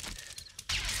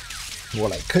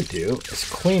 What I could do is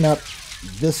clean up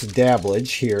this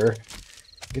dabblage here,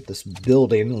 get this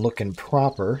building looking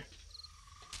proper.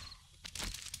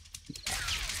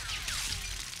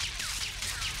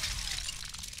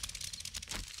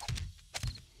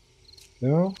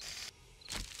 No.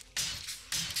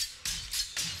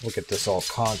 We'll get this all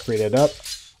concreted up.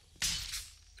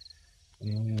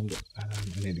 And I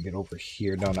need to get over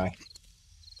here, don't I?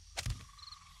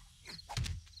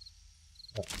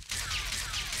 Oh.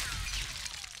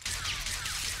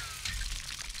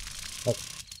 Oh.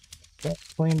 That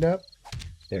cleaned up.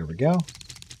 There we go.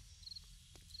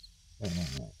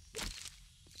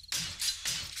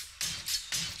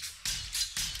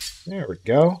 There we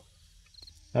go.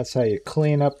 That's how you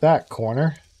clean up that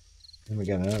corner. And we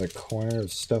got another corner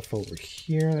of stuff over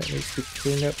here that needs to be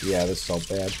cleaned up. Yeah, this is all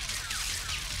bad.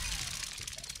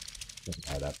 Clean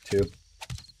that up too.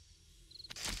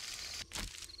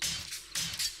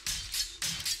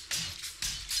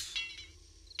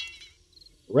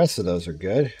 The rest of those are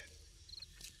good.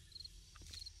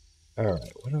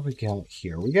 Alright, what do we got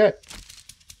here? We got...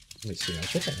 Let me see, I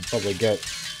think I can probably get...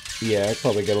 Yeah, I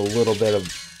probably get a little bit of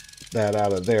that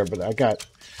out of there, but I got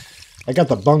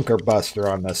the bunker buster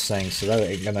on this thing, so that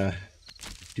ain't gonna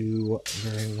do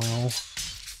very well.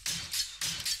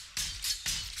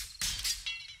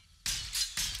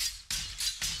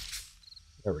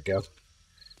 There we go.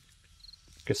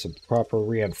 Get some proper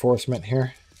reinforcement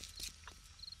here.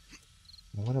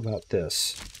 What about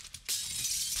this?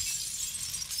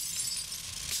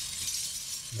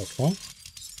 Okay.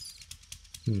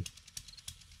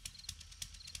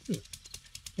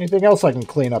 Anything else I can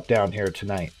clean up down here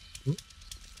tonight?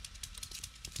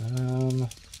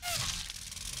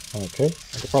 Okay,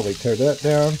 I could probably tear that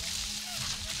down.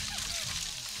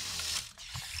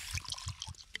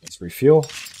 Let's refuel.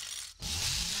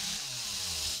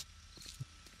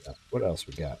 Yeah, what else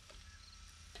we got?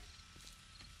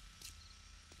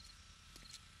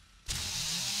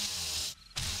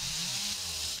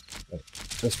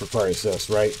 This requires this,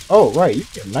 right? Oh, right, you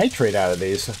can get nitrate out of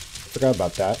these. I forgot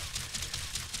about that.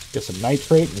 Get some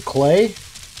nitrate and clay.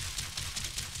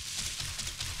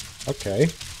 Okay.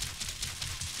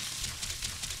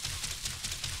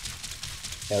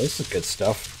 Yeah, this is good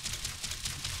stuff.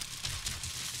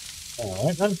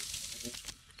 Alright then.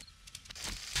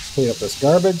 Clean up this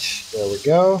garbage. There we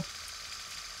go.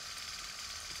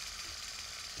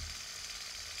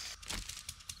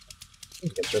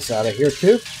 Get this out of here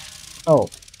too. Oh.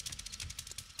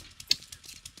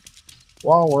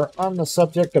 While we're on the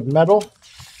subject of metal,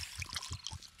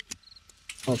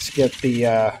 let's get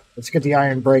the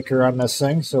iron breaker on this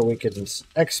thing so we can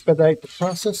expedite the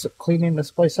process of cleaning this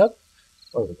place up.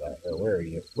 What was that? Where are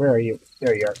you? Where are you?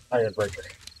 There you are, iron breaker.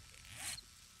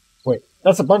 Wait,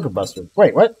 that's a bunker buster.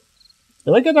 Wait, what?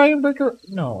 Did I get iron breaker?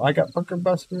 No, I got bunker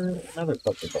buster. Another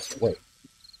bunker buster. Wait.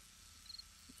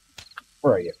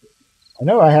 Where are you? I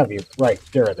know I have you. Right,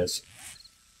 there it is.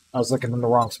 I was looking in the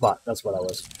wrong spot. That's what I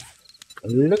was.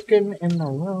 Looking in the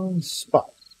wrong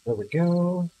spot. There we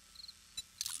go.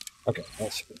 Okay,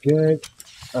 that's good.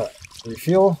 Alright,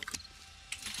 refuel.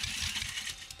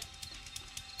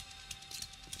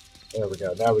 There we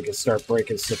go. Now we can start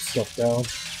breaking some stuff down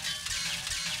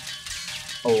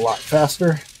a lot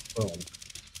faster. Boom.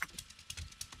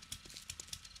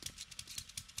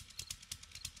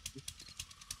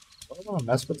 I don't want to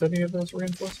mess with any of those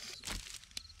reinforcements.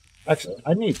 Actually,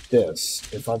 I need this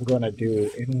if I'm going to do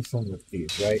anything with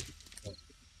these, right?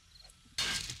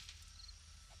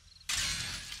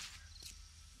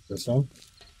 This one?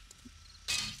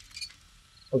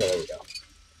 Okay, there we go.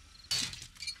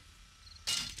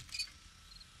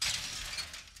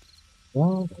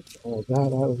 Well, that's all that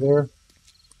out of there.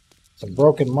 Some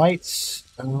broken lights.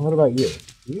 What about you?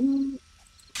 You?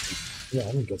 Yeah,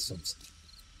 I can get some.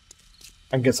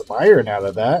 I can get some iron out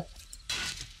of that.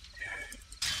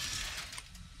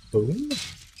 Boom.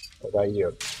 What about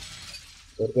you?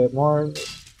 A little bit more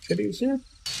goodies here.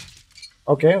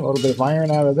 Okay, a little bit of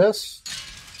iron out of this.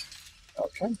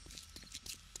 Okay.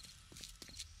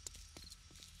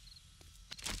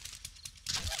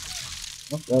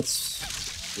 Oh,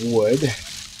 that's wood.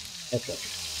 Okay.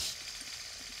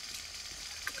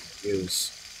 You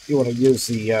want to use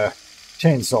the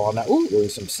chainsaw on that. Ooh,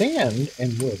 there's some sand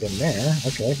and wood in there.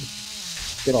 Okay.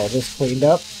 Get all this cleaned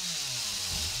up.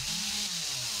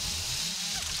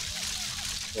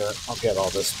 Here, I'll get all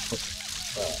this.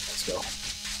 Let's go.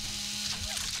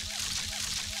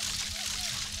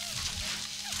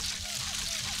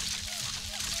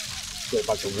 Get a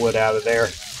bunch of wood out of there.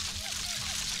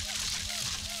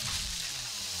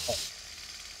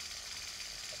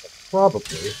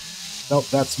 Probably. Nope,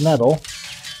 that's metal.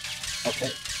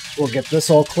 Okay, we'll get this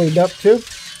all cleaned up too.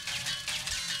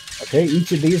 Okay,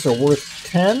 each of these are worth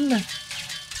 10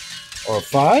 or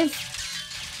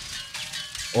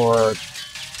 5 or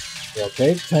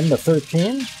okay, 10 to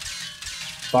 13,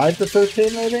 5 to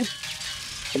 13 maybe.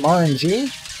 Some RNG.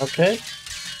 Okay,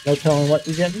 no telling what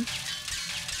you're getting.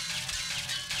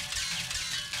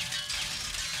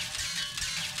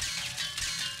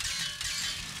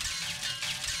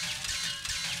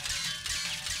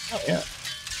 Oh yeah,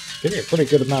 getting a pretty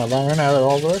good amount of iron out of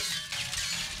all this.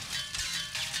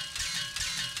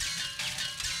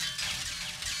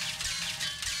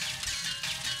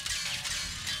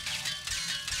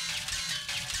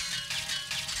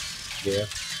 Yeah,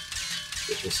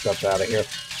 get this stuff out of here.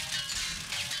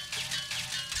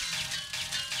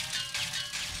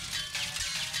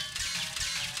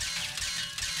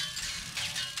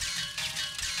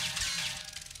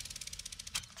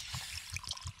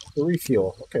 The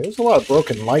refuel. Okay, there's a lot of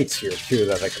broken lights here too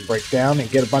that I can break down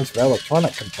and get a bunch of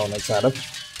electronic components out of.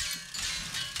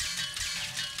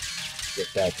 Get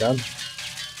that done.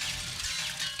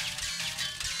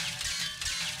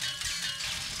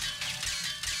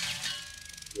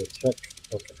 We'll check.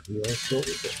 Okay, we are still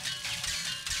with it.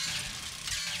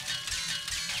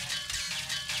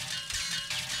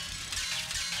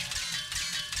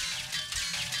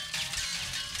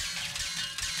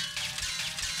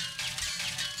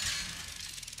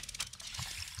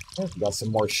 We've got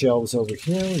some more shelves over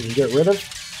here we can get rid of.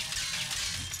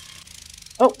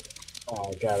 Oh,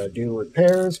 I gotta do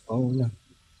repairs. Boom.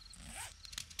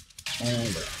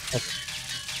 And okay.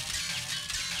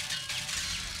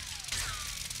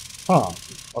 Huh.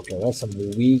 Okay, that's some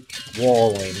weak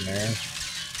walling there.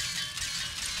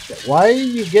 Okay, why are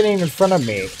you getting in front of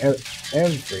me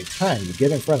every time you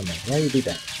get in front of me? Why do you do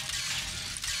that?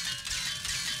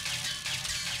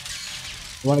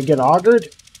 You want to get augured?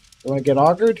 You want to get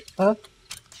augured? Huh?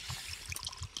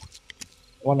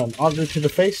 Want an auger to the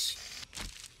face?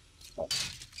 Oh.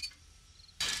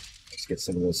 Let's get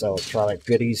some of those electronic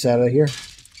goodies out of here.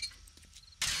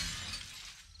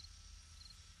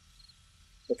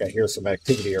 I think I hear some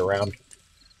activity around.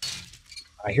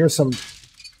 I hear some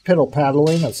piddle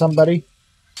paddling of somebody.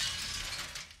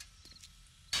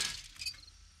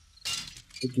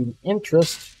 Taking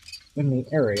interest in the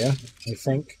area, I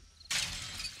think.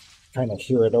 Kind of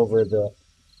hear it over the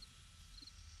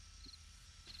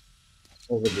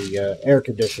air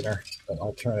conditioner, but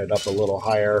I'll turn it up a little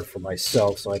higher for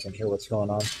myself so I can hear what's going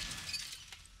on.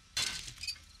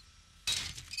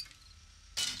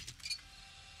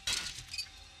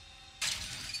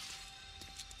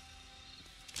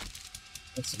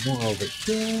 Got some more over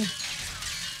here.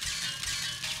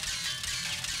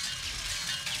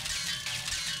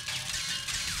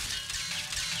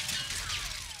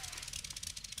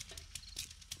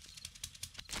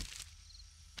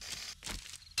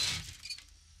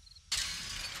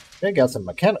 They got some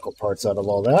mechanical parts out of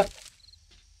all that.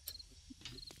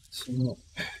 So,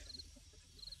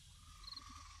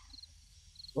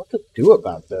 what to do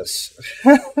about this?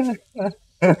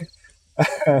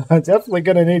 I'm definitely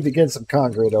going to need to get some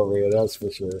concrete over here, that's for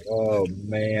sure. Oh,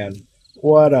 man.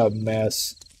 What a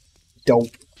mess.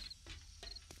 Dope.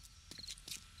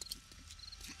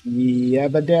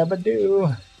 Yabba dabba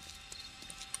doo.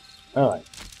 Alright.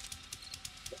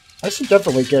 I should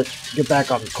definitely get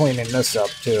back on cleaning this up,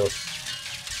 too.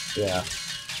 Yeah.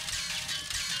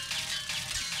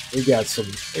 We got some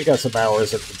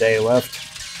hours of the day left.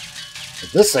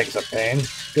 But this thing's a pain.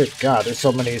 Good God, there's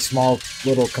so many small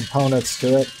little components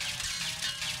to it.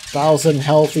 1,000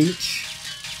 health each.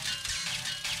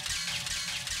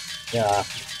 Yeah,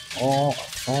 all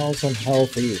 1,000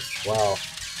 health each. Wow.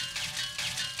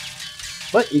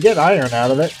 But you get iron out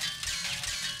of it.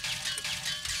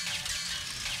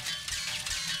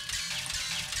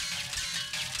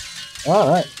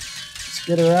 Alright, let's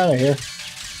get her out of here.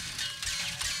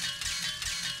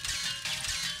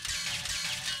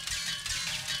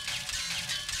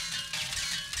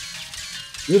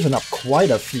 Using up quite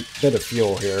a bit of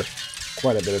fuel here.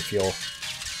 Quite a bit of fuel.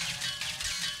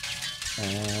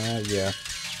 Yeah.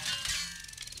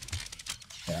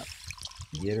 Yeah.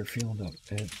 Get her fueled up.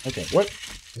 Okay, what?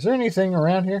 Is there anything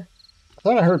around here? I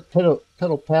thought I heard pedal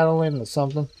paddling or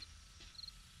something.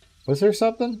 Was there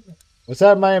something? Was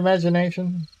that my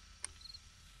imagination?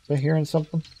 Was I hearing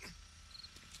something?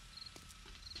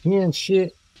 Hearing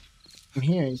shit. I'm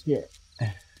hearing shit.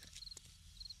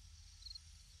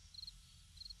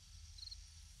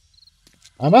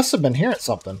 I must have been hearing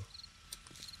something.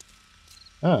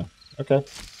 Oh, okay.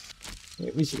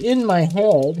 It was in my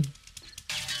head.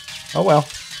 Oh well.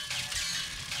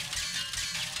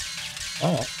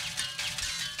 Alright.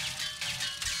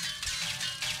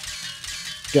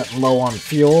 Getting low on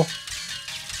fuel.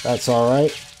 That's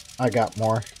alright. I got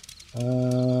more.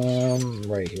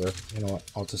 Right here. You know what?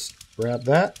 I'll just grab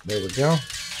that. There we go.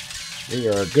 We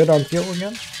are good on fuel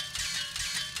again.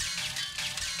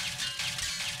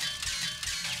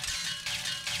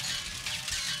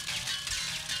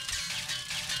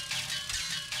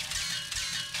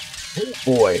 Oh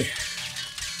boy.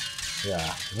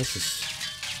 Yeah, this is...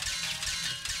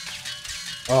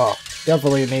 Oh,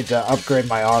 definitely need to upgrade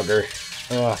my auger.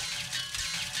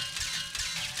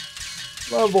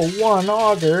 Level 1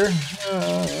 auger.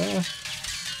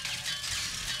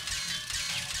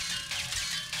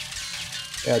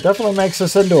 Yeah, it definitely makes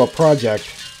this into a project.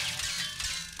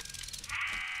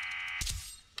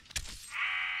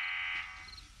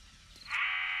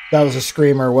 That was a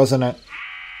screamer, wasn't it?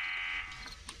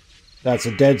 That's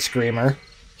a dead screamer.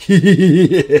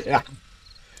 Yeah.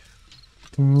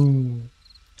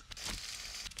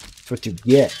 That's what you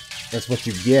get. That's what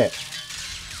you get.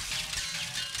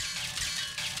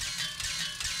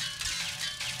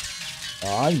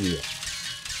 Oh yeah.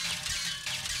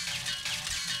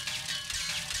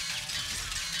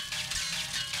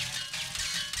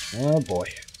 Oh boy.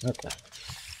 Okay.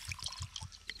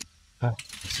 Got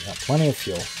plenty of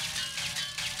fuel.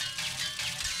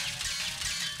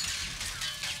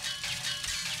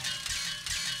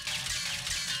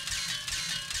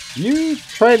 You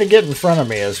trying to get in front of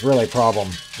me is really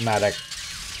problematic.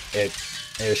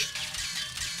 Ish.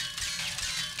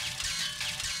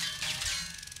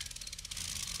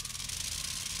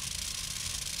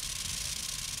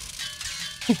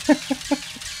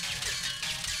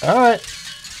 Alright.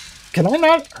 Can I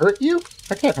not hurt you?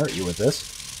 I can't hurt you with this.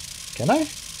 Can I?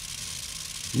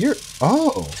 You're...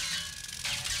 Oh.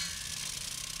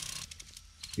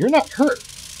 You're not hurt.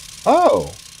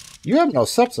 Oh. You have no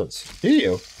substance, do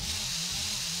you?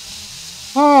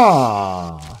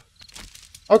 Ah.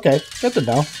 Okay, good to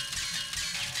know.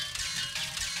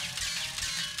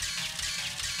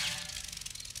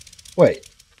 Wait.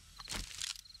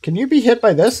 Can you be hit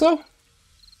by this, though?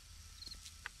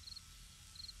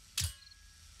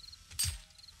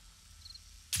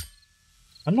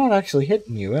 I'm not actually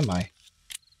hitting you, am I?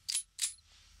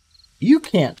 You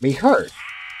can't be hurt.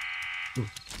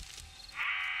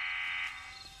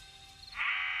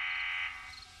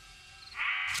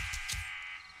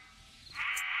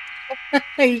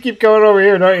 You keep going over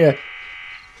here, don't you?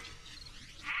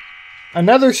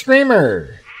 Another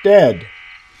screamer. Dead.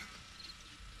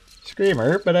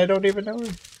 Screamer, but I don't even know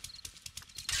her.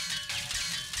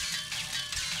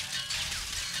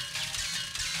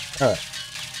 Alright.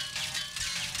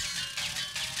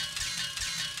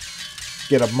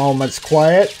 Get a moment's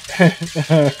quiet.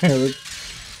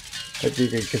 If you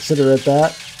can consider it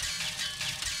that.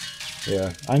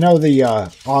 Yeah. I know the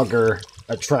auger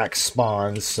attracts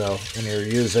spawns, so when you're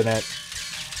using it,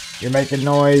 you're making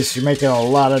noise. You're making a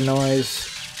lot of noise.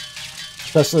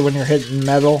 Especially when you're hitting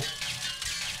metal.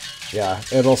 Yeah,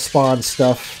 it'll spawn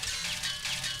stuff.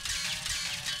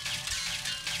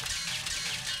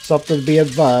 Something to be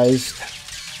advised.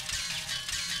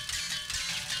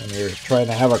 When you're trying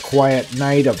to have a quiet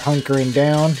night of hunkering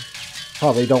down,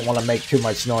 probably don't want to make too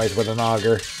much noise with an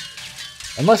auger.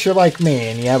 Unless you're like me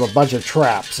and you have a bunch of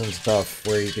traps and stuff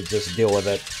where you could just deal with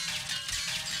it.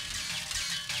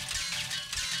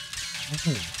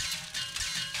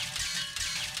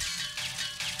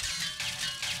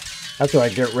 After I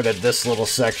get rid of this little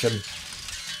section,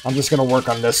 I'm just going to work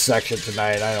on this section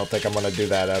tonight. I don't think I'm going to do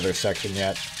that other section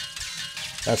yet.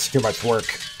 That's too much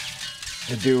work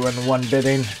to do in one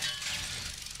bidding.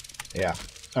 Yeah.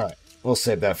 Alright. We'll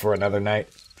save that for another night.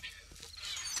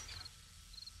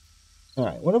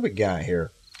 Alright. What do we got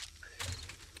here?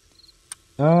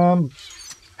 How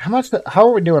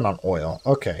are we doing on oil?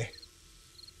 Okay.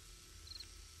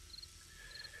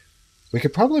 We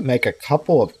could probably make a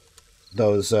couple of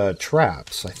those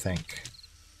traps, I think.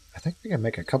 I think we can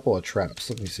make a couple of traps.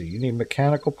 Let me see. You need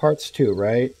mechanical parts too,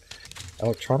 right?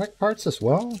 electronic parts as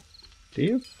well? Do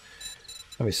you?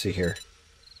 Let me see here.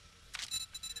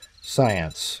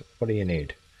 Science. What do you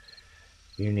need?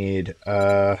 You need,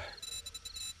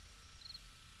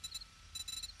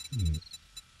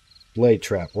 blade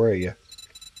trap. Where are you?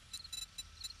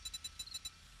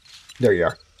 There you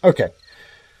are. Okay.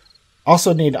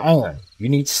 Also need iron. You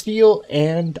need steel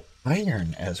and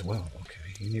iron as well.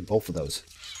 Okay, you need both of those.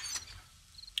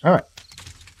 All right.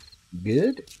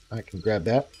 Good. I can grab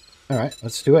that. All right,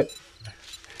 let's do it.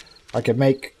 I can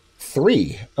make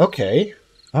 3. Okay.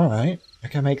 All right. I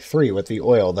can make 3 with the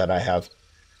oil that I have.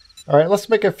 All right, let's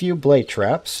make a few blade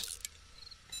traps.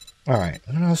 All right.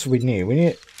 What else do we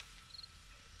need?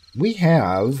 We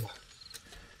have...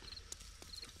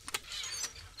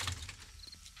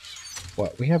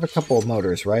 What? We have a couple of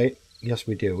motors, right? Yes,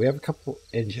 we do. We have a couple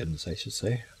engines, I should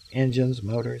say. Engines,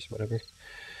 motors, whatever.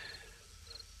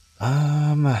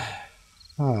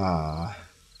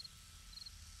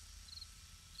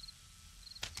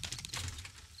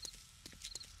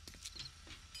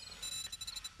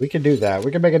 We can do that.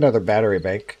 We can make another battery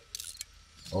bank.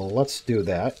 Well, let's do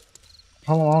that.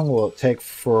 How long will it take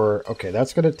for... Okay,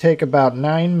 that's going to take about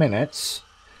 9 minutes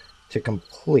to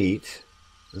complete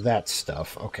that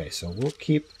stuff. Okay, so we'll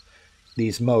keep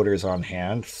these motors on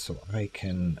hand so I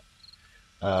can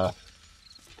have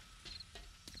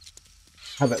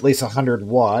at least 100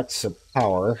 watts of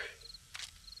power.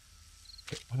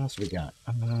 Okay, what else we got?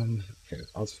 Okay,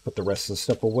 I'll just put the rest of the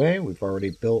stuff away. We've already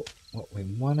built what we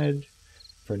wanted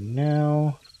for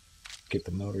now. Get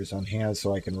the motors on hand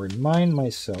so I can remind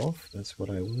myself that's what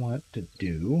I want to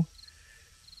do.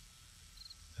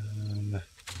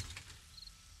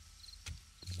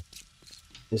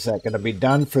 Is that going to be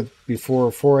done for before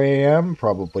 4 a.m.?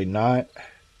 Probably not.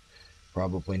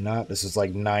 Probably not. This is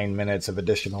like 9 minutes of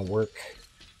additional work.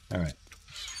 All right.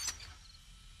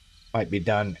 Might be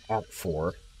done at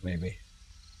 4, maybe.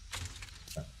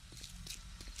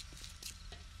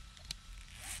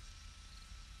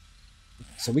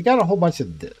 So we got a whole bunch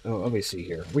of... let me see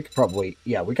here. We could probably...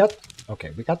 Yeah, we got...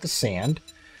 Okay, we got the sand.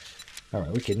 All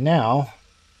right, we can now...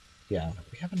 Yeah,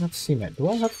 we have enough cement. Do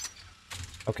I have...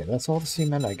 Okay, that's all the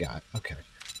cement I got. Okay.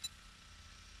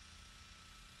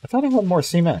 I thought I had more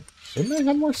cement. Didn't I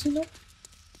have more cement?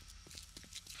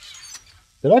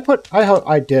 Did I put...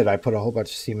 I did. I put a whole bunch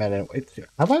of cement in.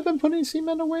 Have I been putting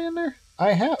cement away in there?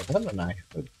 I have, haven't I?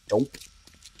 Dope.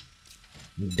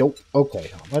 Dope. Okay,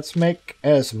 let's make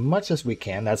as much as we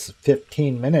can. That's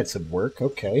 15 minutes of work.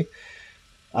 Okay.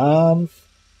 Could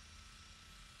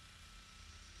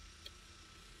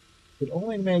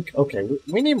only make... Okay,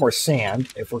 we need more sand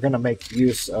if we're going to make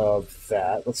use of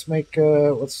that. Let's make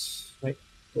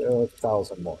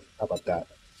 1,000 more. How about that?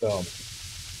 Boom.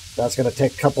 That's going to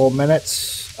take a couple of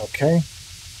minutes. Okay.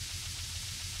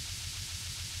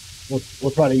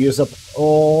 We'll try to use up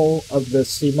all of the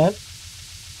cement.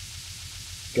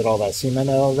 Get all that cement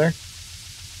out of there.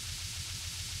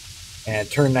 And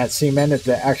turn that cement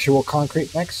into actual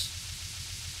concrete mix.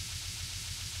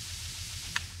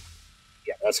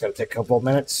 Yeah, that's going to take a couple of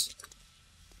minutes.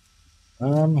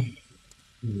 What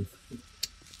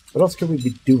else could we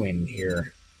be doing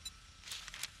here?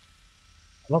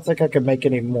 I don't think I can make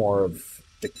any more of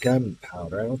the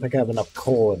gunpowder. I don't think I have enough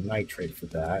coal and nitrate for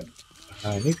that.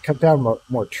 I need to cut down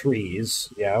more trees.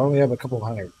 Yeah, I only have a couple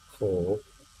hundred coal.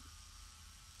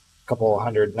 Couple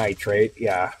hundred nitrate.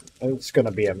 Yeah, it's going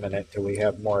to be a minute till we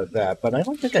have more of that, but I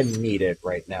don't think I need it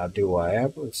right now, do I? I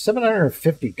have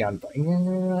 750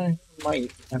 gunpowder. I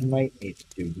might need to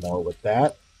do more with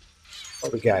that.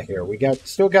 What we got here? We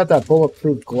still got that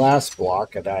bulletproof glass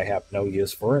block that I have no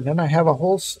use for, and then I have a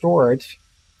whole storage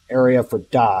area for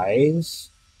dyes.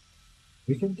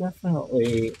 We can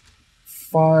definitely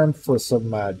farm for some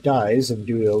dyes and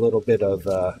do a little bit of,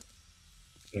 a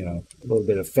little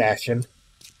bit of fashion.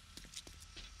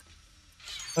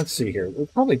 Let's see here. We'll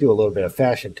probably do a little bit of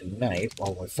fashion tonight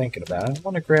while we're thinking about it. I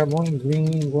want to grab one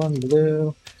green, one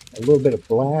blue, a little bit of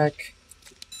black.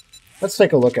 Let's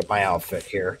take a look at my outfit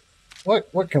here.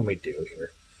 What can we do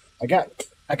here? I got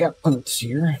boots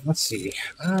here. Let's see.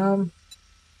 I'm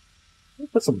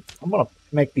gonna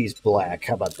make these black.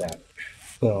 How about that?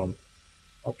 Boom.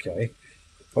 Okay.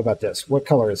 What about this? What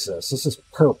color is this? This is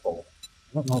purple.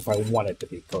 I don't know if I want it to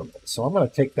be purple, so I'm gonna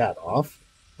take that off.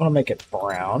 I'm gonna make it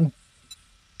brown.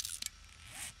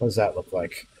 What does that look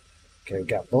like? Okay, we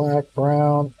got black,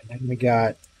 brown, and then we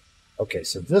got... Okay,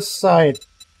 so this side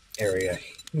area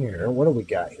here, what do we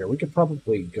got here? We could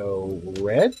probably go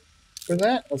red for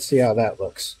that. Let's see how that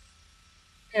looks.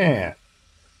 Yeah.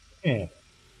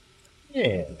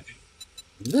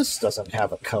 This doesn't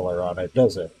have a color on it,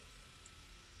 does it?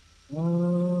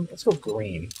 Let's go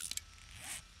green.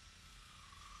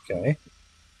 Okay.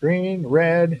 Green,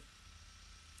 red.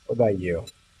 What about you?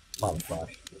 Modify.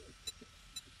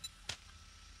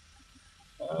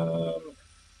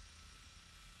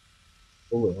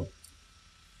 Blue.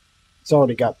 It's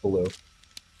already got blue.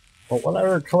 Well, what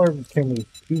other color can we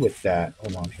do with that?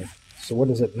 Hold on here. So what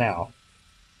is it now?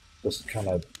 Just kind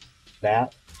of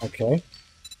that. Okay.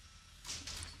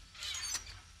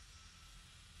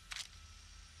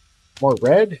 More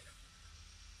red?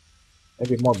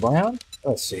 Maybe more brown?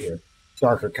 Let's see here.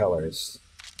 Darker colors.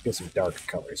 Get some darker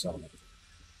colors on it.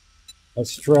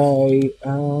 Let's try,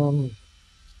 we'll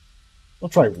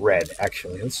try red,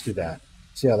 actually. Let's do that.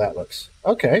 See how that looks.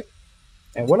 Okay.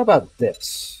 And what about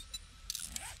this?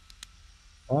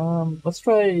 Let's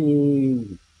try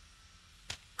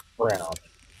brown.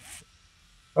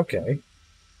 Okay.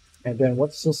 And then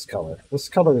what's this color? This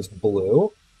color is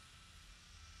blue.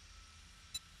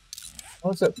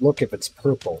 How does it look if it's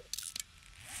purple?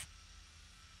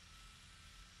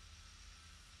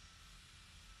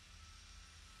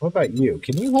 What about you?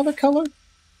 Can you have a color?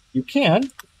 You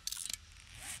can.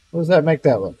 What does that make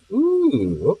that look?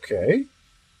 Ooh, okay.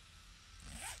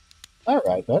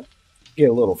 Alright then. Get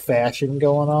a little fashion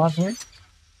going on here.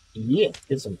 Yeah,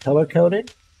 get some color coding.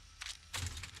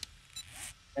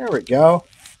 There we go.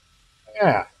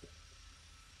 Yeah.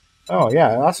 Oh yeah,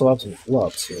 I also have some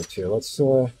gloves here too. Let's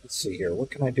see here.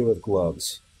 What can I do with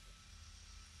gloves?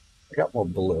 I got more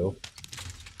blue.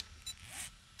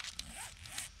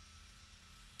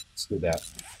 Let's do that.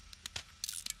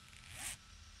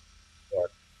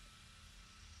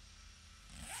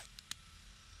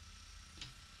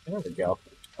 There we go.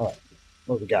 All right.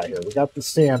 What do we got here? We got the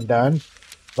sand done.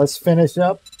 Let's finish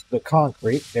up the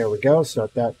concrete. There we go.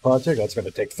 Start that project. That's going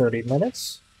to take 30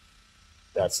 minutes.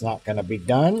 That's not going to be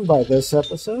done by this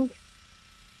episode.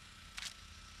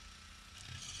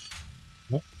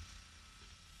 Nope.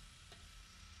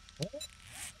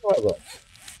 How do I look?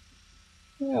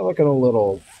 Yeah, looking a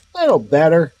little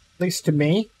better. At least to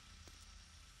me.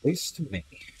 At least to me.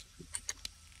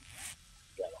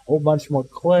 Got a whole bunch more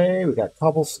clay. We got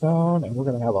cobblestone. And we're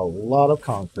going to have a lot of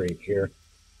concrete here.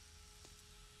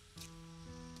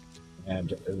 And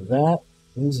that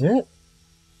is it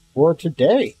for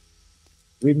today.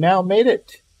 We've now made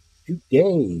it to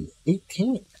day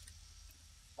 18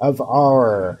 of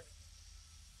our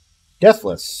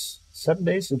Deathless 7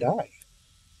 Days to Die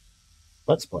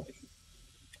Let's Play.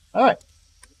 Alright,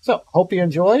 so hope you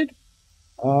enjoyed.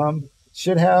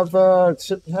 Should have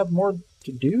more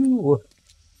to do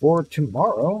for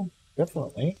tomorrow.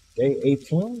 Definitely. Day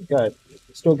 18.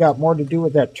 Still got more to do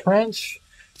with that trench.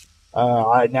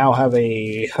 I now have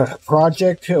a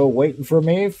project waiting for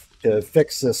me to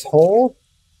fix this hole.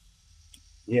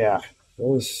 Yeah,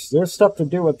 there's stuff to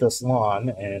do with this lawn,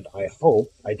 and I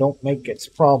hope I don't make its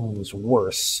problems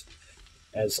worse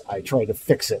as I try to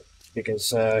fix it.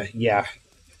 Because, yeah,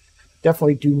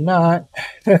 definitely do not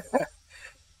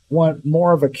want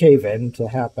more of a cave-in to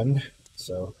happen.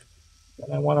 So,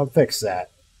 I want to fix that.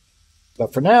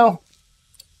 But for now,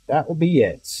 that will be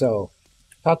it. So,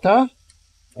 ta-ta,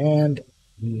 and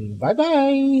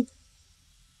bye-bye.